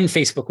 When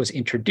Facebook was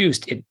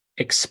introduced, it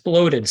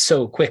exploded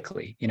so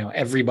quickly.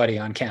 Everybody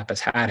on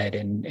campus had it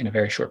in a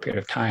very short period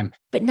of time.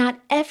 But not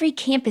every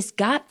campus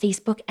got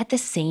Facebook at the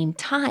same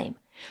time.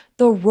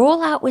 The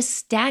rollout was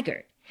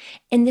staggered.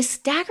 And the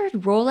staggered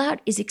rollout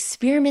is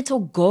experimental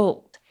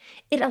gold.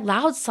 It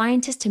allowed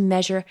scientists to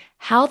measure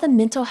how the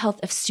mental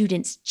health of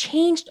students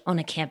changed on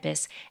a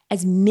campus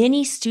as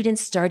many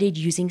students started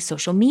using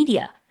social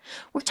media.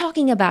 We're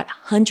talking about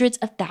hundreds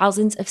of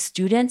thousands of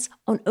students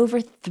on over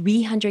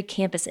 300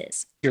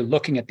 campuses. You're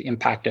looking at the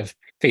impact of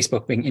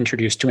Facebook being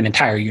introduced to an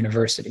entire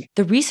university.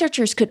 The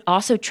researchers could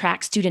also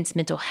track students'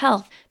 mental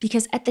health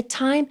because at the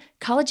time,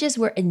 colleges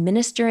were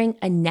administering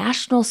a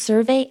national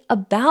survey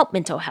about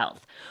mental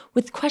health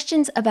with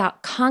questions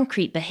about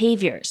concrete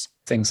behaviors.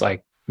 Things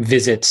like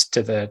visits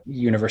to the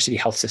university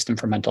health system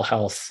for mental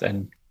health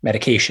and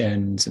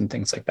medications and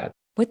things like that.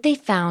 What they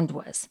found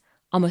was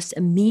almost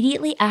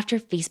immediately after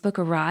Facebook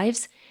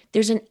arrives,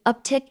 there's an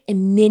uptick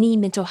in many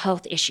mental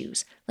health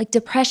issues like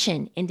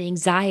depression and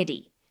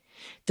anxiety.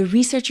 The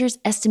researchers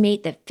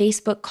estimate that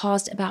Facebook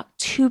caused about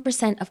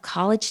 2% of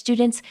college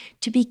students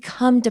to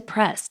become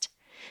depressed.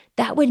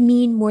 That would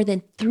mean more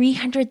than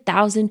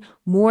 300,000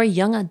 more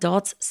young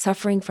adults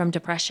suffering from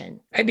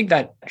depression. I think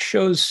that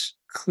shows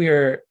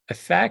clear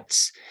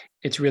effects.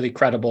 It's really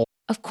credible.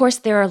 Of course,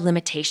 there are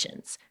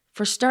limitations.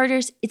 For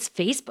starters, it's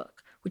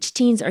Facebook, which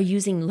teens are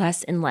using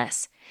less and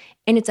less.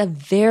 And it's a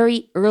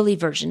very early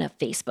version of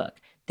Facebook.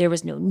 There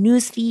was no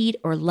newsfeed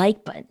or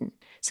like button,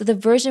 so the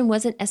version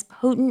wasn't as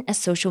potent as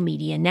social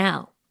media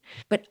now.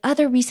 But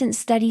other recent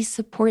studies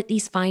support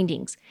these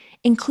findings,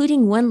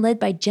 including one led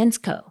by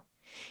Gensko.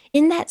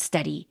 In that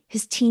study,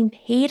 his team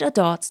paid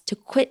adults to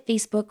quit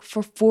Facebook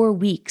for 4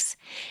 weeks,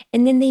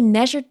 and then they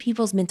measured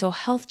people's mental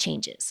health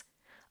changes.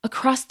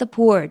 Across the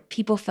board,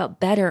 people felt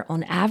better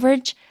on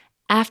average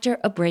after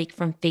a break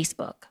from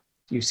Facebook.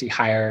 You see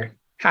higher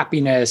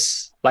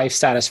happiness, life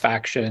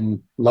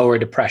satisfaction, lower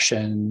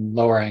depression,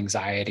 lower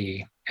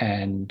anxiety,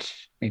 and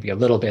maybe a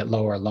little bit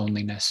lower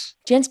loneliness.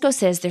 Gensko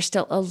says there's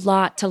still a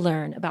lot to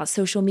learn about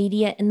social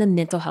media and the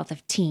mental health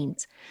of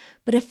teens,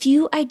 but a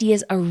few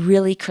ideas are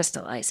really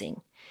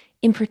crystallizing.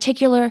 In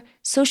particular,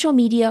 social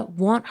media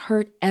won't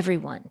hurt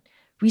everyone.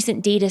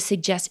 Recent data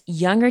suggests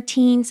younger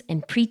teens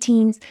and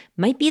preteens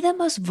might be the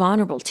most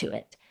vulnerable to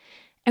it.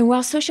 And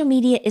while social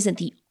media isn't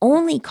the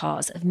only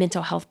cause of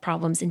mental health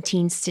problems in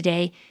teens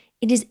today,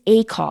 it is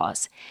a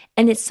cause,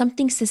 and it's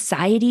something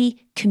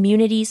society,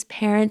 communities,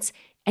 parents,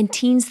 and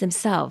teens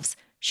themselves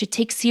should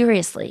take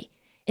seriously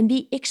and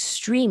be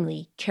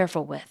extremely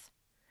careful with.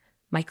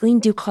 Michaeline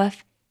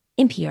Ducloff,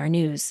 NPR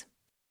News.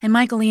 And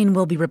Michaeline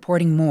will be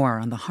reporting more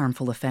on the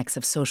harmful effects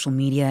of social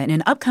media in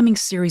an upcoming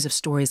series of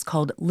stories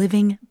called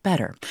Living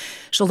Better.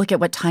 She'll look at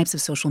what types of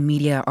social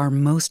media are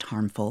most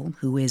harmful,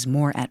 who is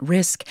more at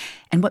risk,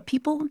 and what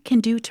people can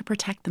do to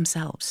protect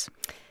themselves.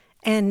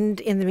 And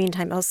in the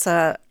meantime,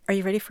 Elsa, are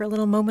you ready for a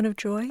little moment of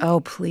joy?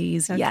 Oh,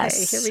 please, okay,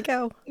 yes. Here we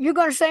go. You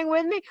gonna sing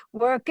with me?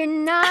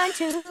 Working 9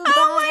 to 5.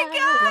 Oh my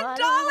God,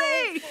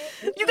 Dolly!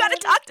 You gotta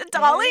talk to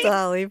Dolly.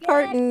 Dolly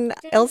Parton,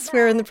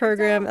 elsewhere in the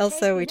program.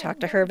 Elsa, we talked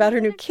to her about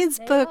her new kids'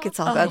 book. It's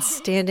all about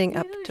standing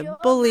up to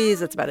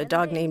bullies. It's about a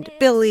dog named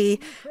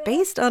Billy,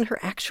 based on her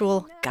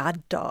actual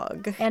god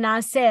dog. And I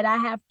said I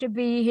have to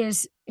be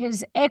his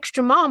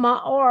extra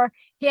mama, or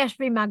he has to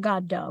be my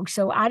god dog.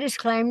 So I just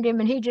claimed him,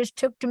 and he just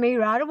took to me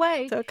right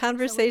away. So a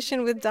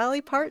conversation with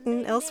Dolly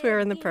Parton elsewhere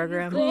in the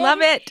program.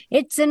 Love it.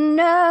 It's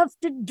enough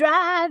to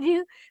drive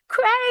you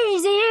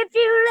crazy if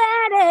you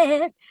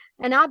let it.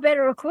 And I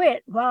better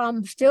quit while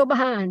I'm still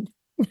behind.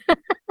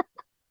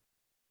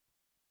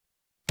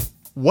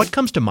 What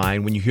comes to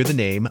mind when you hear the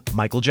name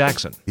Michael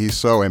Jackson? He's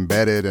so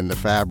embedded in the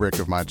fabric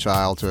of my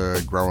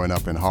childhood, growing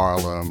up in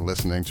Harlem,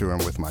 listening to him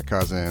with my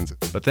cousins.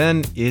 But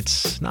then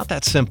it's not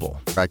that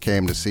simple. I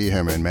came to see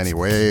him in many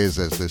ways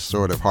as this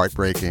sort of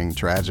heartbreaking,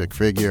 tragic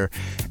figure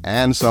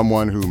and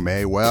someone who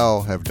may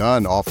well have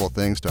done awful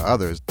things to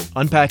others.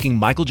 Unpacking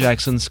Michael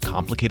Jackson's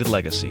complicated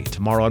legacy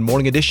tomorrow on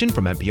Morning Edition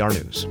from NPR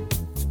News.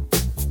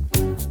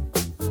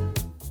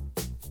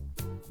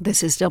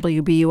 This is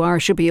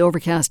WBUR. Should be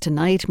overcast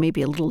tonight,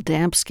 maybe a little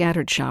damp,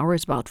 scattered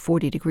showers, about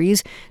 40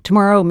 degrees.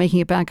 Tomorrow,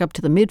 making it back up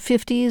to the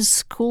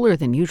mid-50s, cooler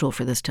than usual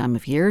for this time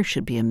of year.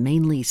 Should be a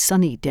mainly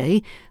sunny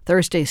day.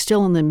 Thursday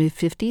still in the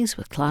mid-50s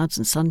with clouds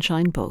and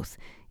sunshine both.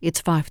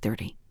 It's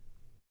 5:30.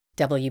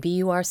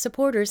 WBUR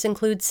supporters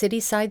include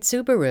Cityside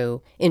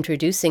Subaru,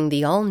 introducing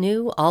the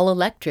all-new,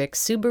 all-electric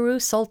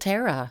Subaru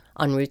Solterra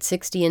on Route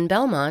 60 in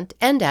Belmont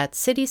and at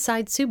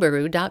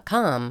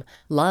citysidesubaru.com.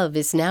 Love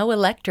is now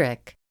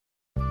electric.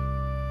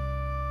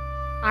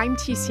 I'm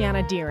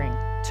Tiziana Deering.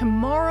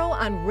 Tomorrow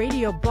on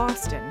Radio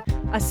Boston,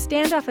 a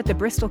standoff at the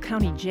Bristol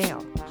County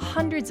Jail,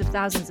 hundreds of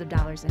thousands of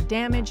dollars in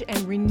damage, and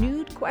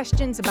renewed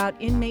questions about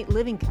inmate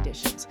living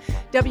conditions.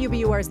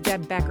 WBUR's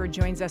Deb Becker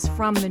joins us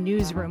from the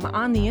newsroom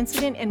on the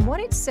incident and what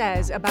it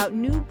says about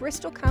new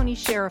Bristol County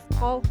Sheriff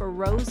Paul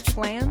Hero's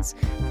plans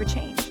for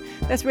change.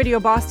 That's Radio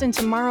Boston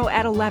tomorrow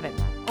at 11,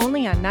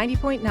 only on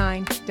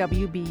 90.9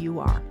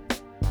 WBUR.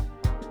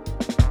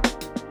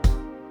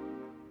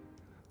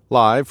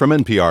 Live from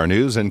NPR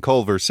News in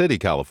Culver City,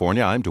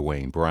 California, I'm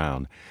Dwayne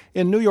Brown.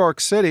 In New York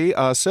City,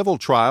 a civil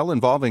trial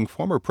involving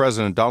former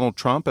President Donald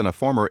Trump and a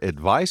former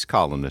advice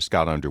columnist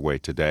got underway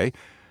today.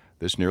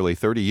 This nearly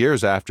 30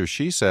 years after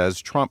she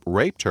says Trump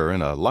raped her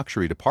in a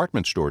luxury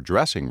department store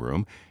dressing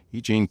room.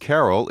 E. Jean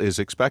Carroll is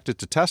expected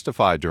to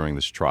testify during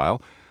this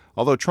trial.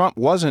 Although Trump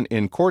wasn't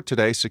in court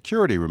today,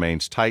 security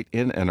remains tight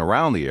in and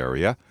around the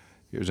area.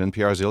 Here's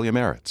NPR's Ilya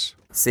Meritz.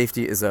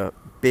 Safety is a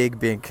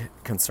big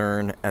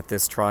concern at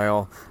this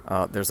trial.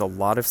 There's a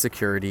lot of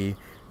security.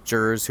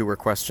 Jurors who were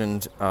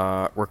questioned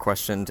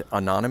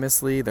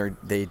anonymously.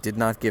 They did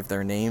not give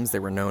their names. They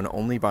were known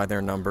only by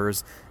their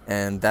numbers,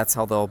 and that's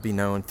how they'll be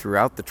known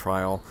throughout the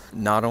trial,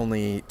 not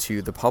only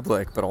to the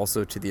public, but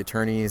also to the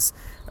attorneys,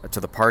 to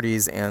the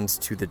parties, and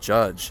to the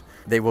judge.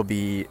 They will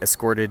be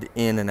escorted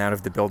in and out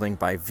of the building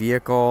by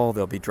vehicle.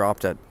 They'll be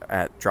dropped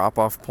at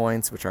drop-off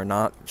points, which are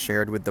not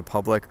shared with the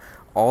public.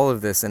 All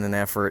of this in an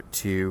effort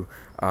to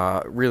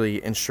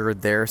really ensure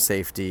their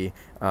safety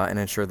and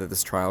ensure that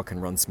this trial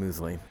can run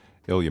smoothly.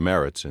 Ilya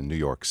Meritz in New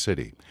York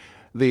City.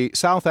 The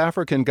South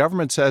African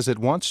government says it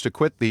wants to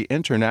quit the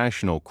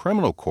International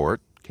Criminal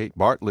Court. Kate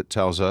Bartlett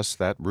tells us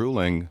that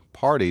ruling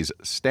party's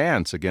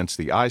stance against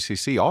the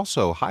ICC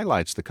also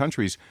highlights the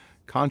country's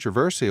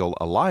controversial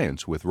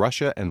alliance with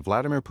Russia and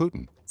Vladimir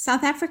Putin.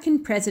 South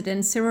African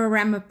President Cyril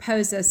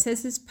Ramaphosa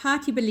says his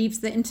party believes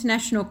the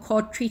International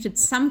Court treated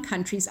some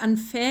countries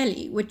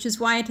unfairly, which is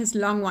why it has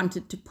long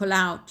wanted to pull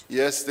out.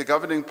 Yes, the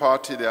governing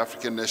party, the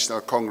African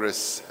National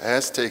Congress,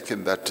 has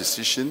taken that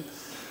decision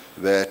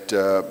that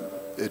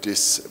it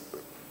is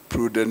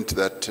prudent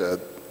that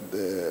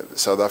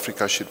South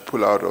Africa should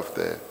pull out of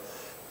the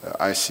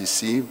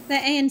ICC. The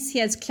ANC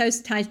has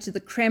close ties to the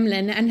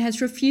Kremlin and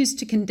has refused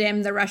to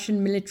condemn the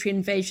Russian military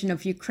invasion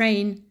of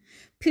Ukraine.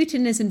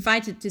 Putin is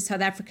invited to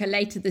South Africa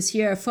later this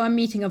year for a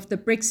meeting of the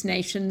BRICS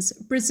nations,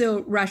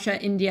 Brazil,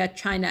 Russia, India,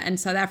 China, and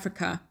South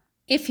Africa.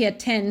 If he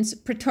attends,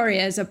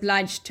 Pretoria is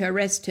obliged to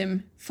arrest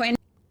him for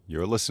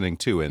You're listening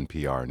to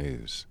NPR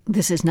News.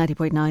 This is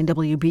 90.9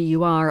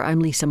 WBUR. I'm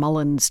Lisa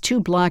Mullins.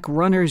 Two black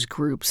runners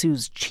groups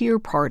whose cheer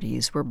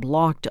parties were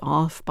blocked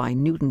off by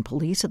Newton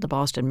police at the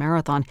Boston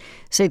Marathon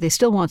say they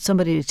still want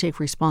somebody to take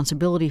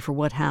responsibility for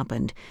what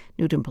happened.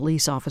 Newton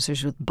police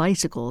officers with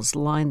bicycles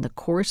lined the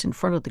course in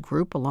front of the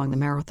group along the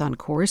marathon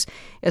course.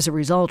 As a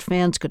result,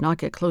 fans could not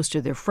get close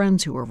to their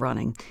friends who were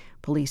running.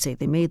 Police say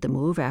they made the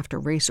move after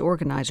race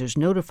organizers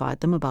notified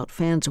them about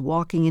fans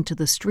walking into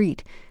the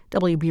street.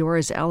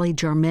 WBUR's Ali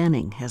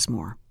Jarmanning has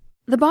more.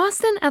 The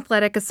Boston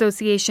Athletic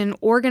Association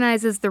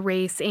organizes the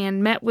race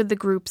and met with the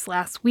groups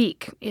last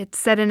week. It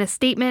said in a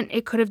statement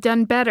it could have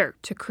done better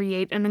to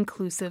create an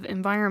inclusive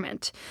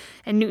environment.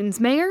 And Newton's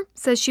mayor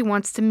says she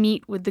wants to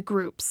meet with the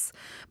groups.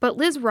 But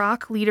Liz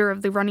Rock, leader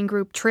of the running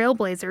group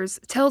Trailblazers,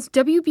 tells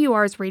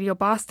WBUR's Radio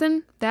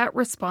Boston that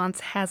response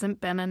hasn't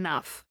been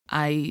enough.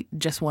 I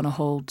just want to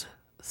hold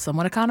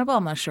someone accountable.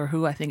 I'm not sure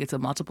who. I think it's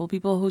multiple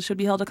people who should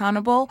be held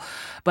accountable.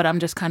 But I'm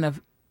just kind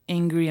of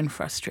angry and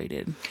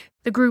frustrated.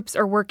 The groups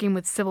are working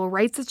with civil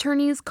rights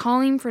attorneys,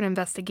 calling for an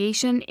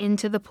investigation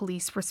into the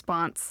police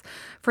response.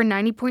 For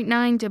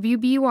 90.9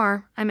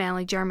 WBUR, I'm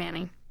Ali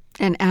Jarmanning.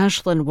 An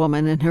Ashland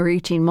woman and her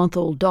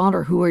 18-month-old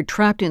daughter who are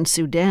trapped in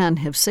Sudan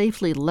have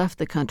safely left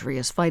the country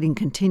as fighting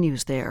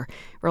continues there.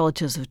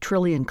 Relatives of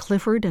Trillian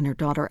Clifford and her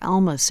daughter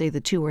Alma say the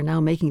two are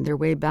now making their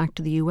way back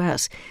to the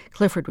U.S.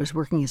 Clifford was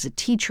working as a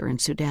teacher in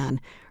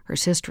Sudan. Her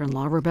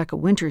sister-in-law, Rebecca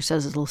Winter,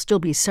 says it'll still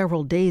be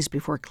several days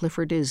before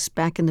Clifford is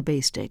back in the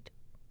Bay State.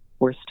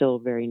 We're still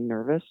very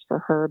nervous for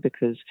her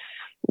because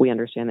we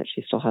understand that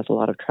she still has a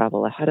lot of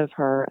travel ahead of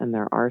her and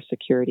there are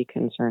security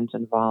concerns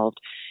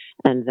involved.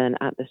 And then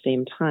at the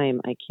same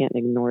time, I can't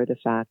ignore the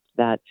fact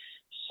that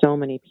so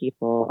many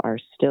people are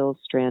still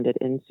stranded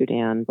in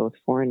Sudan, both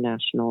foreign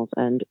nationals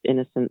and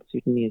innocent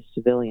Sudanese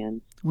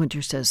civilians.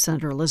 Winter says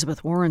Senator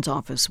Elizabeth Warren's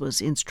office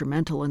was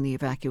instrumental in the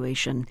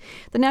evacuation.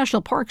 The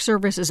National Park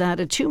Service has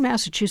added 2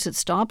 Massachusetts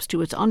stops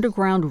to its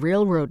Underground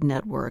Railroad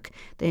network.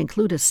 They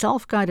include a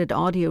self-guided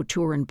audio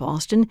tour in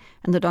Boston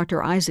and the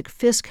Dr. Isaac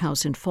Fisk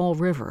House in Fall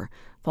River.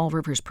 Fall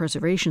Rivers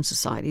Preservation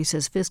Society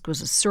says Fisk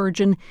was a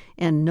surgeon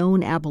and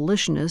known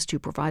abolitionist who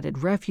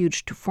provided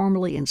refuge to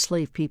formerly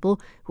enslaved people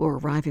who were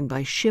arriving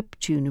by ship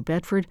to New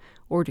Bedford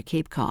or to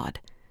Cape Cod.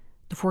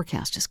 The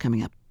forecast is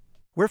coming up.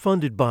 We're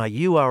funded by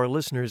you, our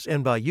listeners,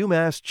 and by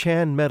UMass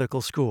Chan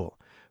Medical School.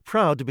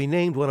 Proud to be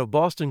named one of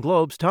Boston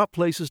Globe's top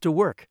places to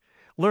work.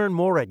 Learn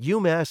more at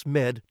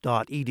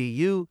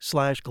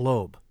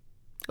umassmed.edu/globe.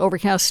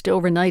 Overcast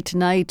overnight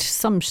tonight.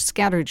 Some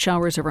scattered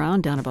showers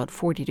around, down about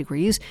 40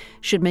 degrees.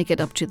 Should make it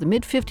up to the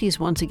mid-50s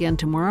once again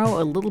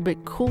tomorrow. A little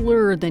bit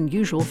cooler than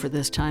usual for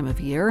this time of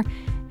year.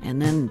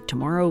 And then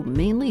tomorrow,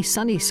 mainly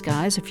sunny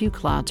skies, a few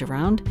clouds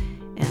around.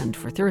 And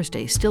for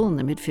Thursday, still in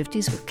the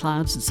mid-50s with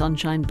clouds and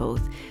sunshine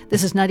both.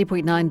 This is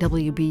 90.9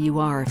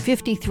 WBUR,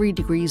 53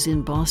 degrees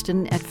in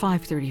Boston at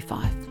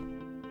 5:35.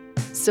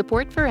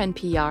 Support for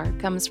NPR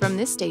comes from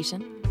this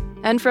station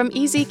and from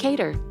Easy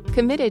Cater,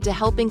 committed to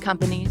helping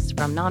companies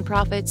from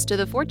nonprofits to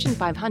the Fortune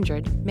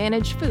 500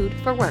 manage food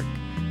for work.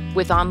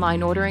 With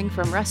online ordering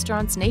from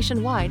restaurants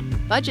nationwide,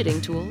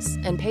 budgeting tools,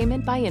 and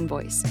payment by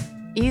invoice.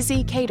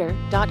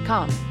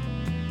 EasyCater.com.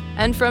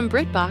 And from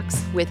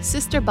BritBox with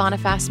Sister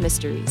Boniface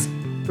Mysteries.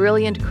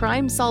 Brilliant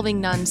crime-solving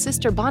nun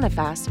Sister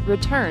Boniface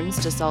returns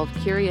to solve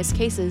curious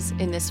cases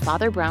in this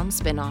Father Brown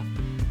spinoff.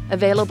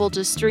 Available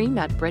to stream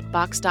at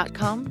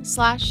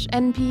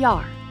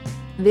BritBox.com/NPR.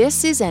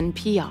 This is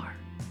NPR.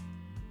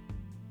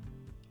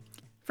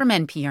 From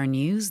NPR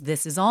News,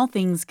 this is All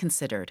Things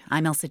Considered.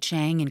 I'm Elsa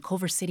Chang in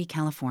Culver City,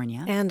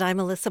 California. And I'm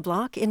Alyssa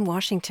Block in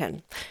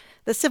Washington.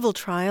 The civil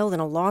trial in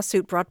a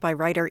lawsuit brought by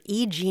writer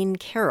E. Jean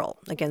Carroll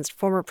against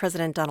former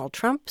President Donald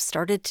Trump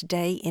started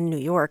today in New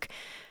York.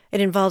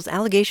 It involves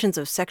allegations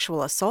of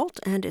sexual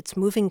assault, and it's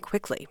moving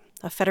quickly.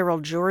 A federal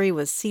jury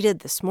was seated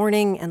this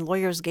morning, and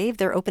lawyers gave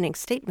their opening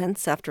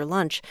statements after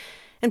lunch.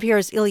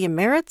 NPR's Ilya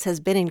Meritz has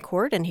been in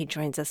court, and he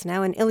joins us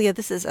now. And Ilya,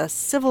 this is a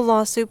civil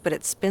lawsuit, but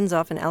it spins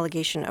off an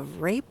allegation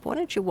of rape. Why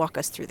don't you walk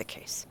us through the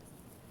case?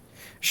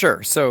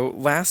 Sure. So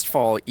last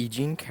fall, E.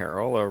 Jean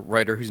Carroll, a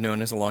writer who's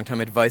known as a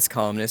longtime advice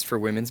columnist for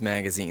women's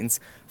magazines,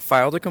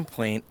 filed a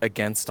complaint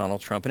against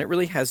Donald Trump, and it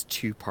really has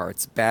 2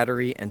 parts,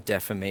 battery and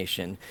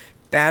defamation.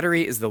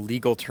 Battery is the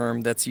legal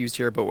term that's used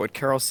here, but what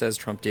Carol says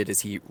Trump did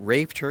is he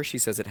raped her. She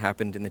says it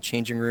happened in the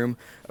changing room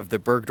of the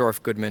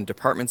Bergdorf Goodman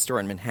department store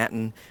in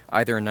Manhattan,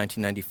 either in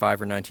 1995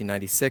 or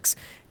 1996.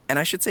 And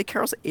I should say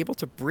Carol's able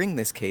to bring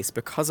this case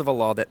because of a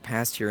law that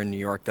passed here in New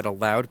York that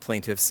allowed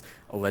plaintiffs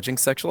alleging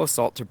sexual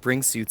assault to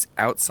bring suits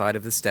outside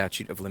of the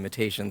statute of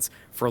limitations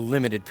for a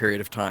limited period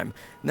of time.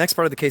 Next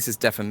part of the case is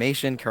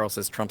defamation. Carol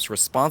says Trump's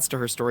response to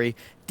her story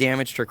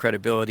damaged her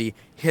credibility,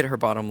 hit her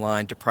bottom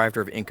line, deprived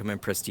her of income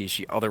and prestige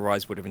she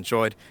otherwise would have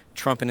enjoyed.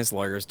 Trump and his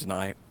lawyers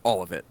deny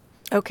all of it.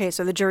 Okay,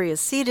 so the jury is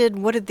seated.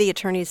 What did the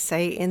attorneys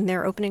say in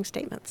their opening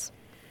statements?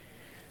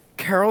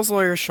 Carol's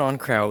lawyer, Sean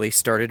Crowley,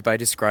 started by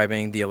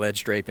describing the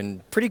alleged rape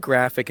in pretty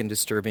graphic and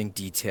disturbing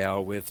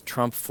detail, with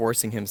Trump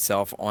forcing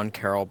himself on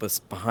Carol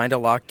behind a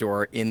locked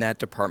door in that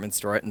department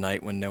store at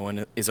night when no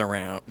one was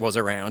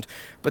around.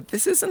 But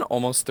this is an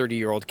almost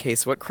 30-year-old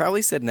case. What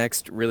Crowley said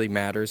next really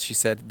matters. She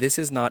said, this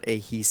is not a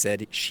he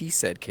said, she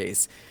said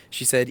case.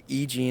 She said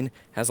E. Jean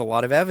has a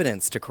lot of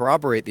evidence to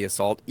corroborate the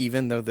assault,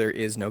 even though there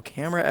is no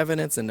camera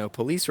evidence and no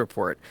police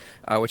report.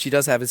 What she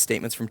does have is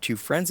statements from two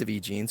friends of E.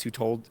 Jean's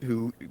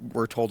who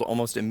were told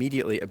almost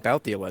immediately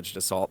about the alleged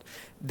assault.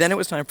 Then it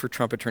was time for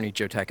Trump attorney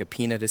Joe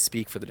Tacopina to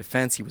speak for the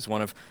defense. He was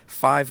one of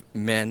 5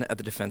 men at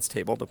the defense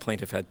table. The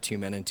plaintiff had 2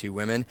 men and 2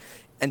 women.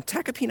 And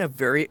Tacopina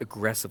very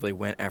aggressively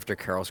went after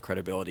Carol's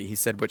credibility. He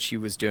said what she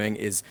was doing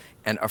is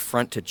an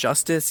affront to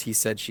justice. He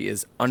said she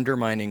is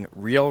undermining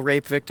real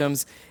rape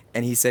victims.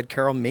 And he said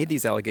Carol made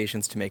these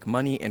allegations to make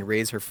money and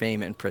raise her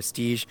fame and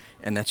prestige,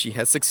 and that she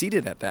has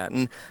succeeded at that.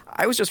 And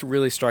I was just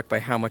really struck by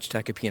how much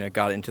Tacopina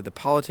got into the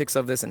politics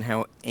of this and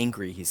how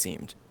angry he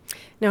seemed.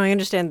 Now, I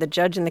understand the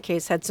judge in the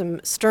case had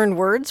some stern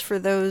words for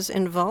those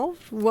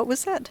involved. What was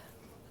said?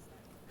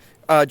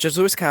 Judge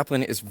Lewis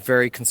Kaplan is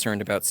very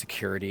concerned about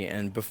security,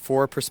 and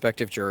before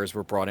prospective jurors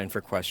were brought in for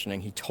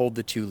questioning, he told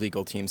the 2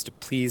 legal teams to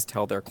please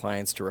tell their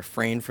clients to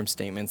refrain from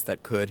statements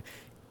that could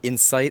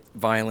incite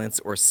violence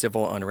or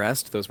civil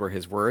unrest. Those were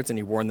his words, and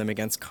he warned them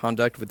against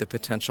conduct with the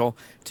potential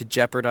to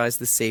jeopardize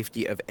the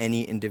safety of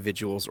any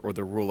individuals or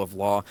the rule of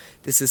law.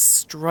 This is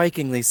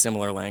strikingly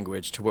similar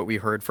language to what we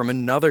heard from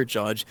another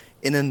judge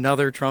in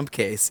another Trump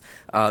case,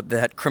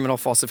 that criminal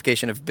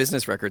falsification of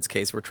business records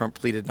case where Trump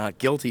pleaded not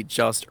guilty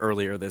just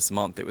earlier this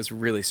month. It was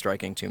really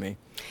striking to me.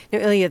 Now,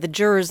 Ilya, the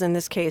jurors in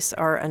this case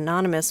are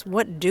anonymous.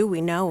 What do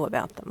we know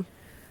about them?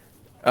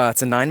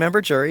 It's a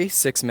 9-member jury,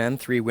 6 men,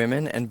 3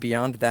 women, and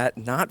beyond that,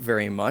 not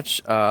very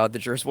much. The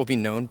jurors will be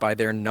known by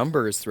their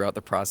numbers throughout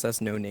the process,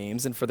 no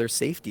names, and for their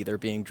safety, they're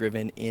being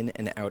driven in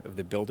and out of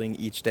the building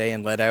each day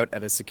and let out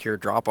at a secure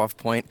drop-off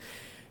point.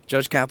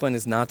 Judge Kaplan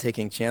is not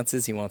taking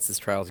chances. He wants this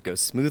trial to go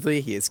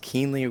smoothly. He is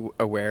keenly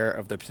aware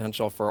of the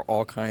potential for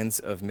all kinds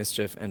of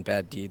mischief and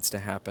bad deeds to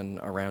happen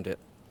around it.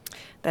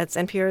 That's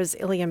NPR's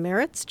Ilya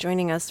Meritz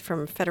joining us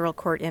from federal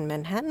court in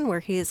Manhattan, where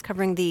he is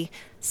covering the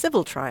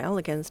civil trial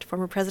against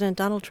former President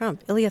Donald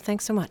Trump. Ilya,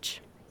 thanks so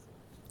much.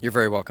 You're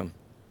very welcome.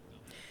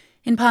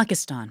 In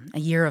Pakistan, a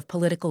year of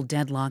political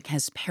deadlock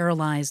has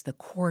paralyzed the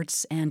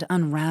courts and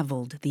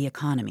unraveled the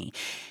economy.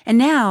 And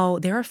now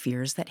there are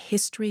fears that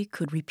history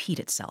could repeat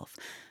itself.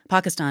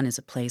 Pakistan is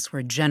a place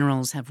where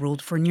generals have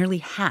ruled for nearly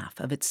half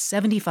of its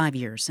 75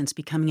 years since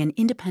becoming an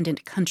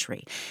independent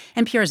country.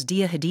 NPR's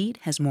Dia Hadid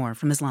has more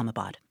from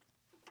Islamabad.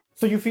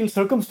 So you feel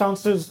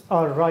circumstances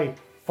are right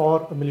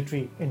for a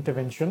military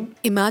intervention?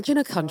 Imagine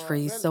a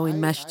country so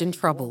enmeshed in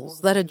troubles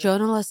that a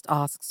journalist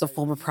asks a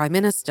former prime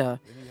minister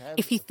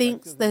if he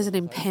thinks there's an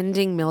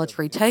impending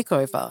military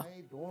takeover.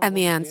 And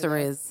the answer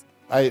is,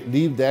 I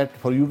leave that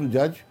for you to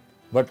judge.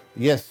 But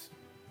yes,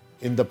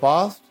 in the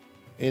past,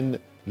 in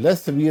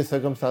less severe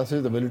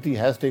circumstances, the military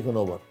has taken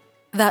over.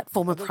 That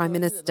former prime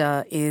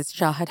minister is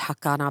Shahid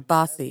Haqqan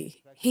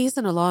Abbasi. He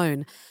isn't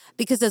alone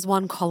because, as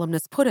one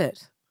columnist put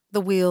it, the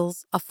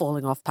wheels are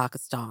falling off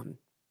Pakistan.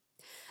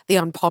 The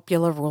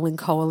unpopular ruling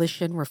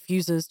coalition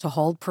refuses to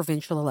hold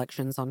provincial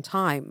elections on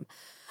time.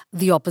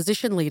 The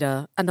opposition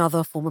leader,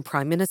 another former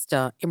prime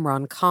minister,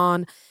 Imran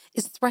Khan,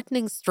 is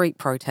threatening street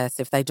protests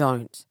if they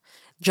don't.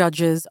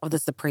 Judges of the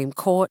Supreme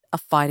Court are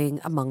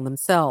fighting among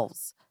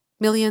themselves.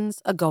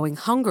 Millions are going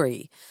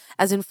hungry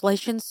as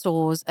inflation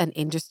soars and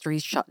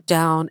industries shut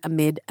down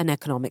amid an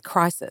economic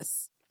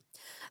crisis.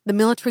 The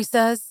military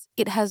says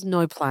it has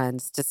no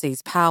plans to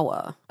seize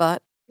power,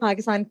 but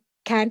Pakistan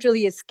can't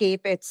really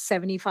escape its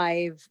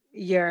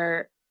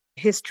 75-year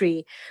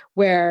history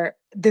where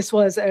this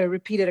was a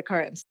repeated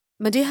occurrence.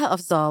 Madiha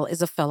Afzal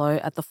is a fellow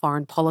at the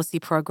Foreign Policy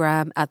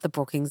Program at the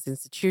Brookings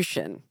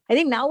Institution. I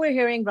think now we're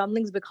hearing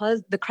rumblings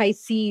because the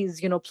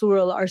crises,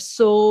 plural, are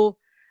so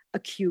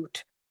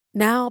acute.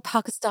 Now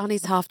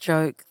Pakistanis half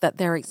joke that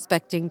they're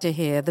expecting to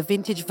hear the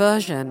vintage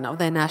version of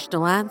their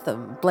national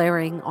anthem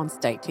blaring on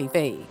state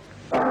TV.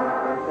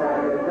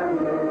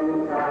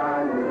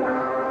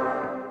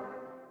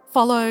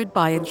 Followed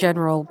by a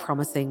general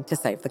promising to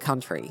save the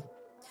country.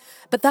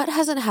 But that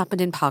hasn't happened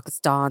in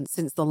Pakistan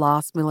since the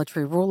last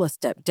military ruler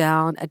stepped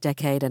down a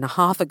decade and a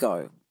half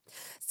ago.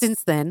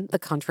 Since then, the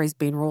country's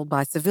been ruled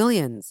by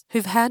civilians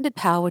who've handed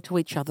power to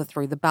each other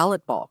through the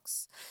ballot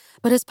box.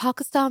 But as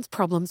Pakistan's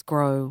problems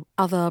grow,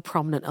 other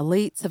prominent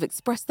elites have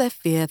expressed their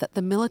fear that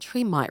the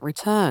military might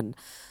return.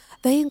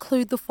 They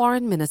include the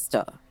foreign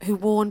minister, who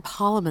warned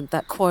Parliament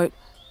that, quote,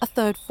 a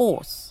third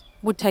force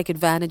would take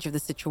advantage of the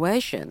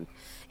situation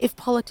if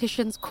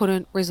politicians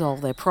couldn't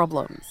resolve their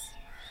problems.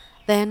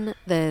 Then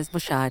there's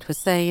Mushahid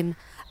Hussain,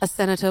 a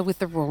senator with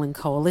the ruling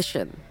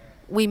coalition.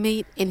 We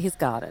meet in his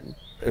garden.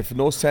 If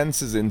no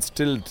sense is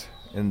instilled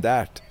in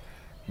that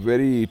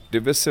very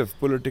divisive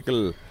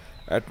political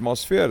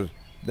atmosphere,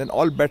 then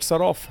all bets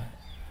are off.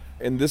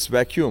 In this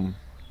vacuum,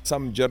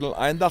 some General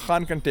Ainda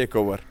Khan can take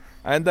over.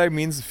 Ainda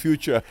means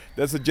future.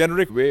 That's a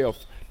generic way of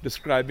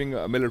describing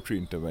a military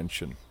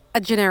intervention.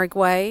 A generic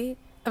way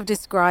of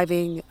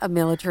describing a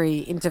military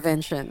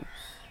intervention.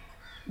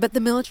 But the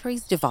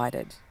military's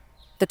divided.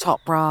 The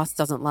top brass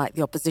doesn't like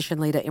the opposition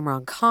leader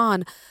Imran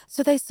Khan,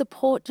 so they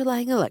support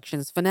delaying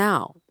elections for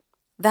now.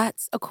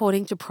 That's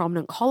according to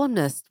prominent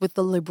columnist with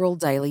the Liberal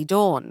Daily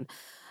Dawn.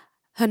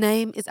 Her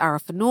name is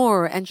Arifa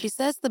Noor, and she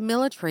says the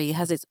military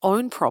has its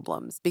own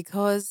problems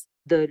because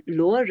the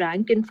lower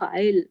rank and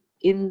file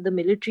in the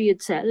military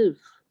itself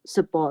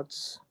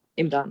supports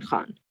Imran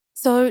Khan.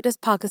 So does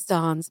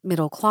Pakistan's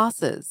middle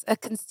classes, a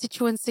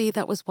constituency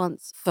that was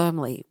once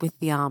firmly with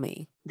the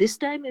army. This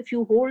time, if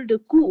you hold a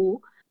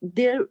coup,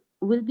 there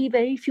will be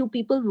very few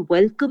people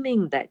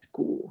welcoming that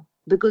coup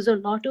because a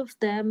lot of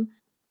them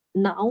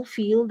now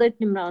feel that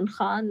Imran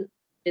Khan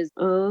is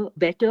a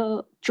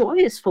better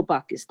choice for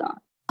Pakistan.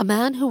 A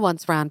man who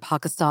once ran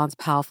Pakistan's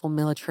powerful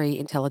military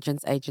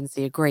intelligence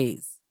agency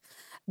agrees.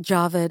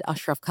 Javed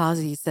Ashraf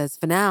Qazi says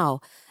for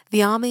now,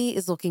 the army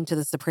is looking to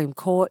the Supreme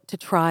Court to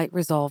try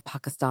resolve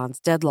Pakistan's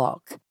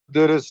deadlock.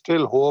 There is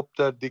still hope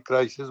that the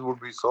crisis would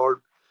be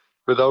solved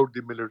without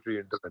the military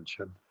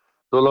intervention.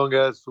 So long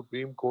as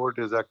Supreme Court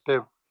is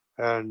active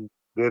and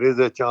there is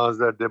a chance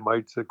that they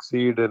might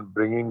succeed in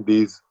bringing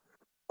these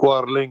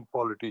quarreling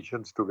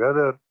politicians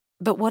together.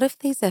 But what if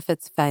these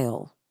efforts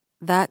fail?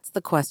 That's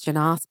the question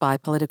asked by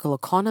political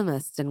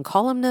economist and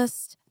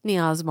columnist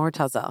Niaz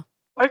Mortaza.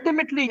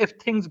 Ultimately, if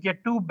things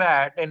get too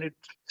bad and it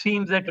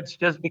seems that it's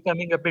just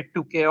becoming a bit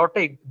too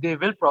chaotic, they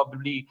will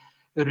probably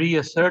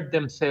reassert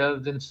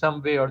themselves in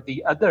some way or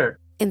the other.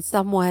 In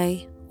some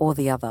way or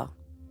the other.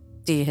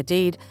 Dia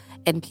Hadid,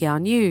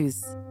 NPR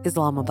News,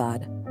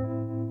 Islamabad.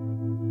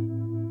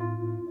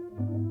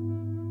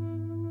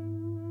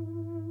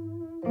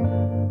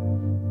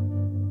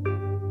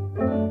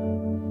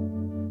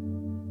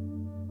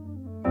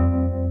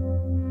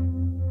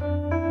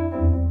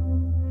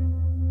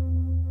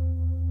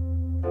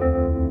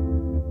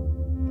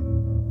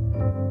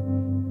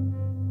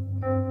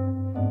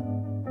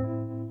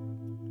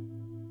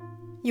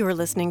 You are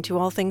listening to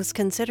All Things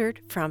Considered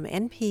from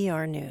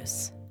NPR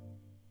News.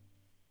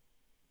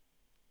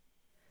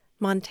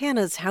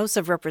 Montana's House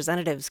of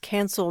Representatives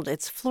canceled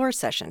its floor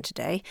session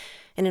today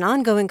in an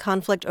ongoing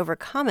conflict over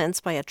comments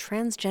by a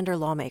transgender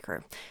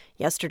lawmaker.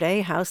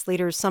 Yesterday, House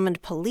leaders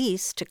summoned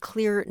police to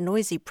clear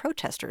noisy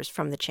protesters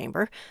from the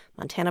chamber.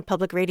 Montana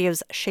Public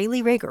Radio's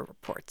Shaylee Rager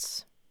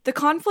reports. The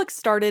conflict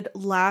started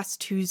last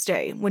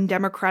Tuesday when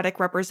Democratic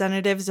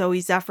Representative Zoe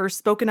Zephyr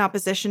spoke in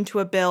opposition to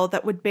a bill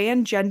that would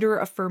ban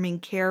gender-affirming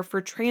care for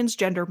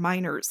transgender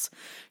minors.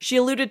 She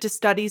alluded to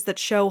studies that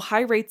show high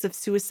rates of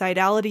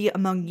suicidality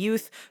among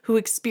youth who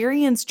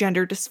experience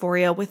gender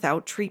dysphoria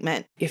without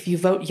treatment. If you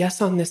vote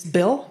yes on this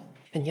bill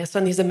and yes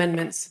on these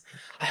amendments,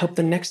 I hope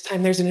the next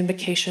time there's an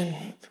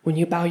invocation, when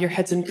you bow your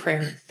heads in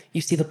prayer,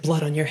 you see the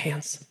blood on your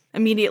hands.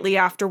 Immediately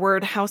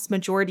afterward, House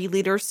Majority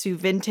Leader Sue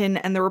Vinton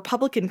and the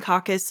Republican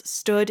caucus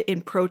stood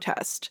in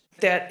protest.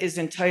 That is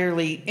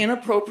entirely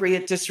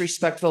inappropriate,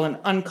 disrespectful, and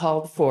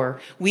uncalled for.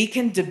 We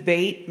can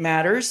debate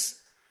matters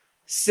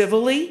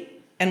civilly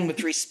and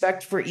with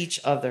respect for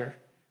each other.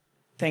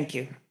 Thank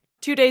you.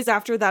 2 days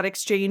after that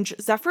exchange,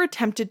 Zephyr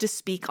attempted to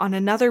speak on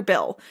another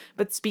bill,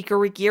 but Speaker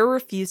Regier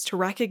refused to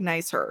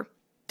recognize her.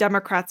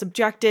 Democrats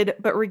objected,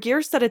 but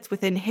Regier said it's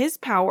within his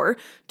power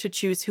to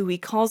choose who he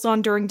calls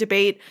on during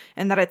debate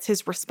and that it's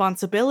his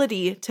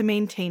responsibility to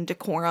maintain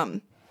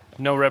decorum.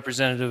 No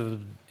representative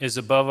is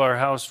above our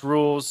House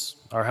rules.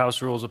 Our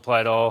House rules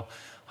apply to all.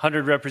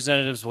 100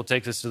 representatives will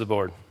take this to the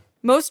board.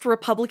 Most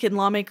Republican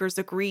lawmakers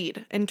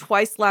agreed, and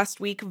twice last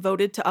week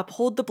voted to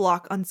uphold the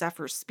block on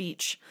Zephyr's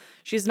speech.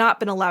 She's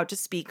not been allowed to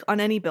speak on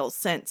any bills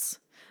since.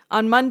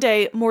 On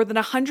Monday, more than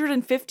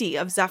 150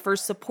 of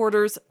Zephyr's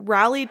supporters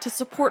rallied to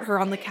support her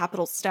on the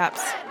Capitol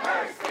steps. Let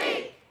her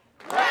speak!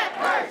 Let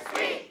her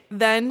speak!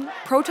 Then,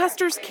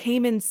 protesters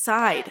came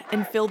inside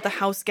and filled the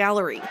House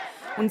gallery.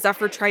 When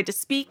Zephyr tried to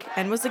speak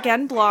and was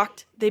again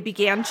blocked, they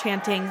began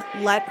chanting,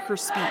 "Let her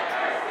speak."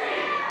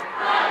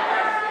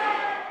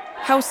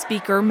 House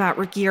Speaker Matt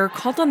Regier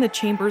called on the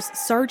chamber's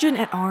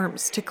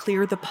sergeant-at-arms to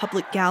clear the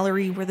public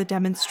gallery where the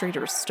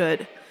demonstrators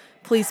stood.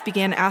 Police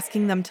began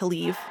asking them to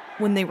leave.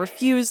 When they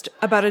refused,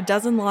 about a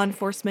dozen law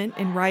enforcement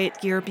in riot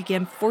gear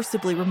began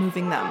forcibly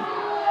removing them.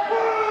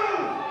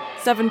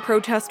 7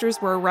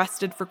 protesters were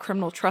arrested for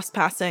criminal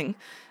trespassing.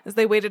 As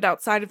they waited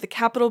outside of the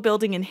Capitol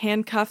building in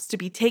handcuffs to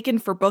be taken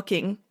for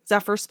booking,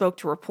 Zephyr spoke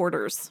to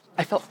reporters.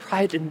 I felt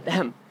pride in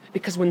them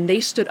because when they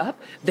stood up,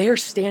 they are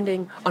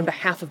standing on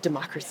behalf of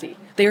democracy.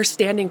 They are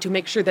standing to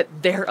make sure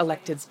that their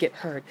electeds get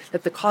heard,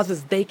 that the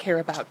causes they care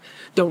about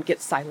don't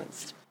get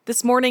silenced.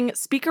 This morning,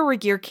 Speaker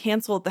Regeer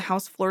canceled the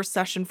House floor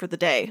session for the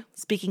day.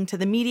 Speaking to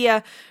the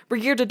media,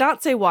 Regeer did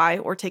not say why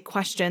or take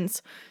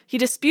questions. He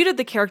disputed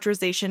the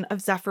characterization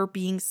of Zephyr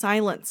being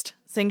silenced,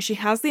 saying she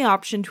has the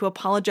option to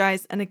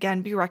apologize and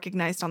again be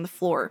recognized on the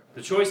floor.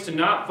 The choice to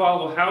not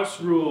follow House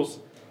rules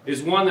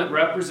is one that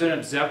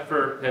Representative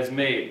Zephyr has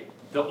made.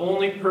 The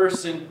only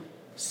person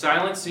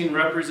silencing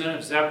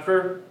Representative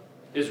Zephyr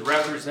is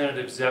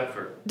Representative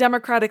Zephyr.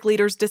 Democratic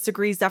leaders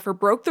disagree Zephyr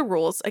broke the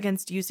rules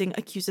against using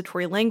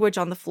accusatory language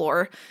on the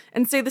floor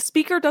and say the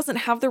speaker doesn't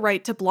have the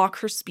right to block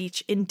her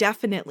speech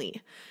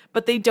indefinitely,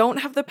 but they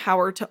don't have the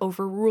power to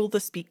overrule the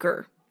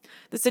speaker.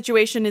 The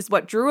situation is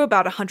what drew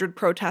about 100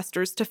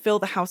 protesters to fill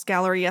the House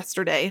gallery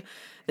yesterday.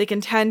 They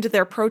contend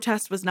their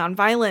protest was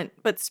nonviolent,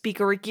 but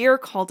Speaker Regeer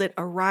called it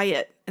a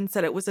riot and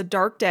said it was a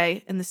dark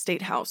day in the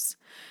State House.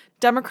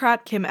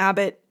 Democrat Kim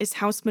Abbott is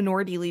House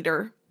Minority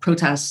Leader.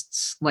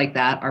 Protests like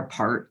that are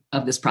part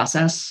of this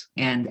process,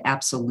 and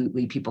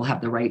absolutely people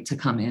have the right to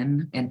come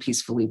in and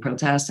peacefully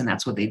protest, and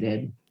that's what they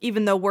did.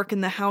 Even though work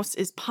in the House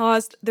is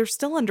paused, they're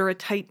still under a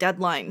tight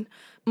deadline.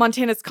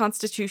 Montana's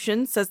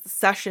constitution says the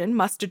session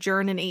must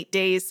adjourn in 8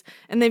 days,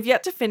 and they've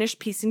yet to finish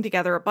piecing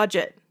together a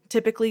budget,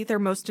 typically their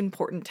most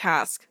important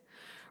task.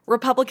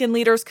 Republican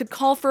leaders could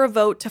call for a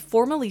vote to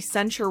formally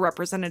censure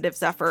Representative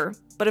Zephyr,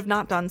 but have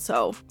not done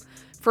so.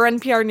 For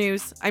NPR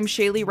News, I'm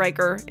Shaylee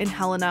Riker in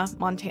Helena,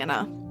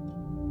 Montana.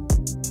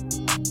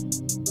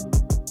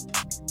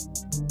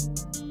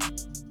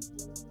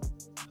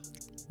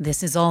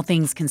 This is All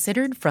Things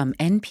Considered from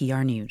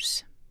NPR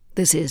News.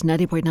 This is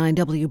 90.9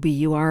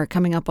 WBUR.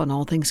 Coming up on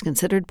All Things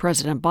Considered,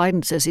 President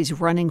Biden says he's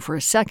running for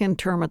a second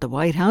term at the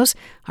White House.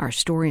 Our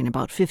story in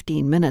about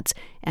 15 minutes.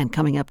 And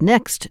coming up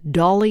next,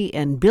 Dolly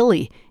and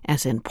Billy,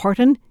 as in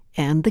Parton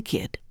and the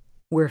Kid.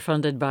 We're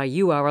funded by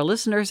you, our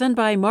listeners, and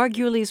by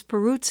Margulies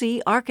Peruzzi,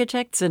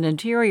 architects and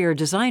interior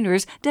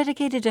designers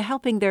dedicated to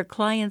helping their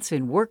clients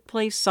in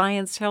workplace,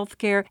 science,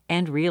 healthcare,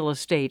 and real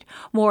estate.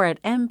 More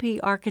at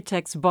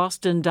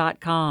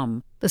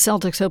mparchitectsboston.com. The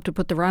Celtics hope to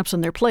put the wraps on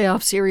their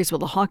playoff series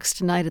with the Hawks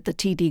tonight at the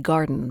TD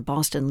Garden.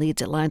 Boston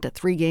leads Atlanta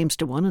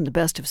 3-1 in the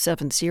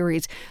best-of-7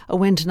 series. A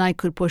win tonight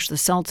could push the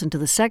Celts into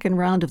the second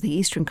round of the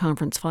Eastern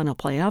Conference Final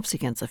Playoffs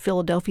against the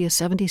Philadelphia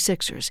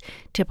 76ers.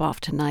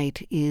 Tip-off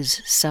tonight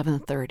is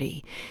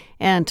 7:30.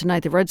 And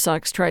tonight the Red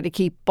Sox try to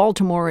keep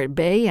Baltimore at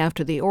bay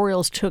after the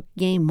Orioles took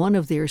Game 1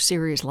 of their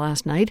series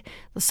last night.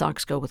 The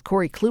Sox go with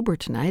Corey Kluber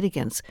tonight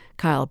against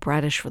Kyle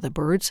Bradish for the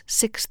Birds.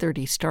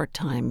 6:30 start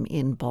time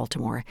in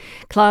Baltimore.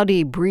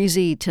 Cloudy,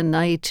 breezy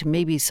tonight,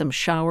 maybe some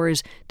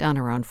showers down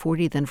around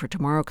 40. Then for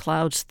tomorrow,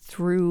 clouds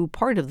through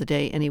part of the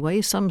day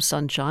anyway, some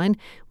sunshine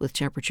with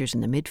temperatures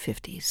in the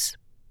mid-50s.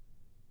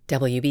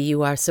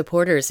 WBUR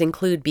supporters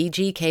include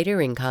BG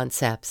Catering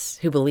Concepts,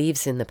 who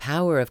believes in the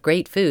power of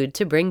great food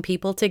to bring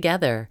people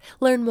together.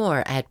 Learn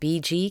more at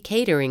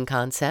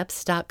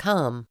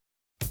bgcateringconcepts.com.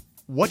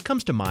 What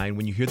comes to mind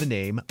when you hear the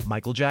name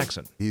Michael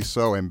Jackson? He's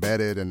so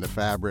embedded in the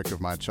fabric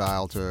of my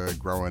childhood,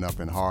 growing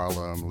up in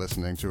Harlem,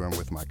 listening to him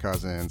with my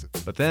cousins.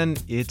 But then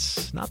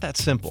it's not that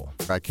simple.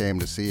 I came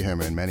to see him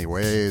in many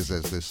ways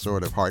as this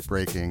sort of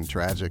heartbreaking,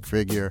 tragic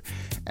figure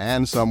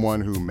and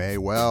someone who may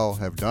well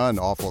have done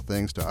awful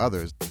things to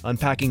others.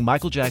 Unpacking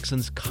Michael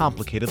Jackson's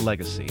complicated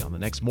legacy on the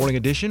next morning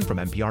edition from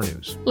NPR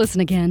News. Listen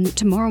again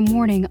tomorrow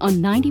morning on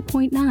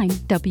 90.9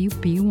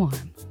 WBUR.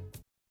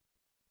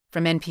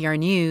 From NPR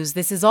News,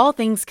 this is All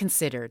Things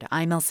Considered.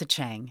 I'm Elsa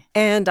Chang.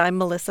 And I'm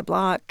Melissa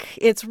Block.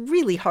 It's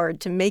really hard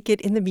to make it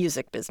in the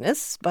music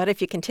business, but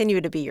if you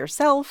continue to be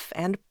yourself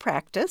and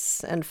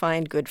practice and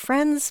find good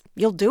friends,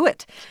 you'll do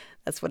it.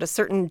 That's what a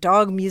certain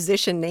dog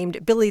musician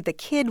named Billy the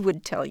Kid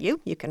would tell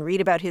you. You can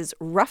read about his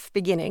rough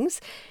beginnings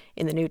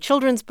in the new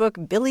children's book,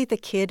 Billy the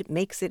Kid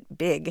Makes It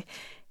Big.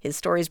 His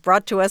story is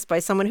brought to us by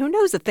someone who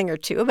knows a thing or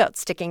two about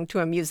sticking to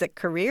a music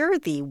career,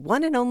 the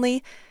one and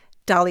only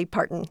Dolly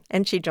Parton,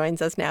 and she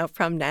joins us now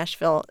from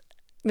Nashville.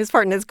 Ms.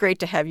 Parton, it's great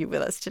to have you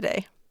with us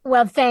today.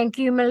 Well, thank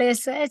you,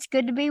 Melissa. It's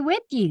good to be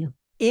with you.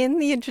 In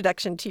the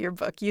introduction to your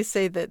book, you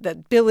say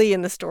that Billy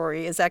in the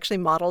story is actually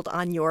modeled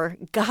on your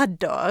god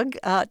dog.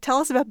 Tell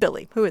us about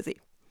Billy. Who is he?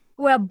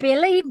 Well,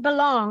 Billy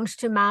belongs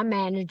to my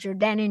manager,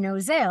 Danny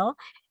Nozell.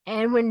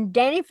 And when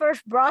Danny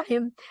first brought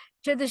him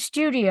to the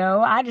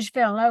studio, I just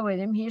fell in love with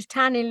him. He's a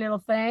tiny little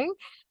thing.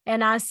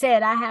 And I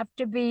said, I have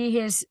to be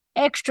his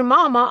extra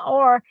mama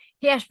or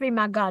he has to be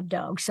my god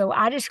dog. So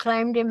I just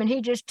claimed him and he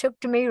just took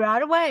to me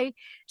right away.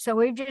 So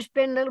we've just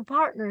been little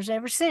partners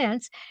ever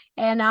since.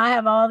 And I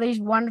have all these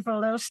wonderful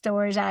little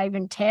stories I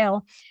even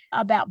tell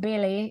about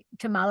Billy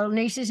to my little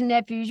nieces and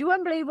nephews. You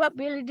wouldn't believe what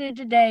Billy did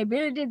today.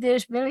 Billy did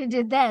this, Billy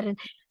did that. And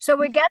so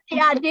we got the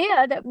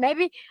idea that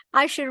maybe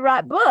I should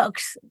write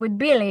books with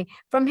Billy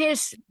from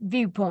his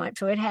viewpoint.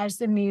 So it has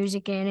the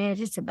music in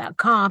it. It's about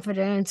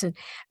confidence and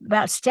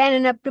about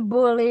standing up to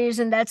bullies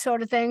and that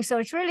sort of thing. So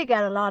it's really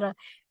got a lot of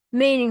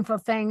meaningful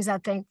things, I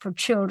think, for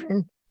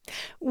children.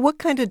 What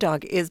kind of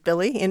dog is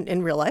Billy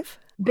in real life?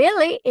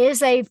 Billy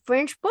is a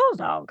French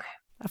bulldog.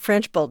 A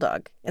French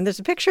bulldog. And there's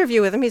a picture of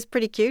you with him. He's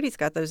pretty cute. He's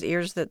got those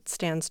ears that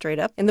stand straight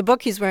up. In the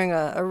book, he's wearing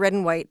a red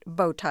and white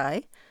bow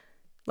tie,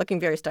 looking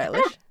very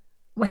stylish.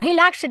 Well, he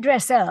likes to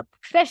dress up,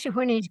 especially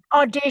when he's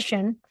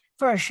auditioned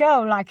for a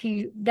show like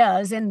he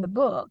does in the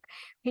book.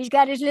 He's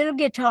got his little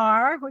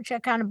guitar, which I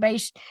kind of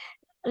based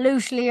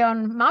loosely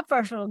on my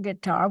first little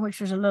guitar,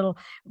 which was a little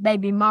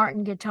baby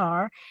Martin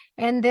guitar.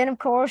 And then, of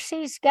course,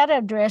 he's got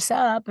to dress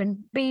up and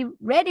be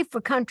ready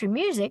for country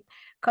music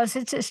because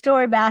it's a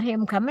story about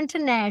him coming to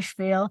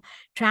Nashville,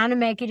 trying to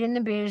make it in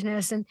the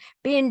business and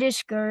being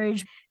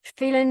discouraged,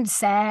 feeling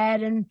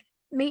sad, and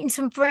meeting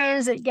some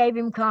friends that gave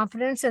him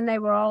confidence. And they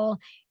were all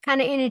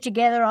kind of in it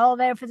together, all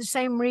there for the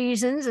same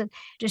reasons and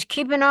just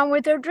keeping on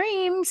with their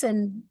dreams.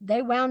 And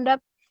they wound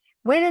up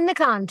winning the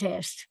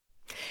contest.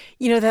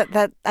 You know,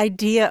 that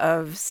idea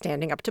of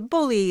standing up to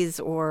bullies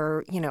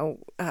or,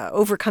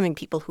 overcoming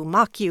people who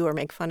mock you or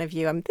make fun of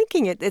you, I'm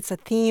thinking it's a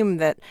theme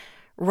that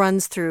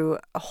runs through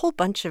a whole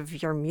bunch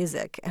of your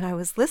music. And I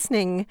was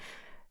listening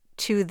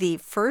to the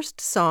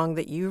first song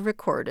that you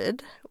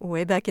recorded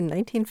way back in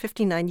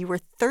 1959. You were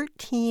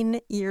 13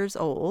 years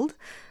old.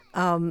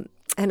 And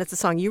it's a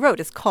song you wrote.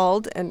 It's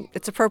called, and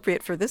it's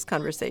appropriate for this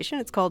conversation,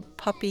 it's called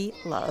Puppy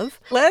Love.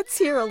 Let's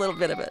hear a little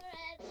bit of it.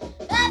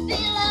 Puppy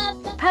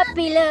love,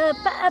 puppy love,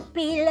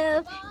 puppy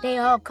love. They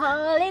all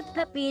call it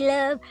puppy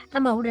love.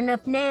 I'm old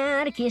enough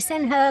now to kiss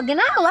and hug, and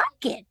I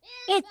like it.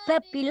 It's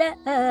puppy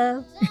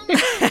love.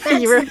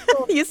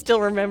 You still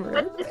remember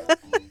it?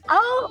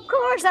 Oh, of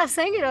course. I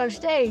sing it on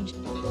stage.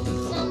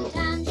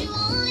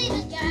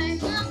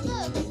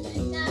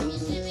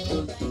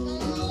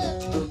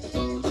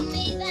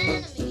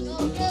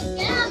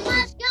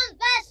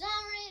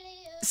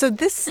 So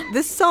this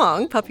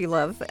song, Puppy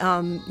Love,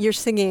 you're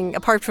singing,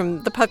 apart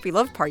from the puppy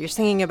love part, you're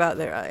singing about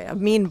a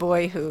mean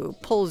boy who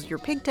pulls your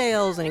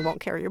pigtails and he won't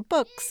carry your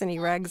books and he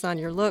rags on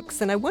your looks.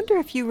 And I wonder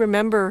if you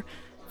remember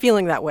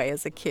feeling that way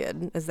as a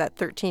kid, as that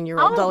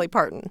 13-year-old Dolly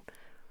Parton.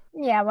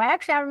 Yeah, well,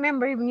 actually, I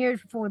remember even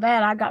years before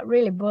that, I got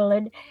really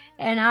bullied.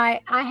 And I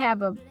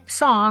have a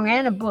song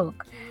and a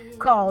book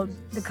called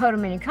The Coat of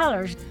Many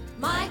Colors.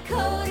 My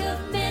coat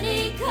of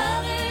many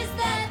colors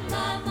that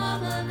my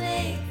mama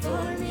made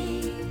for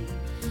me,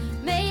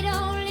 made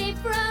only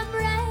from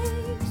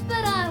rags,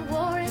 but I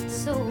wore it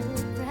so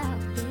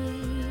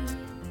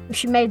proudly.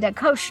 She made that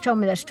coat. She told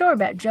me that story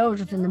about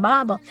Joseph in the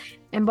Bible.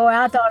 And boy,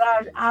 I thought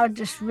I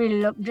just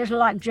really looked just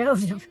like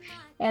Joseph.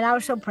 And I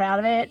was so proud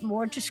of it, and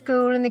wore it to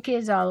school, and the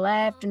kids all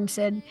laughed and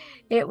said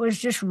it was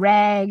just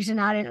rags and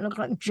I didn't look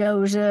like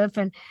Joseph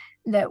and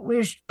that we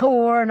was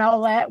poor and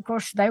all that. Of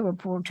course, they were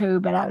poor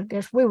too, but I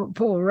guess we were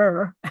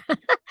poorer.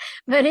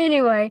 But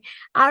anyway,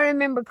 I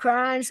remember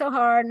crying so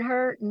hard and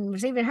hurt, and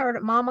was even hurt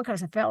at Mama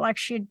because I felt like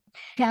she'd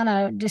kind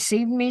of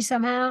deceived me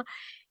somehow.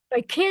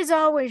 But kids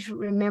always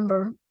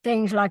remember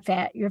things like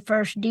that, your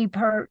first deep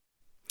hurt.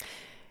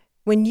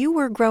 When you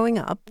were growing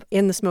up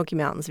in the Smoky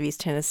Mountains of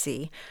East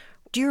Tennessee,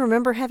 do you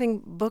remember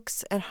having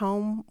books at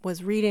home?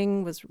 Was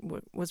reading,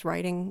 was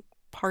writing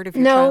part of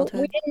your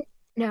childhood?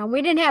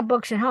 We didn't have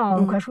books at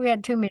home because we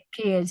had too many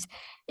kids.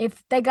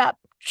 If they got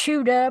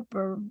chewed up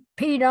or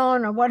peed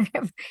on or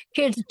whatever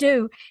kids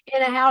do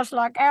in a house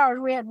like ours,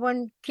 we had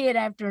one kid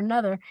after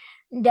another.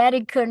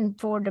 Daddy couldn't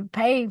afford to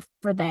pay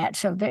for that,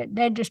 so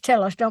they'd just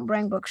tell us, don't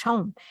bring books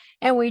home.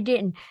 And we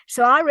didn't.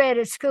 So I read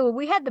at school.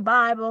 We had the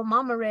Bible.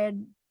 Mama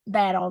read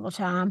that all the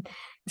time.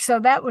 So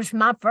that was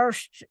my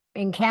first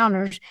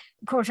encounters.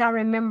 Of course, I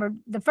remember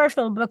the first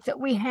little book that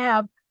we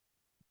have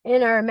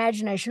in our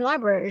imagination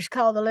library is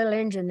called The Little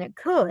Engine That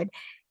Could.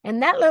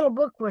 And that little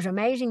book was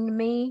amazing to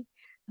me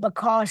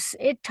because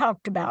it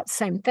talked about the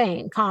same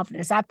thing,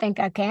 confidence. I think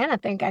I can, I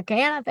think I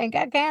can, I think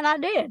I can, I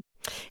did.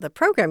 The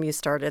program you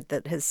started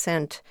that has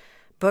sent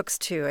books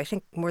to, I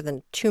think, more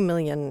than 2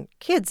 million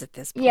kids at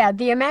this point. Yeah,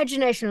 the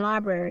Imagination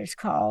Library is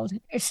called.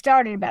 It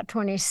started about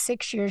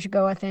 26 years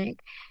ago, I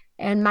think.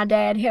 And my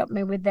dad helped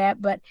me with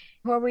that. But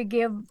where we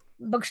give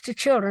books to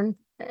children,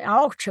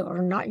 all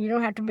children, you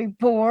don't have to be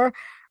poor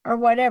or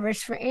whatever.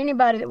 It's for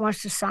anybody that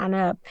wants to sign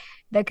up.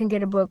 They can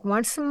get a book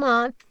once a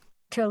month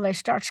till they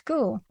start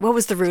school. What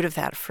was the root of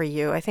that for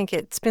you? I think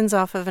it spins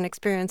off of an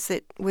experience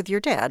with your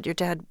dad. Your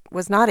dad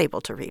was not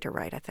able to read or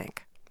write, I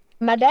think.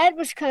 My dad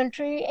was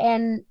country,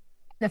 and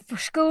the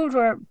schools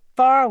were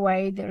far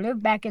away. They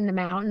lived back in the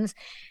mountains.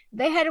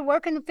 They had to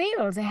work in the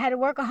fields. They had to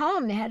work at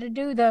home. They had to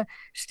do the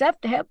stuff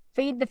to help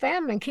feed the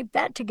family and keep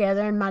that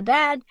together. And my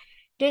dad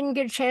didn't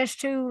get a chance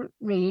to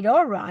read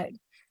or write.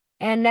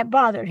 And that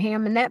bothered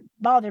him, and that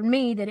bothered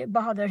me that it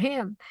bothered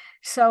him.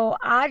 So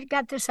I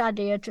got this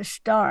idea to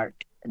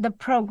start the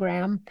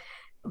program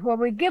where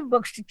we give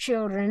books to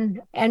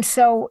children. And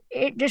so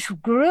it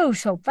just grew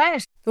so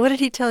fast. What did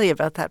he tell you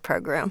about that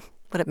program?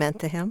 What it meant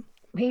to him?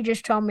 He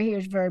just told me he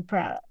was very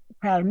proud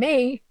of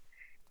me,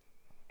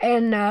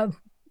 and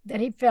that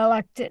he felt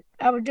like that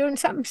I was doing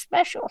something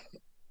special.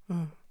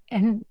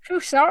 And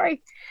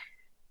sorry.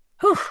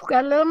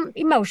 Got a little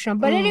emotional.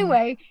 But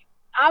anyway,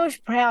 I was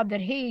proud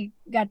that he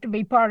got to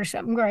be part of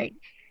something great.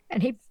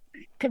 and he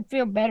could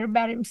feel better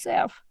about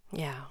himself.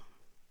 Yeah.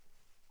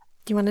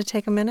 Do you want to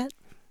take a minute?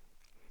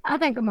 I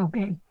think I'm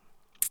okay.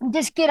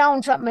 Just get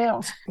on something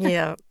else.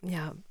 Yeah.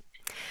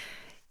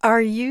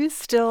 Are you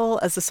still,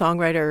 as a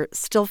songwriter,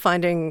 still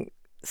finding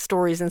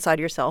stories inside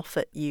yourself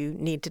that you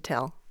need to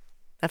tell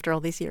after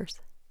all these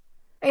years?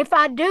 If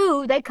I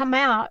do, they come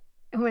out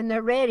when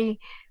they're ready,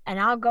 and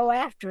I'll go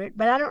after it.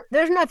 But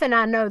there's nothing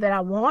I know that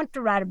I want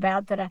to write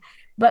about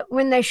but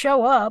when they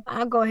show up,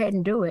 I'll go ahead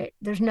and do it.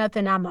 There's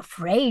nothing I'm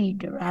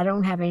afraid to write.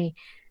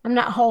 I'm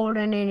not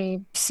holding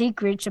any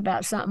secrets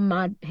about something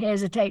I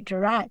hesitate to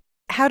write.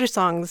 How do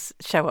songs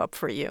show up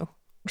for you?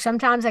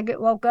 Sometimes I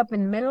get woke up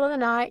in the middle of the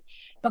night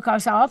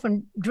because I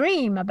often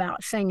dream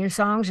about singing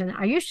songs, and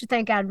I used to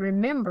think I'd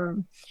remember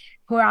them,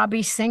 where I'll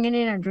be singing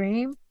in a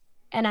dream,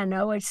 and I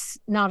know it's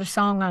not a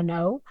song I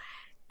know.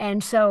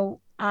 And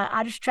so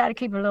I just try to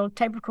keep a little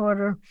tape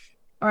recorder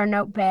or a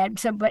notepad.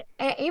 But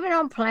even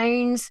on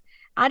planes,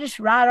 I just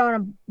write on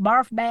a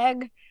barf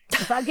bag.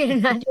 If I get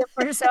an idea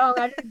for a song,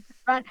 I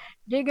just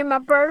dig in my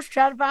purse,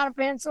 try to find a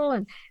pencil,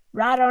 and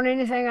write on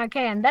anything I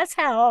can. That's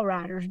how all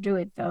writers do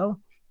it, though.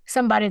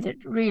 Somebody that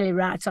really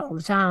writes all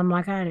the time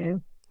like I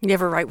do. You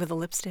ever write with a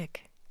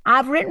lipstick?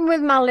 I've written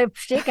with my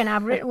lipstick, and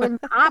I've written with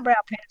my eyebrow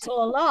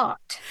pencil a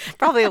lot.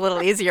 Probably a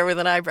little easier with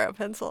an eyebrow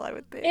pencil, I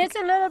would think. It's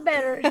a little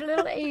better. It's a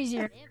little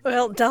easier.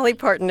 Well, Dolly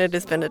Parton, it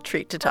has been a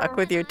treat to talk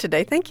with you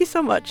today. Thank you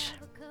so much.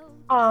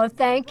 Oh,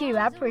 thank you.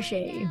 I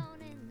appreciate you.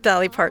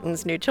 Dolly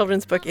Parton's new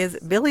children's book is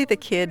Billy the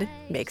Kid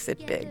Makes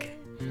It Big.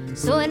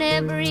 So in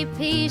every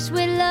piece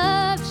with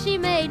love, she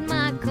made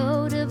my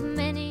coat of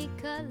many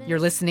colors. You're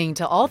listening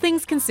to All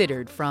Things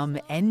Considered from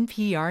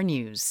NPR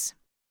News.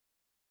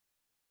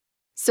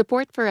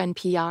 Support for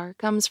NPR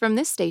comes from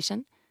this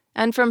station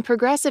and from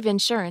Progressive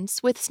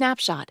Insurance with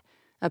Snapshot,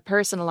 a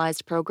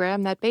personalized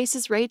program that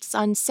bases rates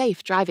on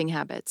safe driving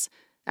habits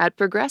at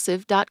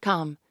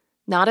Progressive.com.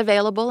 Not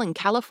available in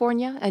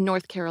California and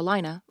North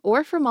Carolina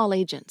or from all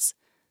agents.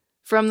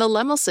 From the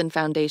Lemelson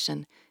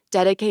Foundation,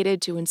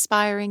 dedicated to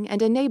inspiring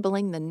and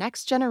enabling the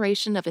next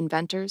generation of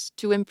inventors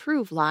to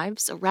improve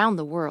lives around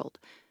the world.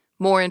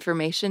 More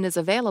information is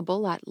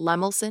available at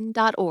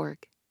lemelson.org.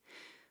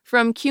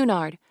 From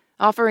Cunard,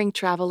 offering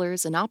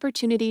travelers an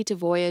opportunity to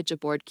voyage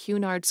aboard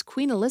Cunard's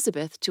Queen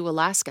Elizabeth to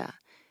Alaska.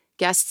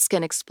 Guests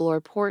can explore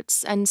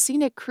ports and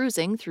scenic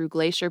cruising through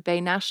Glacier Bay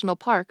National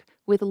Park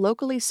with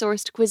locally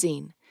sourced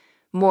cuisine.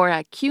 More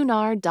at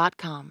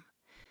cunard.com.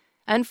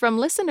 And from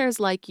listeners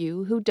like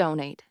you who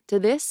donate to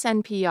this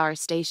NPR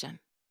station.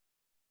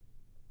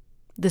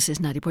 This is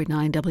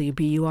 90.9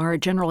 WBUR.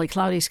 Generally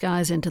cloudy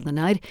skies into the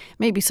night.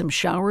 Maybe some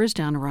showers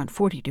down around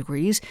 40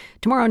 degrees.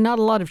 Tomorrow, not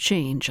a lot of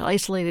change.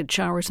 Isolated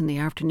showers in the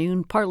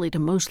afternoon, partly to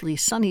mostly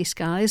sunny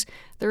skies.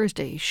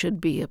 Thursday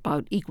should be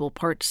about equal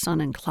parts sun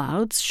and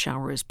clouds.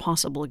 Showers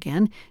possible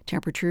again.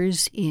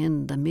 Temperatures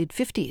in the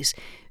mid-50s.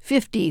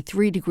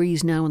 53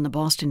 degrees now in the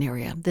Boston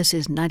area. This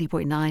is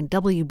 90.9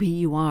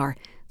 WBUR.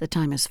 The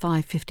time is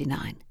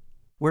 5:59.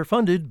 We're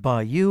funded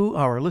by you,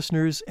 our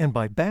listeners, and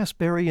by Bass,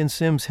 Berry &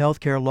 Sims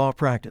Healthcare Law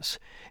Practice,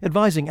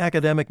 advising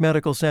academic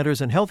medical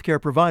centers and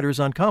healthcare providers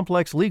on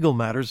complex legal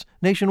matters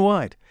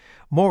nationwide.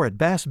 More at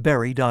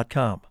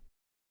bassberry.com.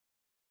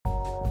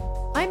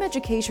 I'm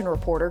education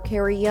reporter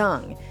Carrie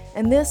Young,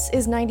 and this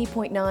is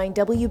 90.9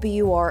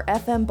 WBUR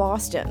FM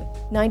Boston,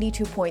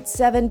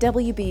 92.7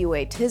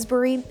 WBUA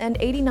Tisbury, and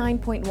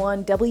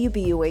 89.1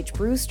 WBUH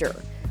Brewster.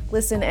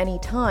 Listen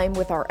anytime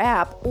with our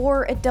app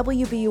or at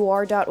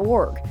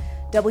WBUR.org.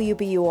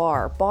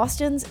 WBUR,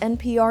 Boston's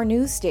NPR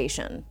news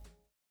station.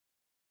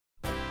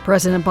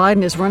 President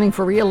Biden is running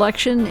for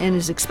re-election and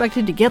is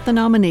expected to get the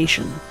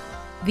nomination.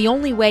 The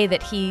only way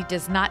that he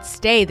does not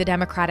stay the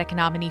Democratic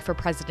nominee for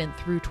president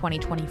through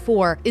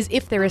 2024 is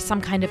if there is some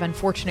kind of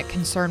unfortunate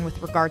concern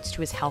with regards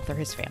to his health or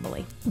his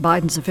family.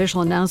 Biden's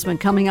official announcement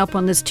coming up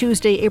on this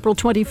Tuesday, April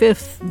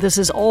 25th. This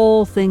is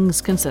All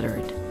Things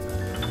Considered.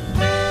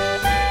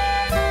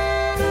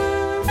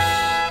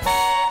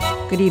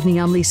 Good evening,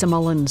 I'm Lisa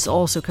Mullins.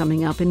 Also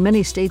coming up, in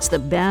many states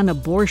that ban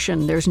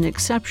abortion, there's an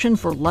exception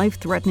for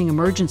life-threatening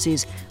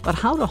emergencies. But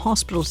how do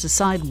hospitals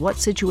decide what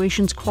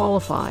situations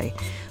qualify?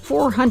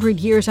 400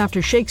 years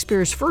after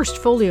Shakespeare's first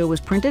folio was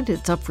printed,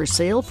 it's up for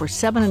sale for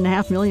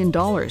 $7.5 million.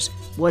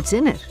 What's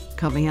in it?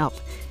 Coming up.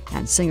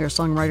 And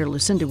singer-songwriter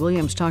Lucinda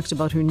Williams talks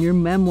about her new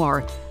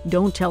memoir,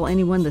 Don't Tell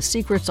Anyone the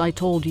Secrets I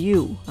Told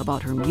You,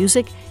 about her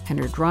music and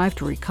her drive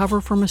to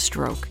recover from a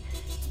stroke.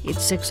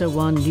 It's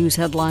 6:01. News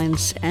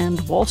headlines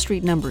and Wall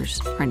Street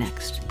numbers are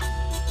next.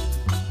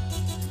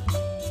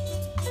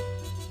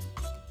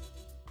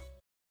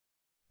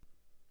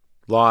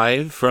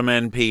 Live from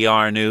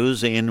NPR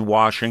News in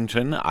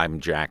Washington, I'm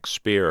Jack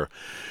Speer.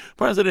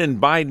 President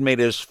Biden made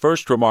his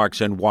first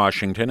remarks in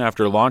Washington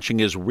after launching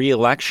his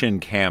re-election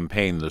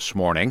campaign this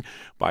morning.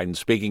 Biden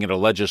speaking at a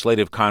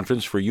legislative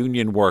conference for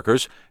union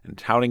workers and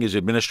touting his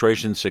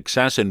administration's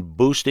success in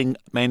boosting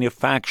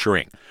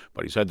manufacturing.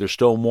 But he said there's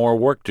still more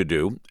work to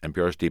do.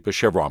 NPR's Deepa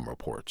Shivram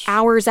reports.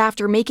 Hours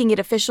after making it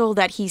official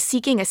that he's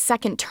seeking a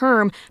second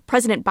term,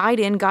 President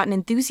Biden got an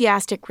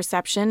enthusiastic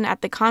reception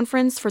at the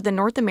Conference for the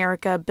North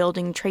America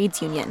Building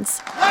Trades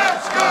Unions.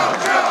 Let's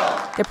go, Joe!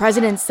 The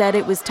president said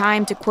it was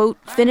time to, quote,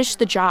 finish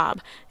the job,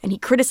 and he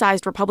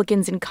criticized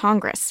Republicans in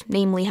Congress,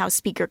 namely House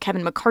Speaker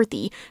Kevin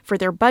McCarthy, for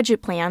their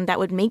budget plan that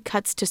would make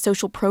cuts to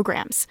social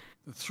programs.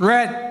 The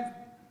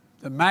threat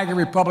the MAGA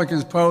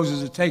Republicans pose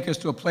is to take us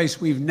to a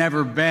place we've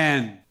never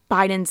been.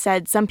 Biden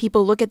said some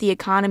people look at the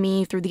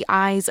economy through the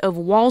eyes of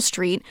Wall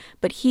Street,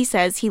 but he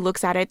says he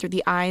looks at it through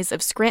the eyes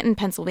of Scranton,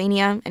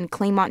 Pennsylvania, and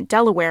Claymont,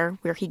 Delaware,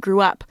 where he grew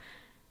up.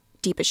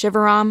 Deepa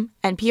Shivaram,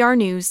 NPR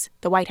News,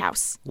 the White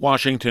House.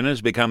 Washington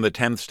has become the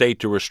 10th state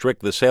to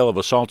restrict the sale of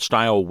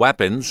assault-style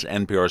weapons.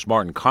 NPR's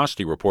Martin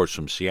Costi reports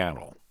from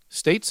Seattle.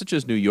 States such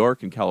as New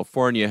York and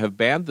California have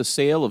banned the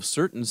sale of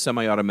certain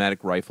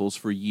semi-automatic rifles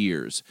for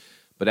years.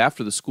 But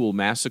after the school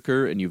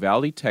massacre in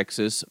Uvalde,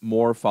 Texas,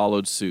 more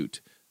followed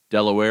suit.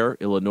 Delaware,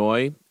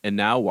 Illinois, and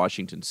now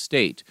Washington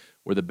State,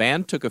 where the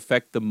ban took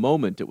effect the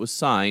moment it was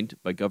signed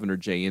by Governor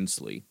Jay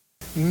Inslee.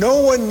 No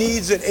one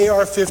needs an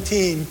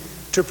AR-15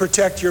 to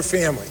protect your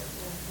family.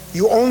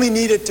 You only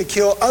need it to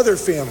kill other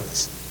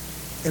families.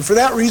 And for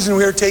that reason,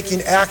 we are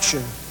taking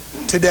action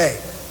today.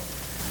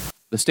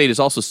 The state is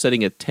also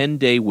setting a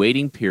 10-day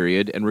waiting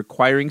period and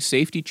requiring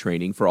safety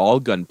training for all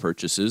gun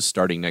purchases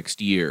starting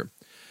next year.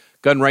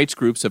 Gun rights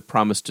groups have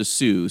promised to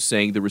sue,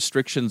 saying the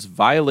restrictions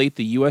violate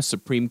the U.S.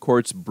 Supreme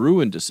Court's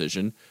Bruin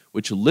decision,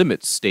 which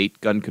limits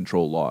state gun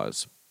control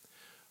laws.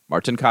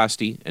 Martin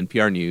Costi,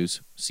 NPR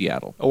News,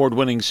 Seattle.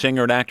 Award-winning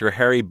singer and actor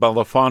Harry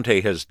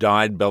Belafonte has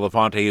died.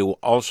 Belafonte, who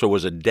also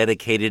was a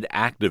dedicated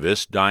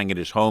activist, dying at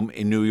his home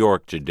in New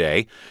York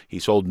today. He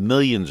sold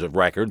millions of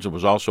records and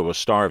was also a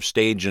star of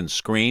stage and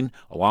screen,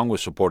 along with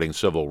supporting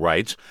civil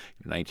rights.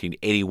 In a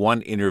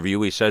 1981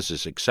 interview, he says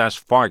his success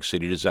far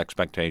exceeded his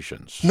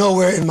expectations.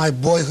 Nowhere in my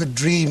boyhood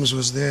dreams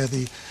was there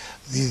the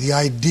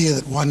idea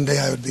that one day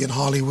I would be in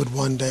Hollywood,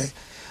 one day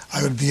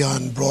I would be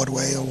on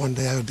Broadway, or one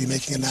day I would be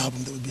making an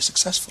album that would be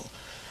successful.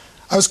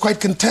 I was quite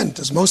content,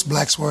 as most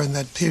blacks were in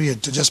that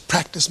period, to just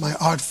practice my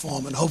art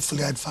form, and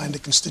hopefully I'd find a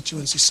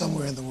constituency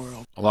somewhere in the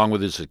world. Along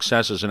with his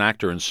success as an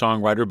actor and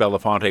songwriter,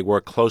 Belafonte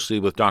worked closely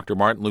with Dr.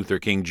 Martin Luther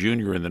King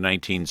Jr. in the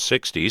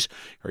 1960s.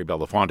 Harry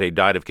Belafonte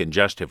died of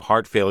congestive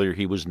heart failure.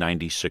 He was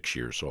 96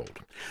 years old.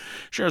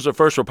 Shares of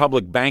First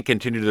Republic Bank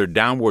continued their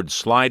downward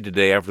slide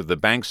today after the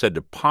bank said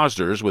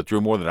depositors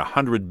withdrew more than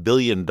 $100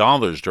 billion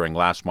during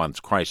last month's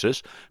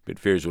crisis. Amid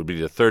fears it would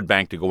be the third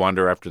bank to go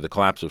under after the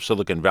collapse of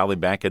Silicon Valley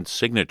Bank and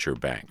Signature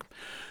Bank.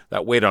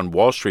 That weighed on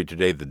Wall Street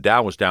today. The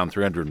Dow was down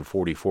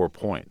 344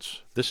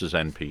 points. This is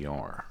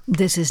NPR.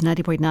 This is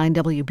 90.9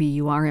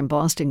 WBUR in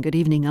Boston. Good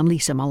evening. I'm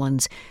Lisa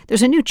Mullins.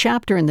 There's a new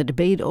chapter in the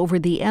debate over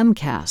the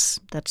MCAS.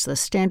 That's the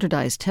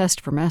standardized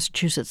test for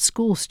Massachusetts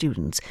school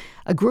students.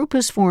 A group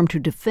has formed to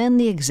defend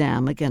the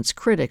exam against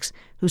critics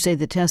who say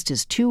the test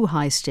is too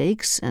high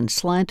stakes and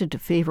slanted to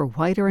favor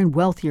whiter and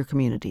wealthier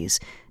communities.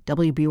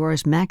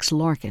 WBUR's Max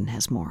Larkin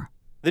has more.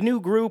 The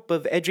new group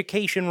of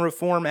education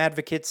reform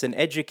advocates and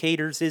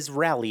educators is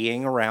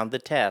rallying around the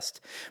test.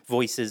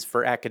 Voices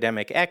for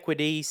Academic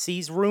Equity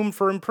sees room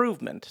for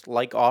improvement,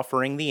 like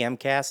offering the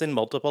MCAS in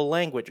multiple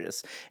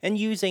languages and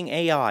using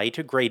AI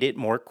to grade it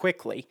more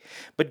quickly.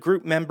 But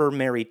group member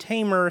Mary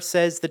Tamer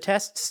says the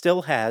test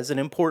still has an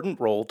important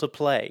role to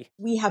play.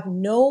 We have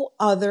no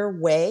other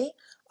way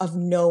of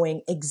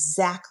knowing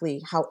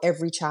exactly how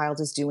every child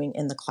is doing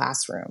in the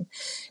classroom.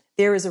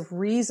 There is a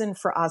reason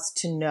for us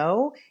to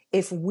know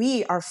if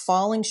we are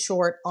falling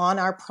short on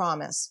our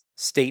promise.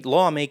 State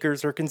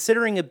lawmakers are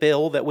considering a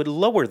bill that would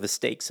lower the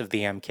stakes of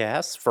the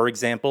MCAS, for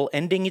example,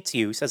 ending its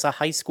use as a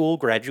high school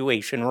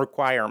graduation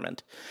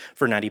requirement.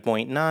 For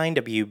 90.9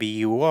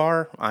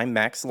 WBUR, I'm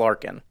Max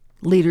Larkin.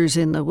 Leaders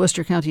in the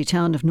Worcester County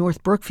town of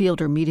North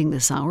Brookfield are meeting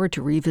this hour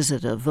to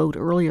revisit a vote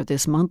earlier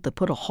this month that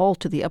put a halt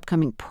to the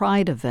upcoming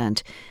Pride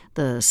event.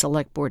 The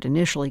Select Board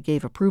initially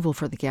gave approval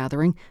for the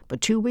gathering,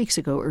 but 2 weeks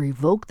ago it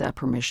revoked that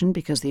permission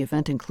because the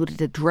event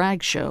included a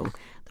drag show.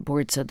 The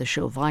board said the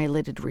show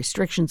violated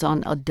restrictions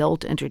on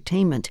adult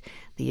entertainment.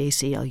 The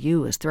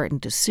ACLU has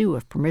threatened to sue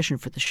if permission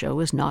for the show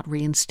is not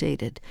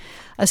reinstated.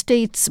 A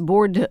state's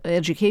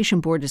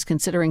education board is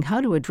considering how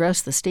to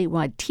address the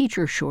statewide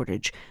teacher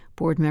shortage.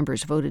 Board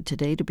members voted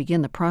today to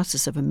begin the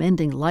process of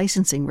amending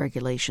licensing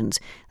regulations.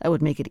 That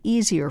would make it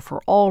easier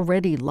for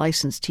already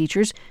licensed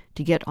teachers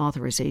to get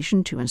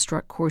authorization to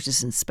instruct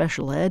courses in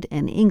special ed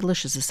and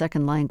English as a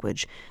second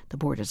language. The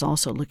board is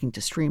also looking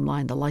to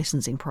streamline the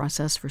licensing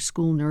process for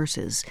school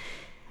nurses.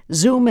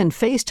 Zoom and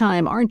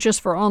FaceTime aren't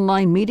just for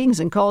online meetings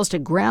and calls to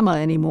grandma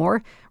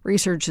anymore.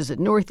 Researchers at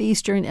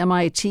Northeastern,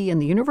 MIT, and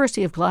the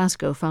University of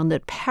Glasgow found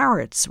that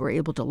parrots were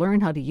able to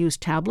learn how to use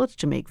tablets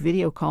to make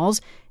video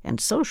calls and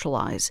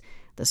socialize.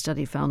 The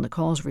study found the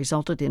calls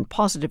resulted in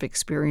positive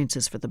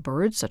experiences for the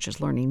birds, such as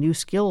learning new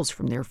skills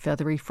from their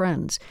feathery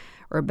friends.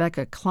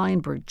 Rebecca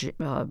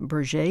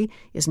Klein-Berger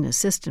is an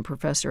assistant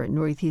professor at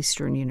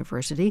Northeastern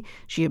University.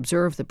 She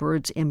observed the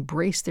birds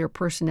embrace their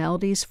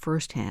personalities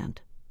firsthand.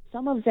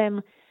 Some of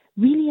them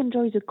really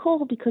enjoy the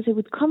call because they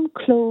would come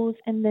close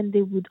and then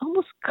they would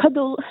almost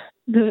cuddle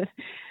the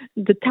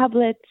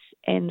tablets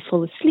and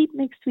fall asleep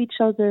next to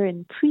each other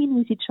and preen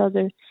with each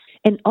other.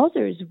 And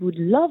others would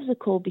love the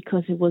call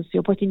because it was the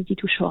opportunity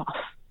to show off.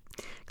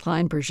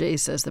 Klein-Berger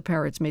says the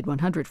parrots made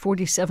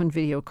 147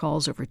 video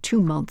calls over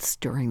 2 months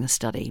during the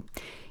study.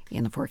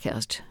 In the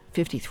forecast,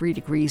 53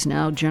 degrees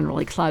now,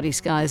 generally cloudy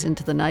skies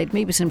into the night,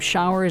 maybe some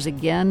showers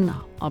again,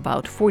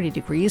 about 40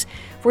 degrees.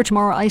 For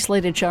tomorrow,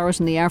 isolated showers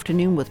in the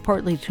afternoon with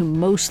partly to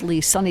mostly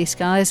sunny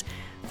skies.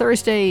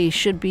 Thursday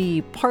should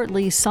be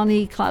partly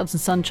sunny, clouds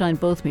and sunshine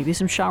both, maybe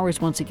some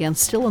showers once again,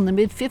 still in the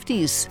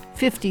mid-50s.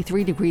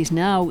 53 degrees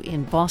now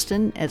in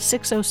Boston at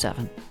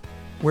 6:07.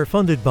 We're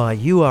funded by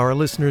you, our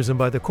listeners, and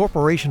by the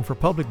Corporation for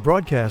Public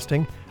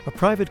Broadcasting, a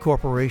private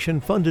corporation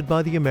funded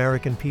by the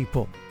American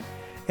people.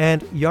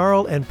 And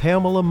Jarl and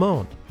Pamela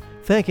Mohn,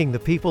 thanking the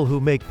people who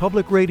make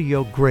public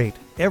radio great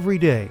every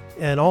day,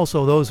 and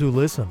also those who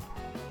listen.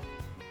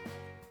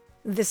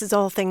 This is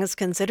All Things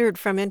Considered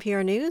from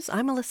NPR News.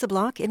 I'm Melissa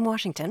Block in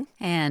Washington.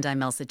 And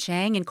I'm Elsa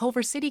Chang in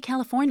Culver City,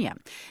 California.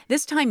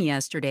 This time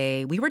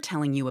yesterday, we were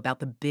telling you about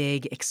the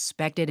big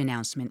expected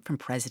announcement from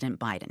President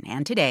Biden.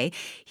 And today,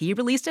 he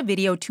released a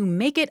video to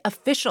make it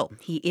official.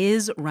 He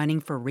is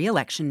running for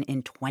re-election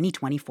in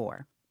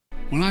 2024.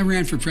 When I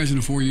ran for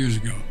president 4 years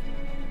ago,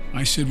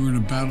 I said we're in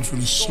a battle for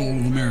the soul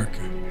of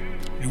America,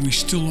 and we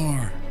still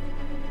are.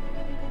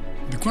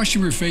 The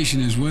question we're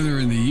facing is whether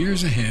in the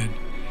years ahead,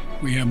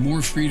 we have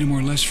more freedom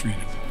or less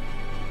freedom,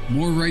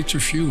 more rights or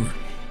fewer.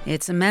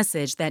 It's a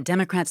message that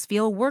Democrats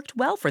feel worked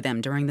well for them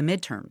during the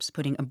midterms,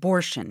 putting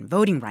abortion,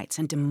 voting rights,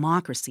 and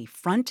democracy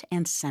front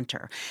and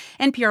center.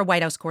 NPR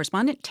White House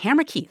correspondent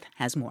Tamara Keith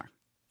has more.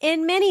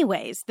 In many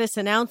ways, this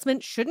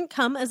announcement shouldn't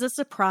come as a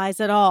surprise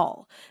at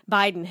all.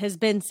 Biden has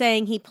been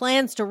saying he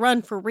plans to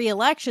run for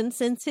re-election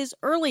since his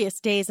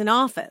earliest days in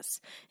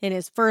office. In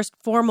his first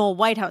formal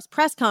White House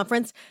press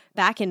conference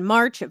back in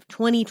March of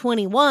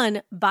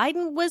 2021,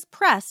 Biden was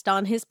pressed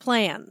on his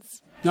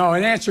plans. No,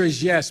 the answer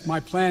is yes. My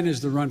plan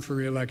is to run for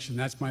re-election.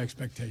 That's my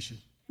expectation.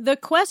 The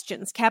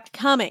questions kept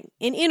coming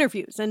in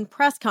interviews and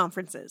press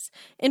conferences,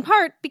 in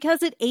part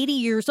because at 80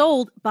 years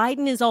old,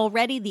 Biden is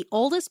already the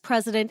oldest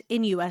president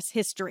in U.S.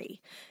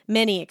 history.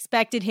 Many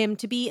expected him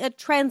to be a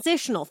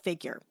transitional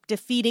figure,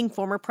 defeating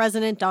former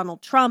President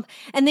Donald Trump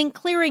and then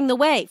clearing the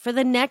way for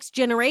the next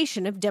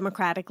generation of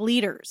Democratic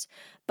leaders.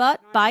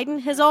 But Biden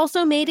has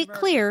also made it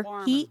clear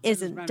he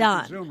isn't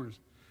done.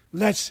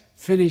 Let's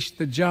finish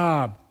the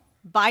job.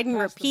 Biden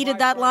repeated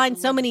that line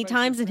so many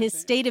times in his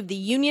State of the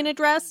Union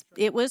address,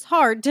 it was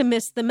hard to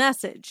miss the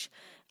message.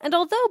 And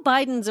although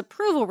Biden's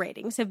approval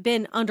ratings have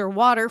been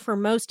underwater for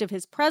most of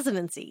his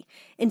presidency,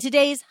 in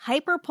today's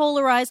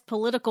hyper-polarized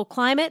political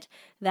climate,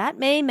 that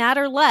may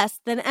matter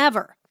less than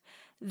ever.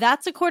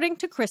 That's according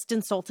to Kristen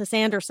Soltis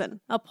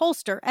Anderson, a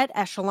pollster at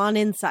Echelon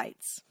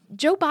Insights.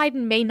 Joe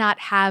Biden may not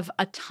have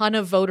a ton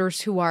of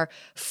voters who are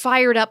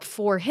fired up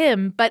for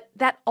him, but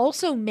that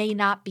also may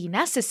not be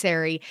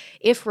necessary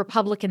if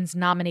Republicans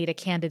nominate a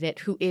candidate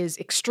who is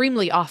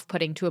extremely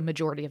off-putting to a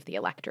majority of the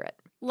electorate.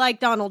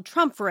 Like Donald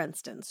Trump, for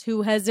instance,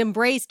 who has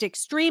embraced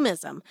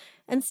extremism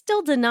and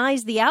still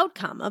denies the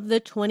outcome of the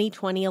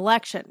 2020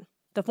 election.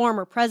 The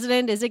former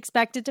president is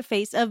expected to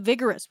face a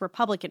vigorous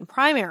Republican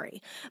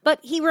primary, but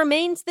he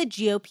remains the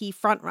GOP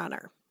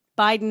frontrunner.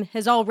 Biden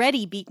has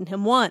already beaten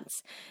him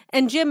once.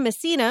 And Jim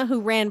Messina,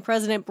 who ran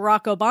President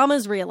Barack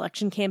Obama's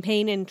re-election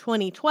campaign in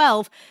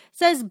 2012,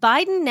 says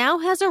Biden now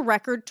has a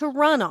record to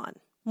run on,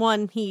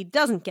 one he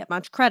doesn't get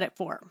much credit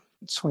for.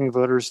 Swing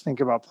voters think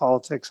about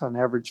politics on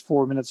average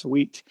 4 minutes a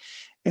week,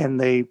 and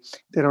they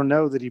don't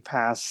know that he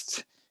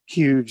passed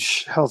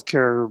huge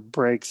healthcare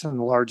breaks and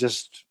the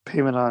largest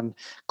payment on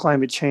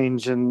climate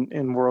change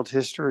in world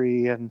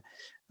history and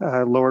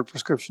lowered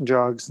prescription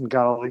drugs and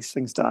got all these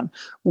things done.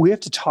 We have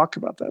to talk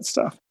about that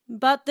stuff.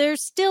 But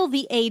there's still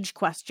the age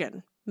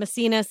question.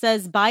 Messina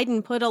says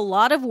Biden put a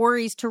lot of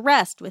worries to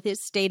rest with his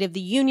State of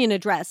the Union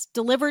address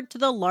delivered to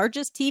the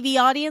largest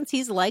TV audience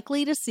he's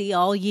likely to see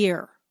all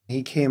year.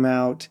 He came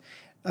out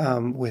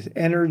with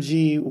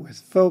energy, with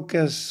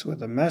focus,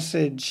 with a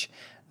message,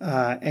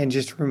 and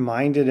just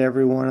reminded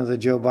everyone of the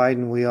Joe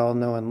Biden we all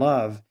know and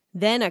love.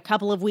 Then a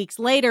couple of weeks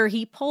later,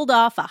 he pulled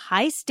off a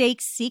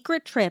high-stakes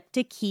secret trip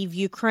to Kyiv,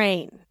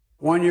 Ukraine.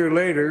 1 year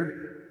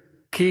later,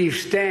 Kyiv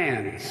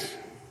stands,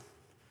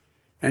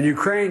 and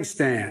Ukraine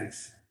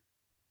stands.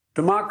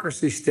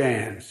 Democracy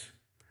stands.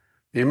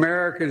 The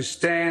Americans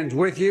stand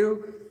with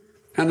you,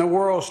 and the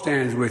world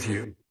stands with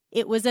you.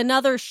 It was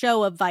another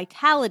show of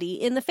vitality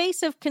in the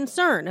face of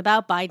concern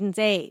about Biden's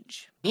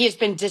age. He has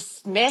been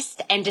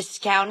dismissed and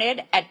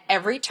discounted at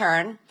every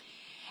turn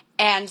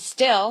and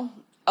still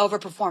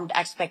overperformed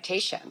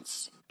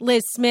expectations.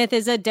 Liz Smith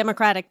is a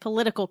Democratic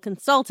political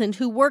consultant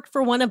who worked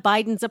for one of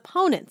Biden's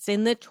opponents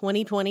in the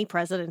 2020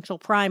 presidential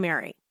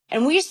primary.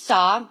 And we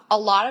saw a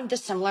lot of the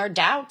similar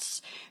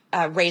doubts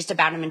raised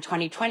about him in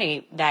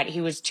 2020, that he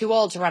was too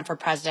old to run for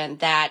president,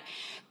 that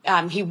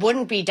he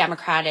wouldn't be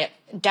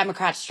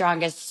Democrats'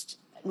 strongest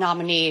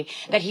nominee,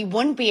 that he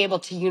wouldn't be able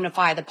to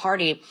unify the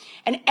party.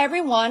 And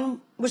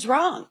everyone was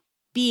wrong.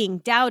 Being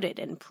doubted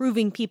and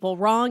proving people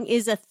wrong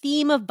is a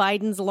theme of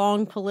Biden's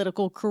long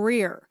political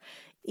career.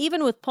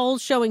 Even with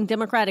polls showing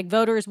Democratic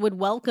voters would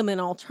welcome an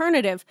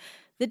alternative,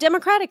 the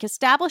Democratic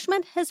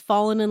establishment has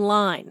fallen in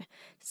line.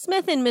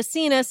 Smith and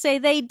Messina say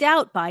they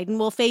doubt Biden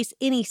will face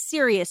any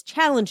serious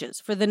challenges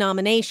for the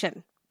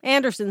nomination.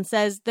 Anderson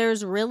says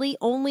there's really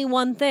only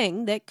one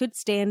thing that could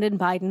stand in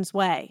Biden's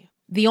way.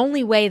 The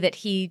only way that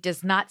he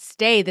does not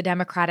stay the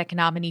Democratic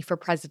nominee for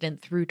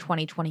president through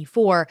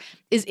 2024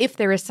 is if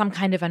there is some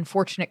kind of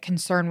unfortunate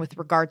concern with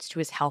regards to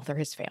his health or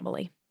his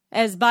family.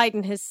 As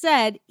Biden has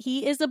said,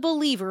 he is a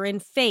believer in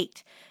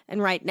fate.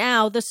 And right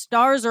now, the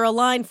stars are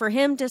aligned for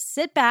him to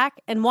sit back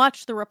and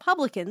watch the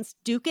Republicans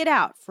duke it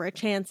out for a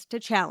chance to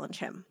challenge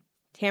him.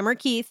 Tamara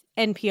Keith,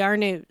 NPR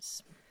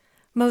News.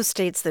 Most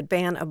states that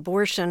ban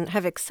abortion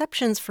have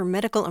exceptions for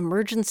medical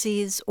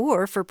emergencies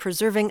or for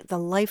preserving the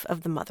life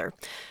of the mother.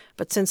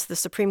 But since the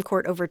Supreme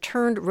Court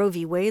overturned Roe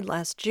v. Wade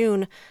last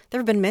June, there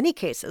have been many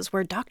cases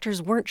where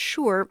doctors weren't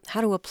sure how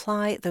to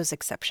apply those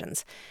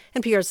exceptions.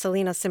 NPR's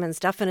Selena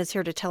Simmons-Duffin is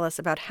here to tell us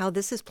about how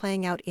this is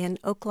playing out in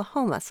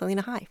Oklahoma.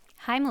 Selena, hi.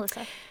 Hi,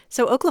 Melissa.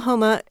 So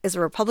Oklahoma is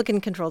a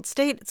Republican-controlled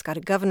state. It's got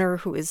a governor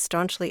who is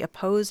staunchly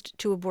opposed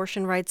to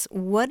abortion rights.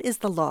 What is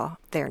the law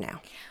there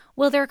now?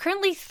 Well, there are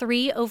currently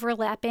 3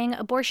 overlapping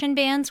abortion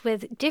bans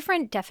with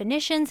different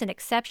definitions and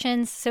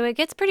exceptions, so it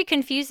gets pretty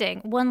confusing.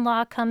 One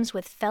law comes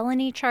with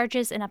felony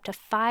charges and up to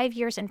 5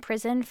 years in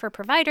prison for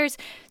providers,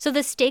 so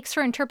the stakes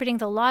for interpreting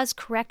the laws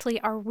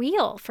correctly are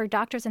real for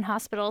doctors and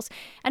hospitals.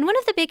 And one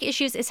of the big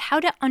issues is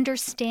how to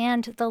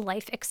understand the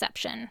life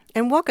exception.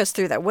 And walk us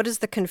through that. What is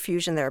the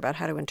confusion there about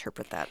how to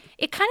interpret that?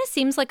 It kind of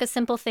seems like a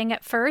simple thing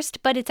at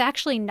first, but it's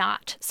actually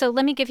not. So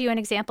let me give you an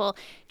example.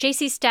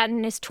 J.C.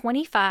 Staten is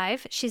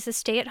 25. She's a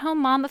stay-at-home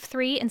mom of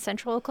 3 in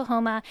central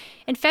Oklahoma.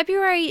 In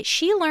February,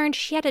 she learned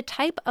she had a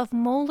type of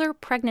molar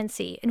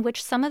pregnancy in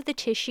which some of the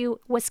tissue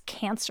was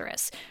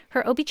cancerous.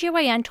 Her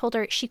OBGYN told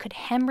her she could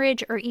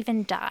hemorrhage or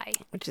even die.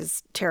 Which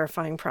is a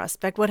terrifying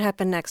prospect. What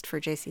happened next for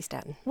J.C.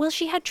 Staten? Well,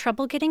 she had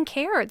trouble getting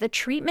care. The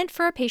treatment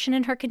for a patient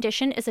in her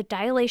condition is a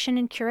dilation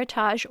and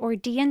curettage, or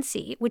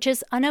DNC, which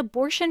is an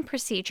abortion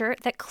procedure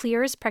that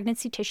clears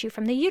pregnancy tissue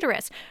from the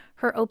uterus.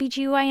 Her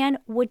OBGYN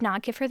would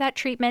not give her that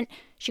treatment.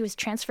 She was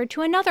transferred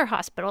to another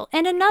hospital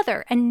and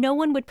another, and no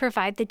one would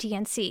provide the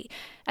DNC.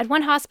 At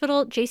one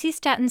hospital, J.C.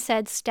 Staten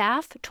said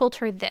staff told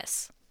her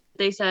this.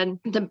 They said,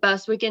 the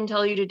best we can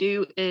tell you to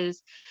do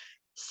is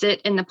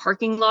sit in the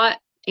parking lot,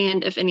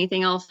 and if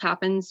anything else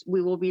happens,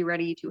 we will be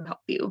ready to help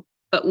you.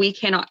 But we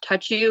cannot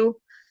touch you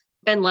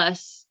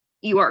unless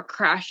you are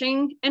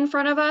crashing in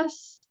front of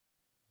us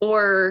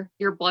or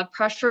your blood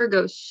pressure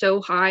goes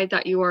so high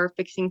that you are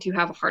fixing to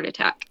have a heart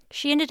attack.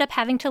 She ended up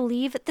having to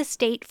leave the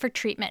state for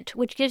treatment,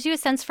 which gives you a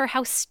sense for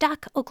how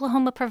stuck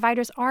Oklahoma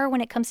providers are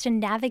when it comes to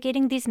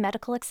navigating these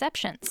medical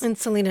exceptions. And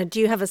Selena, do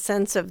you have a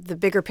sense of the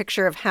bigger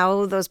picture of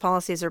how those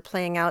policies are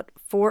playing out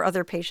for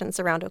other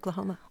patients around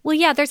Oklahoma? Well,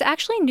 yeah, there's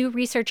actually new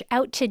research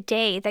out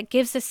today that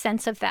gives a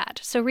sense of that.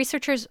 So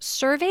researchers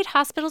surveyed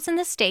hospitals in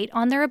the state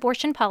on their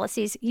abortion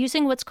policies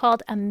using what's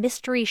called a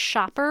mystery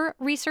shopper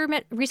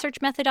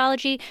research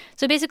methodology.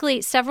 So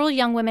basically, several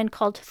young women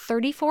called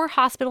 34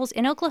 hospitals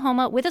in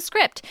Oklahoma with a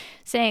script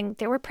saying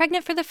they were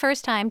pregnant for the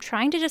first time,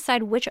 trying to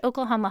decide which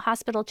Oklahoma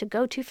hospital to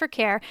go to for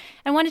care,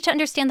 and wanted to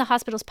understand the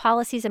hospital's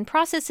policies and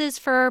processes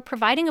for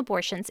providing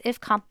abortions if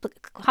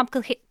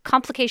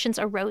complications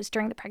arose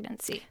during the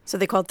pregnancy. So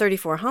they called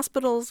 34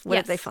 hospitals. What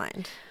Yes. did they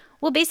find?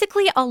 Well,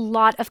 basically a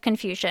lot of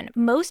confusion.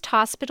 Most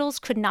hospitals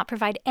could not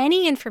provide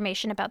any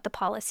information about the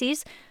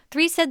policies.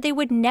 3 said they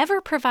would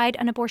never provide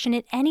an abortion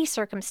in any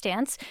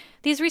circumstance.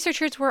 These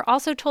researchers were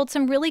also told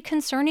some really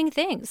concerning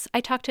things. I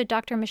talked to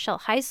Dr. Michelle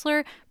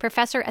Heisler,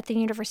 professor at the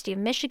University of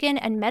Michigan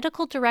and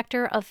medical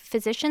director of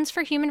Physicians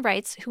for Human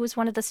Rights, who was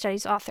one of the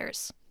study's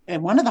authors.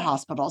 In one of the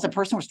hospitals, a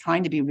person was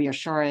trying to be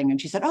reassuring, and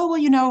she said, oh,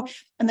 well,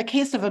 in the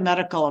case of a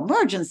medical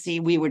emergency,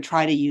 we would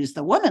try to use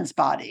the woman's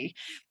body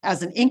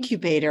as an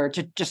incubator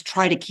to just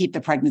try to keep the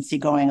pregnancy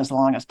going as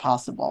long as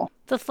possible.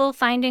 The full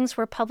findings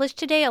were published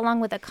today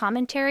along with a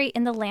commentary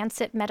in the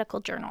Lancet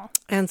Medical Journal.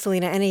 And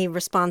Selena, any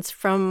response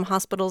from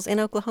hospitals in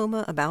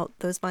Oklahoma about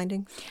those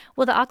findings?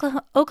 Well,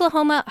 the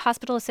Oklahoma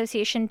Hospital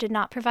Association did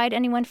not provide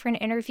anyone for an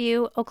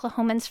interview.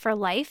 Oklahomans for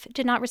Life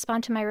did not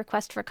respond to my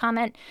request for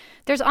comment.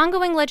 There's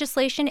ongoing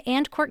legislation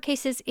and court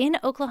cases in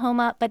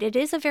Oklahoma, but it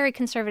is a very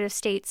conservative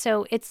state,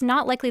 so it's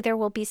not likely there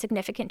will be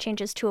significant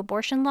changes to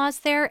abortion laws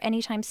there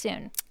anytime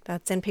soon.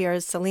 That's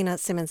NPR's Selena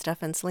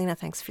Simmons-Duffin. Selena,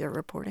 thanks for your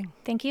reporting.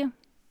 Thank you.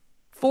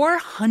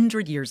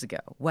 400 years ago,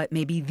 what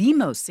may be the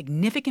most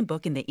significant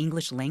book in the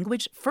English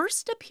language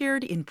first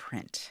appeared in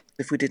print.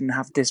 If we didn't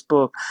have this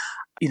book,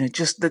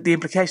 just the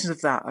implications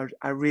of that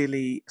are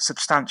really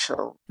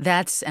substantial.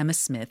 That's Emma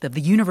Smith of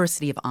the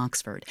University of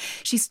Oxford.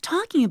 She's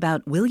talking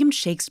about William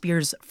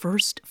Shakespeare's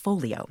First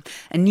Folio,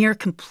 a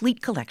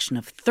near-complete collection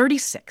of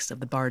 36 of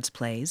the Bard's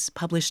plays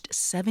published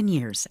 7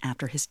 years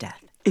after his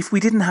death. If we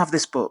didn't have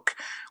this book,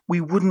 we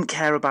wouldn't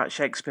care about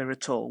Shakespeare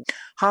at all.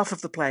 Half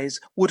of the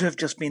plays would have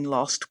just been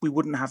lost. We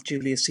wouldn't have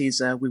Julius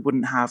Caesar, we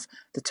wouldn't have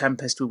The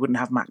Tempest, we wouldn't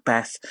have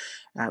Macbeth,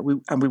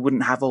 and we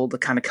wouldn't have all the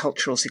kind of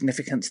cultural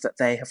significance that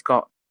they have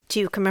got.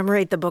 To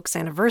commemorate the book's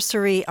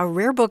anniversary, a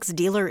rare books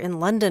dealer in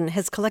London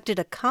has collected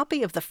a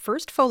copy of the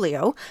First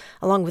Folio,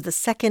 along with the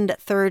second,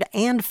 third,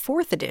 and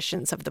fourth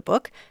editions of the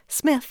book.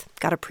 Smith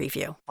got a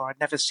preview. I'd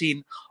never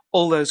seen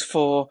all those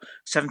 4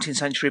 17th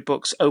century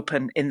books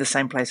open in the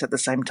same place at the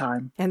same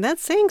time. And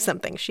that's saying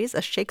something. She's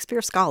a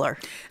Shakespeare scholar.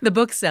 The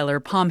bookseller,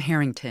 Palm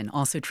Harrington,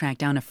 also tracked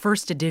down a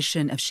first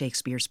edition of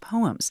Shakespeare's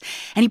poems.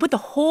 And he put the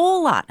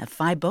whole lot of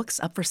 5 books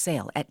up for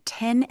sale at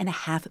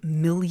 $10.5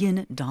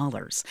 million.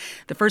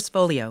 The First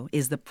Folio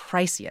is the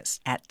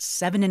priciest at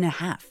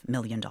 $7.5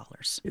 million.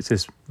 It's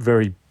this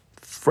very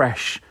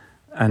fresh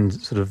and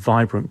sort of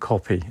vibrant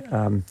copy.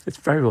 It's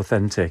very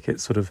authentic.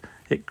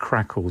 It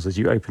crackles as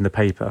you open the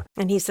paper.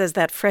 And he says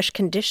that fresh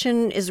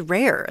condition is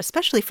rare,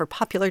 especially for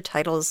popular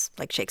titles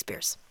like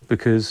Shakespeare's.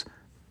 Because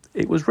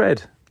it was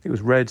read. It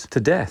was read to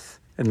death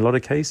in a lot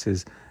of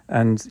cases.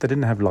 And they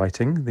didn't have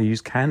lighting. They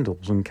used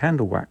candles and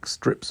candle wax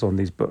strips on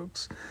these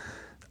books.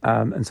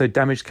 And so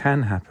damage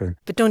can happen.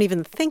 But don't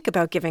even think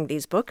about giving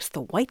these books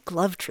the white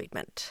glove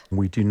treatment.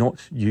 We do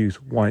not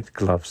use white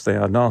gloves. They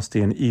are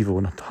nasty and evil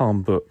and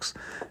harm books.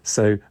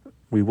 So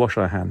we wash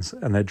our hands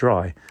and they're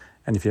dry.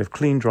 And if you have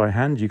clean, dry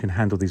hands, you can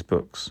handle these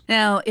books.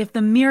 Now, if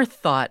the mere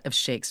thought of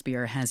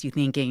Shakespeare has you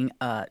thinking,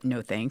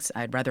 no thanks,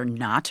 I'd rather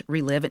not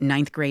relive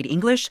 9th grade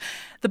English,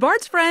 the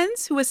Bard's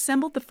friends who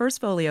assembled the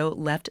First Folio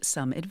left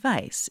some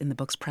advice in the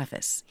book's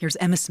preface. Here's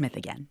Emma Smith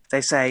again.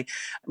 They say,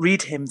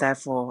 read him,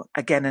 therefore,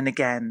 again and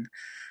again.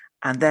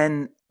 And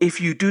then,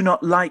 if you do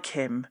not like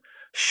him,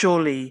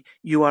 surely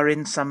you are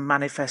in some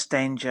manifest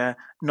danger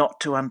not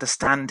to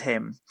understand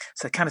him.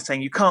 So kind of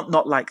saying you can't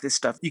not like this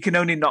stuff. You can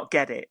only not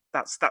get it.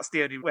 That's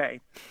the only way.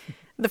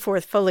 The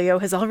Fourth Folio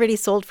has already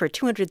sold for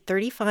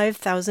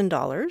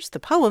 $235,000, the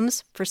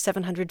poems for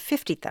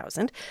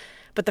 $750,000.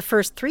 But the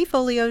first 3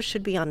 folios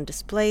should be on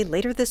display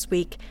later this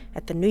week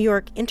at the New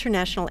York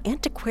International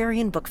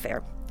Antiquarian Book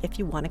Fair, if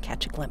you want to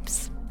catch a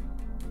glimpse.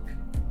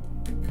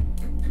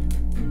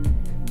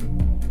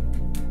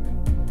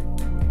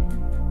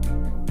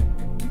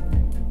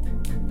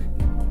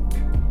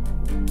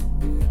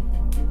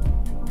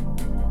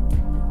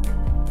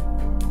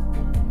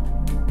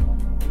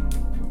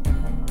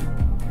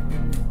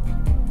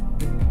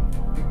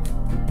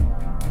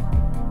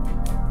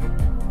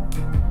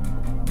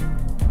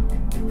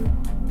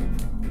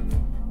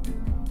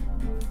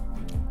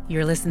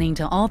 You're listening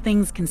to All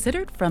Things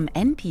Considered from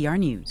NPR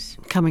News.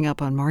 Coming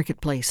up on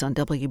Marketplace on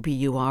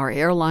WBUR,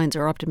 airlines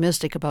are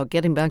optimistic about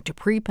getting back to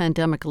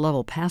pre-pandemic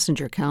level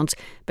passenger counts,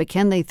 but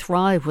can they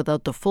thrive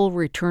without the full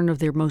return of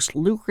their most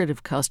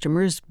lucrative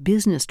customers,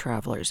 business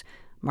travelers?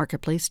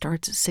 Marketplace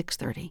starts at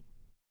 6:30.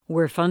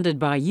 We're funded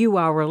by you,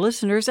 our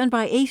listeners, and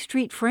by A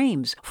Street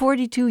Frames.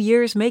 42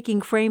 years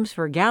making frames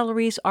for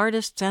galleries,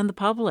 artists, and the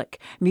public.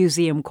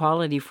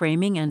 Museum-quality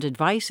framing and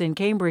advice in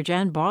Cambridge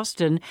and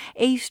Boston.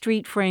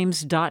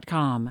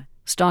 astreetframes.com.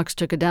 Stocks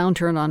took a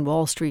downturn on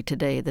Wall Street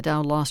today. The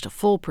Dow lost a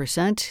full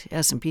percent,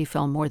 S&P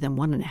fell more than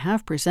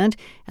 1.5%,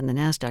 and the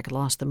Nasdaq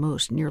lost the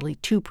most, nearly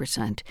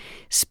 2%.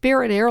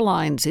 Spirit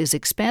Airlines is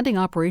expanding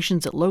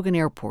operations at Logan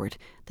Airport.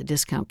 The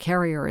discount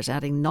carrier is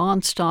adding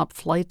non-stop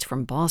flights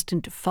from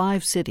Boston to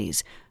 5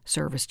 cities.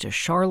 Service to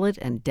Charlotte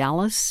and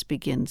Dallas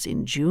begins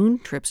in June.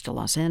 Trips to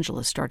Los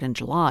Angeles start in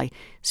July.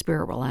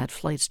 Spirit will add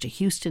flights to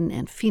Houston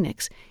and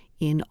Phoenix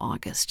in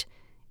August.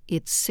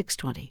 It's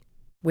 6:20.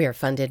 We're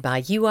funded by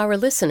you, our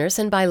listeners,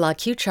 and by La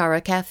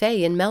Cuchara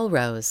Cafe in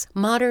Melrose.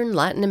 Modern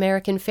Latin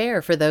American fare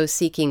for those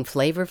seeking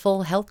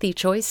flavorful, healthy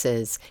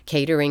choices.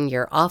 Catering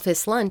your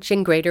office lunch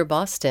in Greater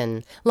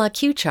Boston.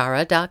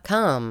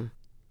 LaCuchara.com.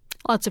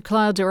 Lots of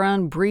clouds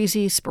around,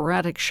 breezy,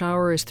 sporadic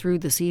showers through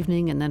this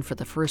evening, and then for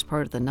the first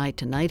part of the night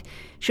tonight.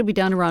 Should be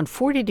down around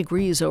 40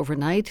 degrees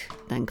overnight.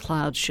 Then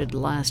clouds should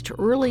last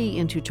early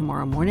into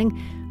tomorrow morning.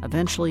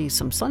 Eventually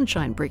some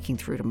sunshine breaking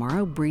through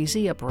tomorrow,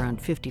 breezy up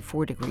around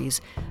 54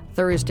 degrees.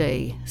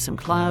 Thursday, some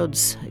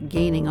clouds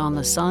gaining on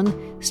the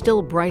sun,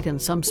 still bright in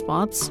some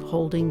spots,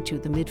 holding to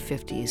the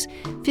mid-50s.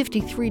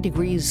 53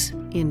 degrees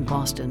in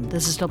Boston.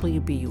 This is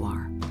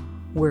WBUR.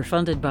 We're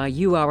funded by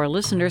you, our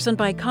listeners, and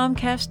by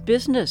Comcast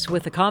Business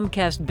with the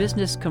Comcast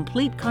Business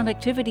Complete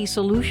Connectivity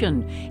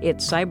Solution.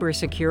 It's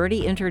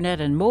cybersecurity,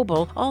 internet, and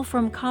mobile, all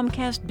from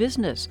Comcast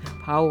Business,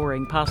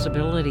 powering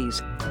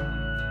possibilities.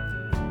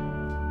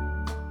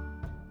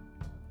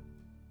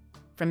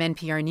 From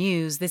NPR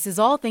News, this is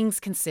All Things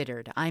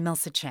Considered. I'm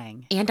Elsa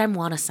Chang. And I'm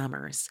Juana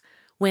Summers.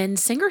 When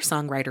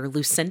singer-songwriter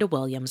Lucinda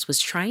Williams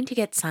was trying to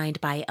get signed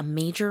by a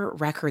major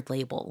record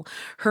label,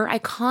 her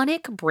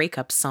iconic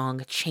breakup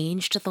song,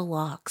 Changed the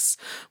Locks,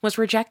 was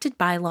rejected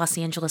by Los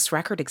Angeles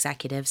record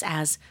executives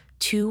as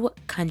too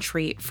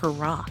country for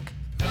rock.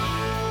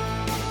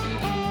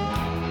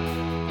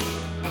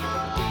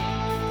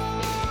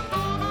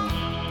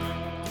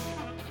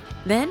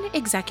 Then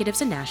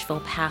executives in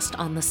Nashville passed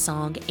on the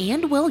song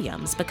and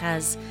Williams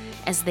because,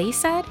 as they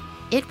said,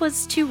 it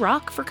was too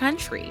rock for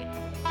country.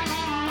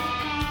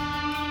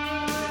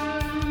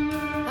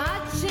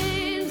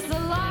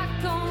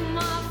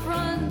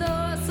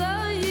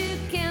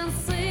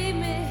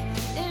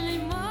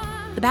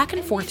 The back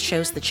and forth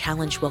shows the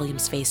challenge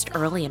Williams faced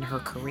early in her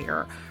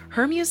career.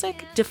 Her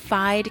music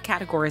defied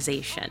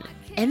categorization.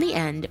 In the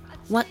end,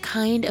 what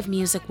kind of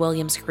music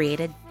Williams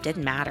created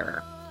didn't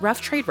matter.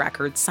 Rough Trade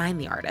Records signed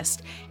the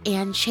artist,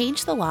 and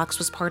Change the Locks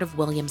was part of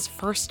Williams'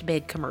 first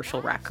big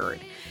commercial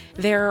record.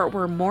 There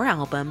were more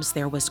albums,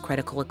 there was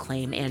critical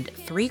acclaim, and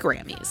 3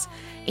 Grammys.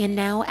 And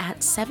now,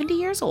 at 70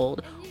 years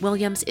old,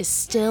 Williams is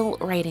still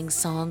writing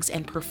songs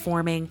and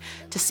performing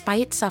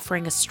despite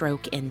suffering a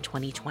stroke in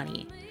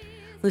 2020.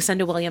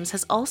 Lucinda Williams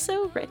has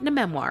also written a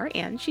memoir,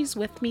 and she's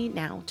with me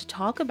now to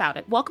talk about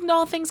it. Welcome to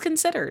All Things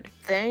Considered.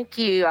 Thank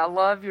you. I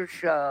love your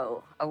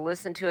show. I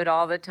listen to it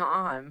all the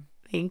time.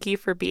 Thank you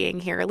for being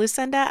here.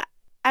 Lucinda,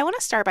 I want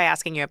to start by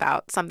asking you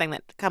about something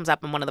that comes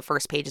up in one of the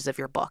first pages of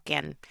your book,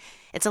 and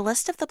it's a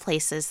list of the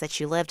places that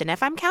you lived. And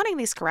if I'm counting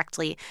these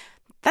correctly,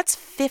 that's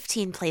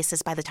 15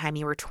 places by the time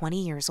you were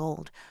 20 years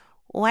old.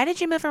 Why did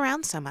you move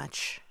around so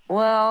much?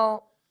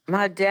 Well,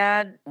 my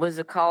dad was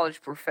a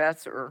college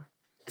professor,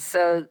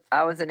 so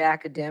I was an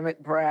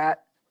academic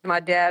brat.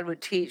 My dad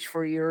would teach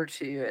for a year or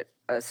two at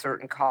a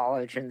certain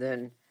college and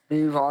then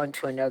move on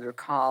to another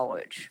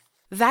college.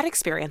 That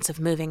experience of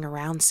moving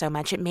around so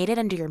much, it made it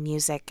into your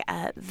music.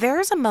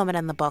 There's a moment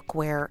in the book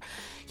where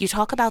you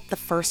talk about the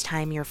first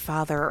time your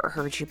father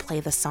heard you play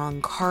the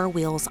song Car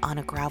Wheels on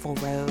a Gravel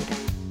Road.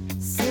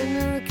 Sitting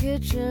in the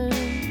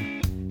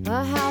kitchen,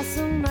 a house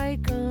of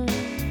Macon,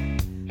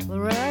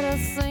 Loretta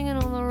singing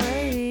on the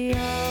radio.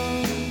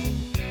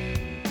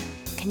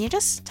 Can you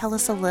just tell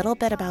us a little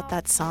bit about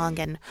that song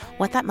and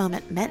what that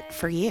moment meant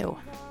for you?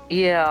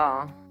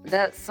 Yeah,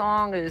 that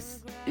song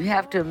is, you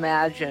have to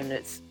imagine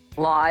it's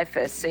life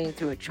as seen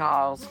through a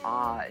child's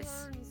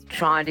eyes,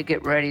 trying to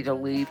get ready to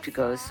leave to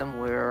go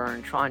somewhere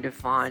and trying to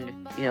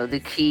find,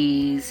 the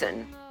keys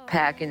and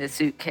packing the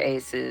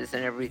suitcases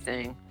and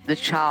everything. The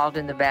child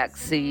in the back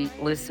seat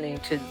listening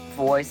to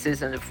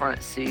voices in the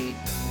front seat.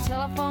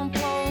 Telephone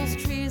poles,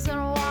 trees and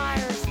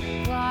wires,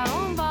 fly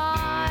on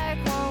by,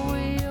 car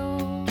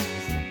wheels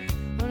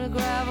on a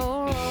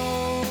gravel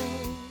road.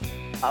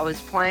 I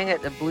was playing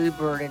at the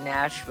Bluebird in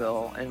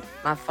Nashville, and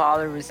my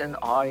father was in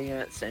the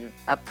audience, and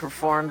I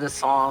performed the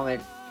song,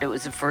 and it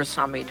was the first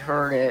time he'd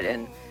heard it,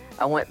 and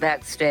I went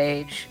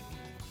backstage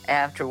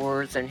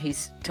afterwards, and he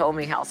told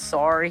me how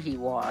sorry he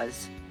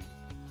was.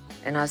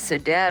 And I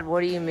said, Dad,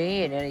 what do you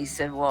mean? And he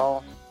said,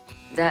 well,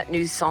 that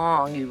new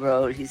song you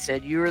wrote, he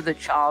said, you're the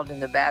child in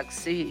the back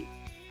seat.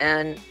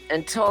 And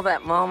until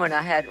that moment,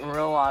 I hadn't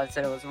realized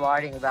that I was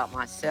writing about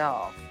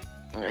myself.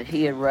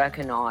 He had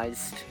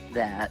recognized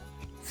that.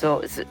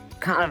 So it's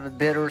kind of a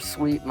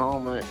bittersweet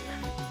moment.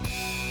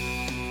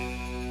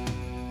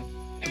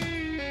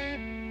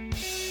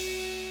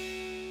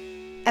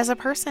 As a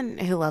person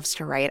who loves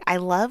to write, I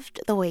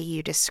loved the way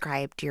you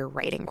described your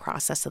writing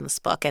process in this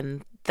book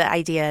and the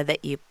idea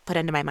that you put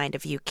into my mind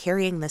of you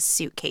carrying this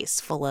suitcase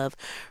full of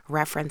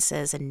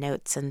references and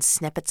notes and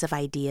snippets of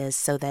ideas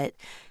so that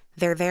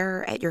they're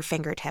there at your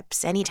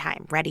fingertips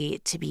anytime, ready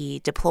to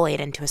be deployed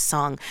into a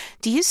song.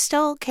 Do you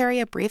still carry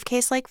a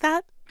briefcase like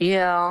that?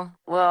 Yeah,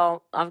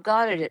 well, I've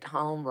got it at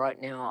home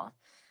right now.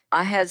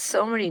 I had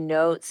so many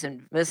notes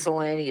and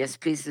miscellaneous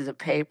pieces of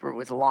paper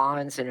with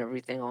lines and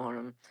everything on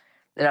them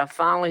that I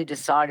finally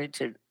decided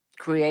to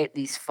create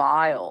these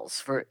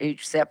files for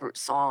each separate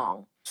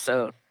song.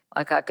 So,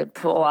 I could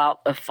pull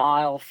out a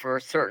file for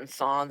a certain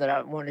song that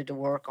I wanted to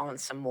work on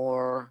some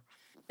more.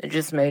 It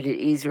just made it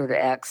easier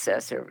to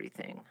access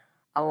everything.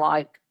 I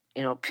like,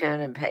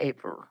 pen and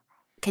paper.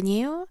 Can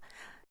you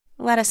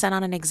let us in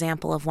on an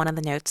example of one of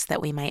the notes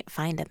that we might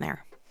find in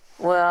there?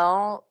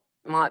 Well,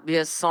 might be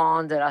a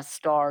song that I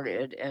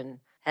started and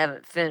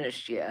haven't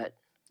finished yet.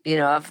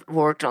 I've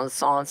worked on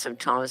songs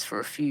sometimes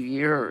for a few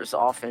years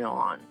off and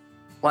on,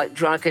 like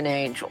Drunken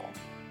Angel.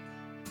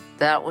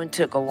 That one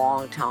took a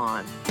long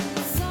time.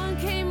 The sun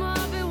came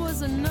up, it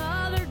was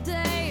another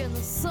day, and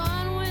the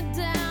sun went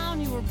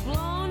down, you were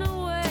blown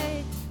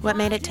away. What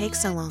made it take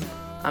so long?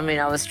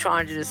 I was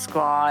trying to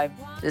describe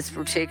this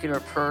particular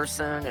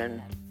person,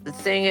 and the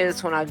thing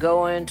is, when I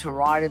go in to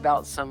write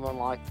about someone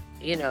like,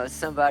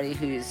 somebody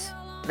who's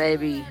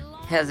maybe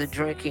has a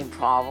drinking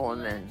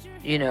problem and,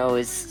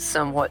 is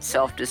somewhat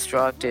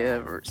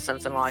self-destructive or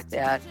something like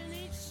that,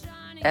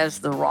 as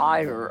the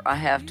writer, I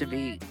have to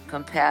be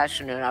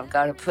compassionate. I've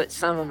got to put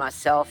some of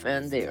myself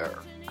in there.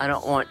 I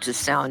don't want to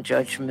sound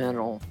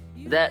judgmental.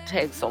 That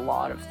takes a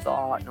lot of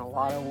thought and a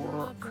lot of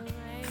work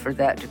for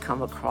that to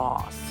come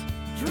across.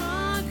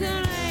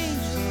 Drunken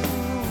angel,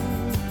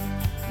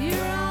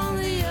 you're on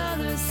the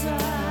other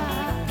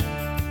side.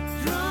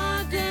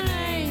 Drunken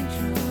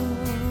angel,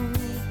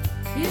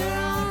 you're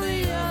on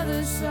the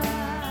other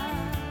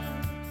side.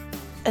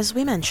 As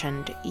we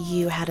mentioned,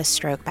 you had a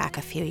stroke back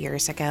a few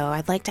years ago.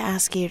 I'd like to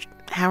ask you,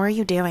 how are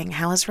you doing?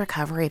 How has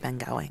recovery been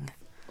going?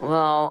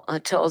 Well, I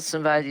told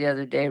somebody the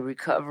other day,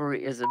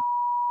 recovery is a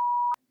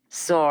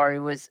sorry.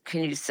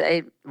 Can you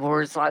say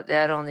words like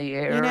that on the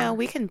air? You know,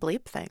 we can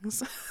bleep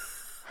things.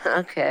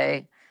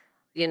 Okay.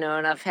 And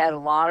I've had a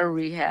lot of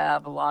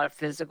rehab, a lot of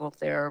physical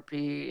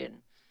therapy, and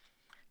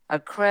I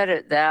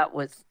credit that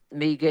with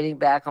me getting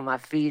back on my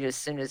feet as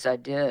soon as I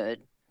did.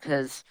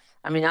 Because,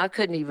 I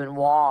couldn't even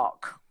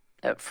walk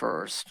at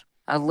first.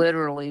 I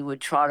literally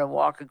would try to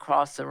walk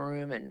across the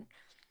room and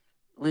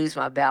lose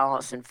my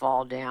balance and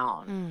fall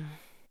down.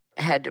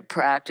 I had to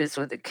practice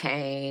with a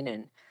cane,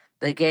 and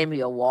they gave me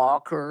a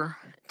walker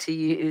to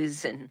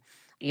use, and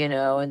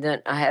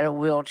then I had a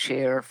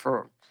wheelchair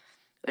for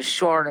a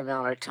short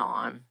amount of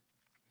time.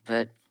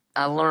 But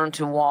I learned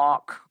to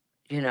walk,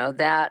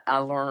 that I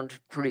learned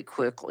pretty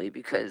quickly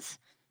because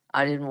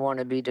I didn't want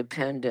to be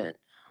dependent.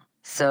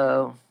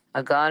 So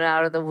I got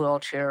out of the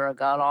wheelchair, I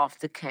got off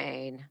the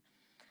cane,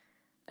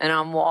 and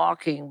I'm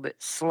walking, but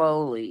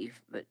slowly,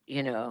 but,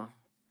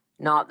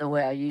 not the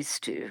way I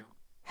used to.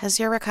 Has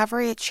your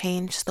recovery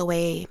changed the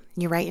way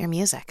you write your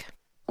music?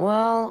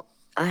 Well,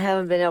 I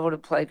haven't been able to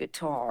play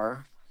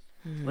guitar,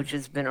 which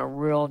has been a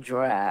real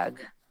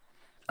drag.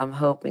 I'm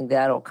hoping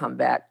that'll come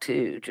back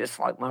too, just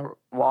like my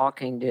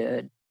walking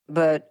did.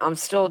 But I'm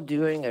still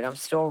doing it. I'm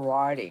still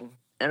writing,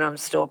 and I'm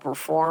still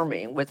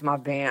performing with my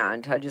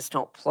band. I just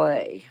don't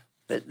play,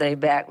 but they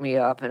back me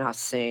up, and I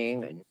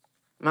sing. And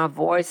my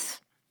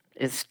voice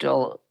is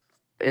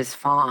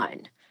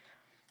fine.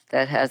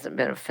 That hasn't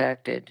been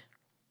affected.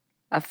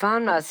 I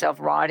find myself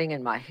writing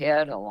in my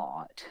head a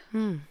lot.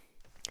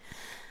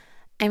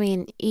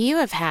 You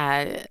have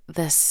had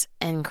this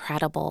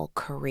incredible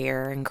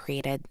career and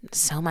created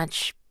so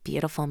much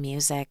beautiful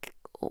music.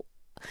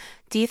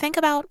 Do you think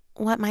about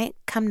what might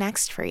come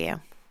next for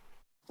you?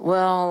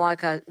 Well,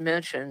 like I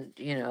mentioned,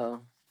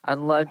 I'd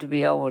love to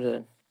be able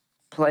to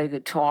play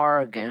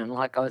guitar again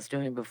like I was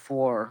doing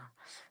before.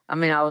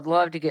 I would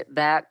love to get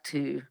back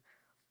to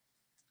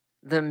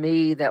the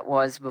me that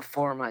was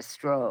before my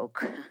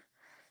stroke.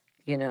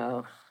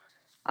 I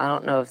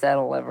don't know if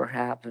that'll ever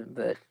happen,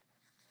 but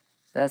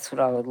that's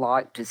what I would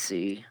like to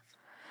see.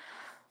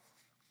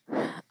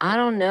 I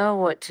don't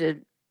know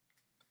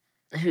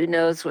who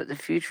knows what the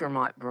future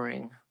might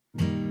bring.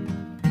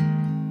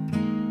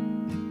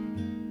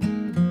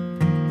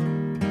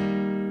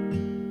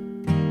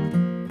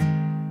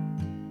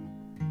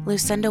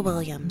 Lucinda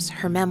Williams,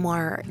 her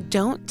memoir,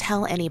 Don't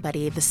Tell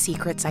Anybody the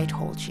Secrets I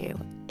Told You,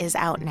 is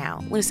out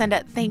now.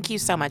 Lucinda, thank you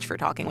so much for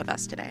talking with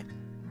us today.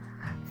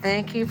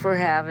 Thank you for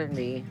having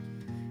me.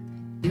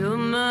 You're a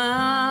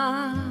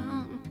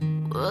man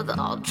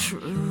without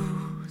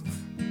truth,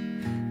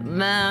 a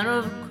man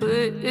of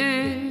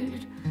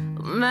greed,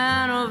 a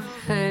man of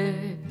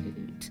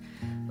hate,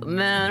 a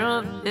man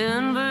of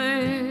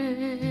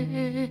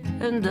envy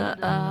and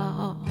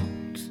doubt.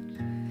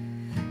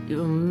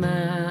 You're a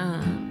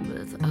man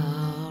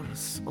without a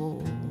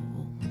soul.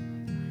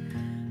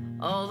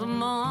 All the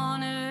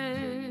money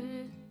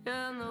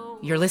and the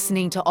You're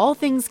listening to All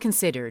Things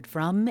Considered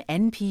from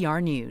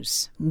NPR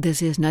News.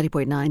 This is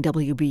 90.9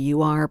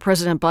 WBUR.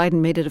 President Biden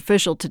made it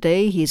official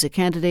today. He's a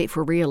candidate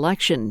for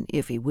re-election.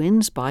 If he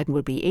wins, Biden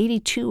would be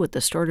 82 at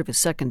the start of his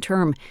second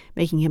term,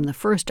 making him the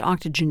first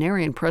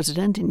octogenarian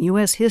president in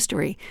U.S.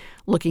 history.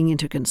 Looking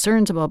into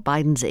concerns about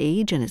Biden's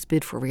age and his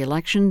bid for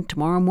re-election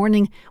tomorrow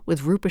morning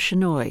with Rupa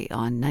Shenoy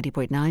on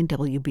 90.9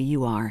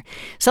 WBUR.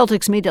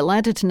 Celtics meet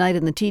Atlanta tonight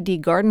in the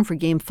TD Garden for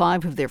Game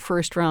 5 of their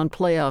first-round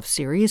playoff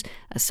series.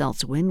 A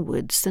Celtics win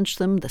would cinch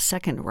them the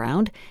second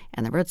round,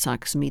 and the Red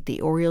Sox meet the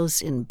Orioles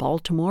in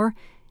Baltimore.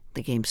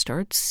 The game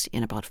starts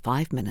in about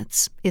 5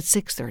 minutes. It's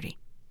 6:30.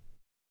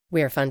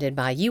 We're funded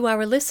by you,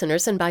 our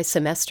listeners, and by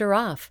Semester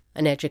Off,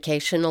 an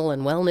educational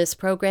and wellness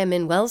program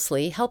in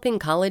Wellesley helping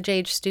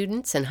college-age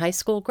students and high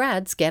school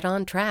grads get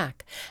on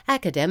track.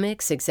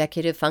 Academics,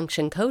 executive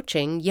function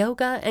coaching,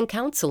 yoga, and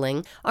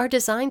counseling are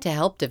designed to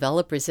help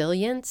develop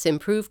resilience,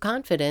 improve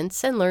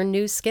confidence, and learn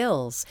new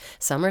skills.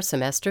 Summer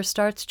semester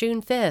starts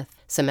June 5th.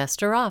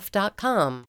 SemesterOff.com.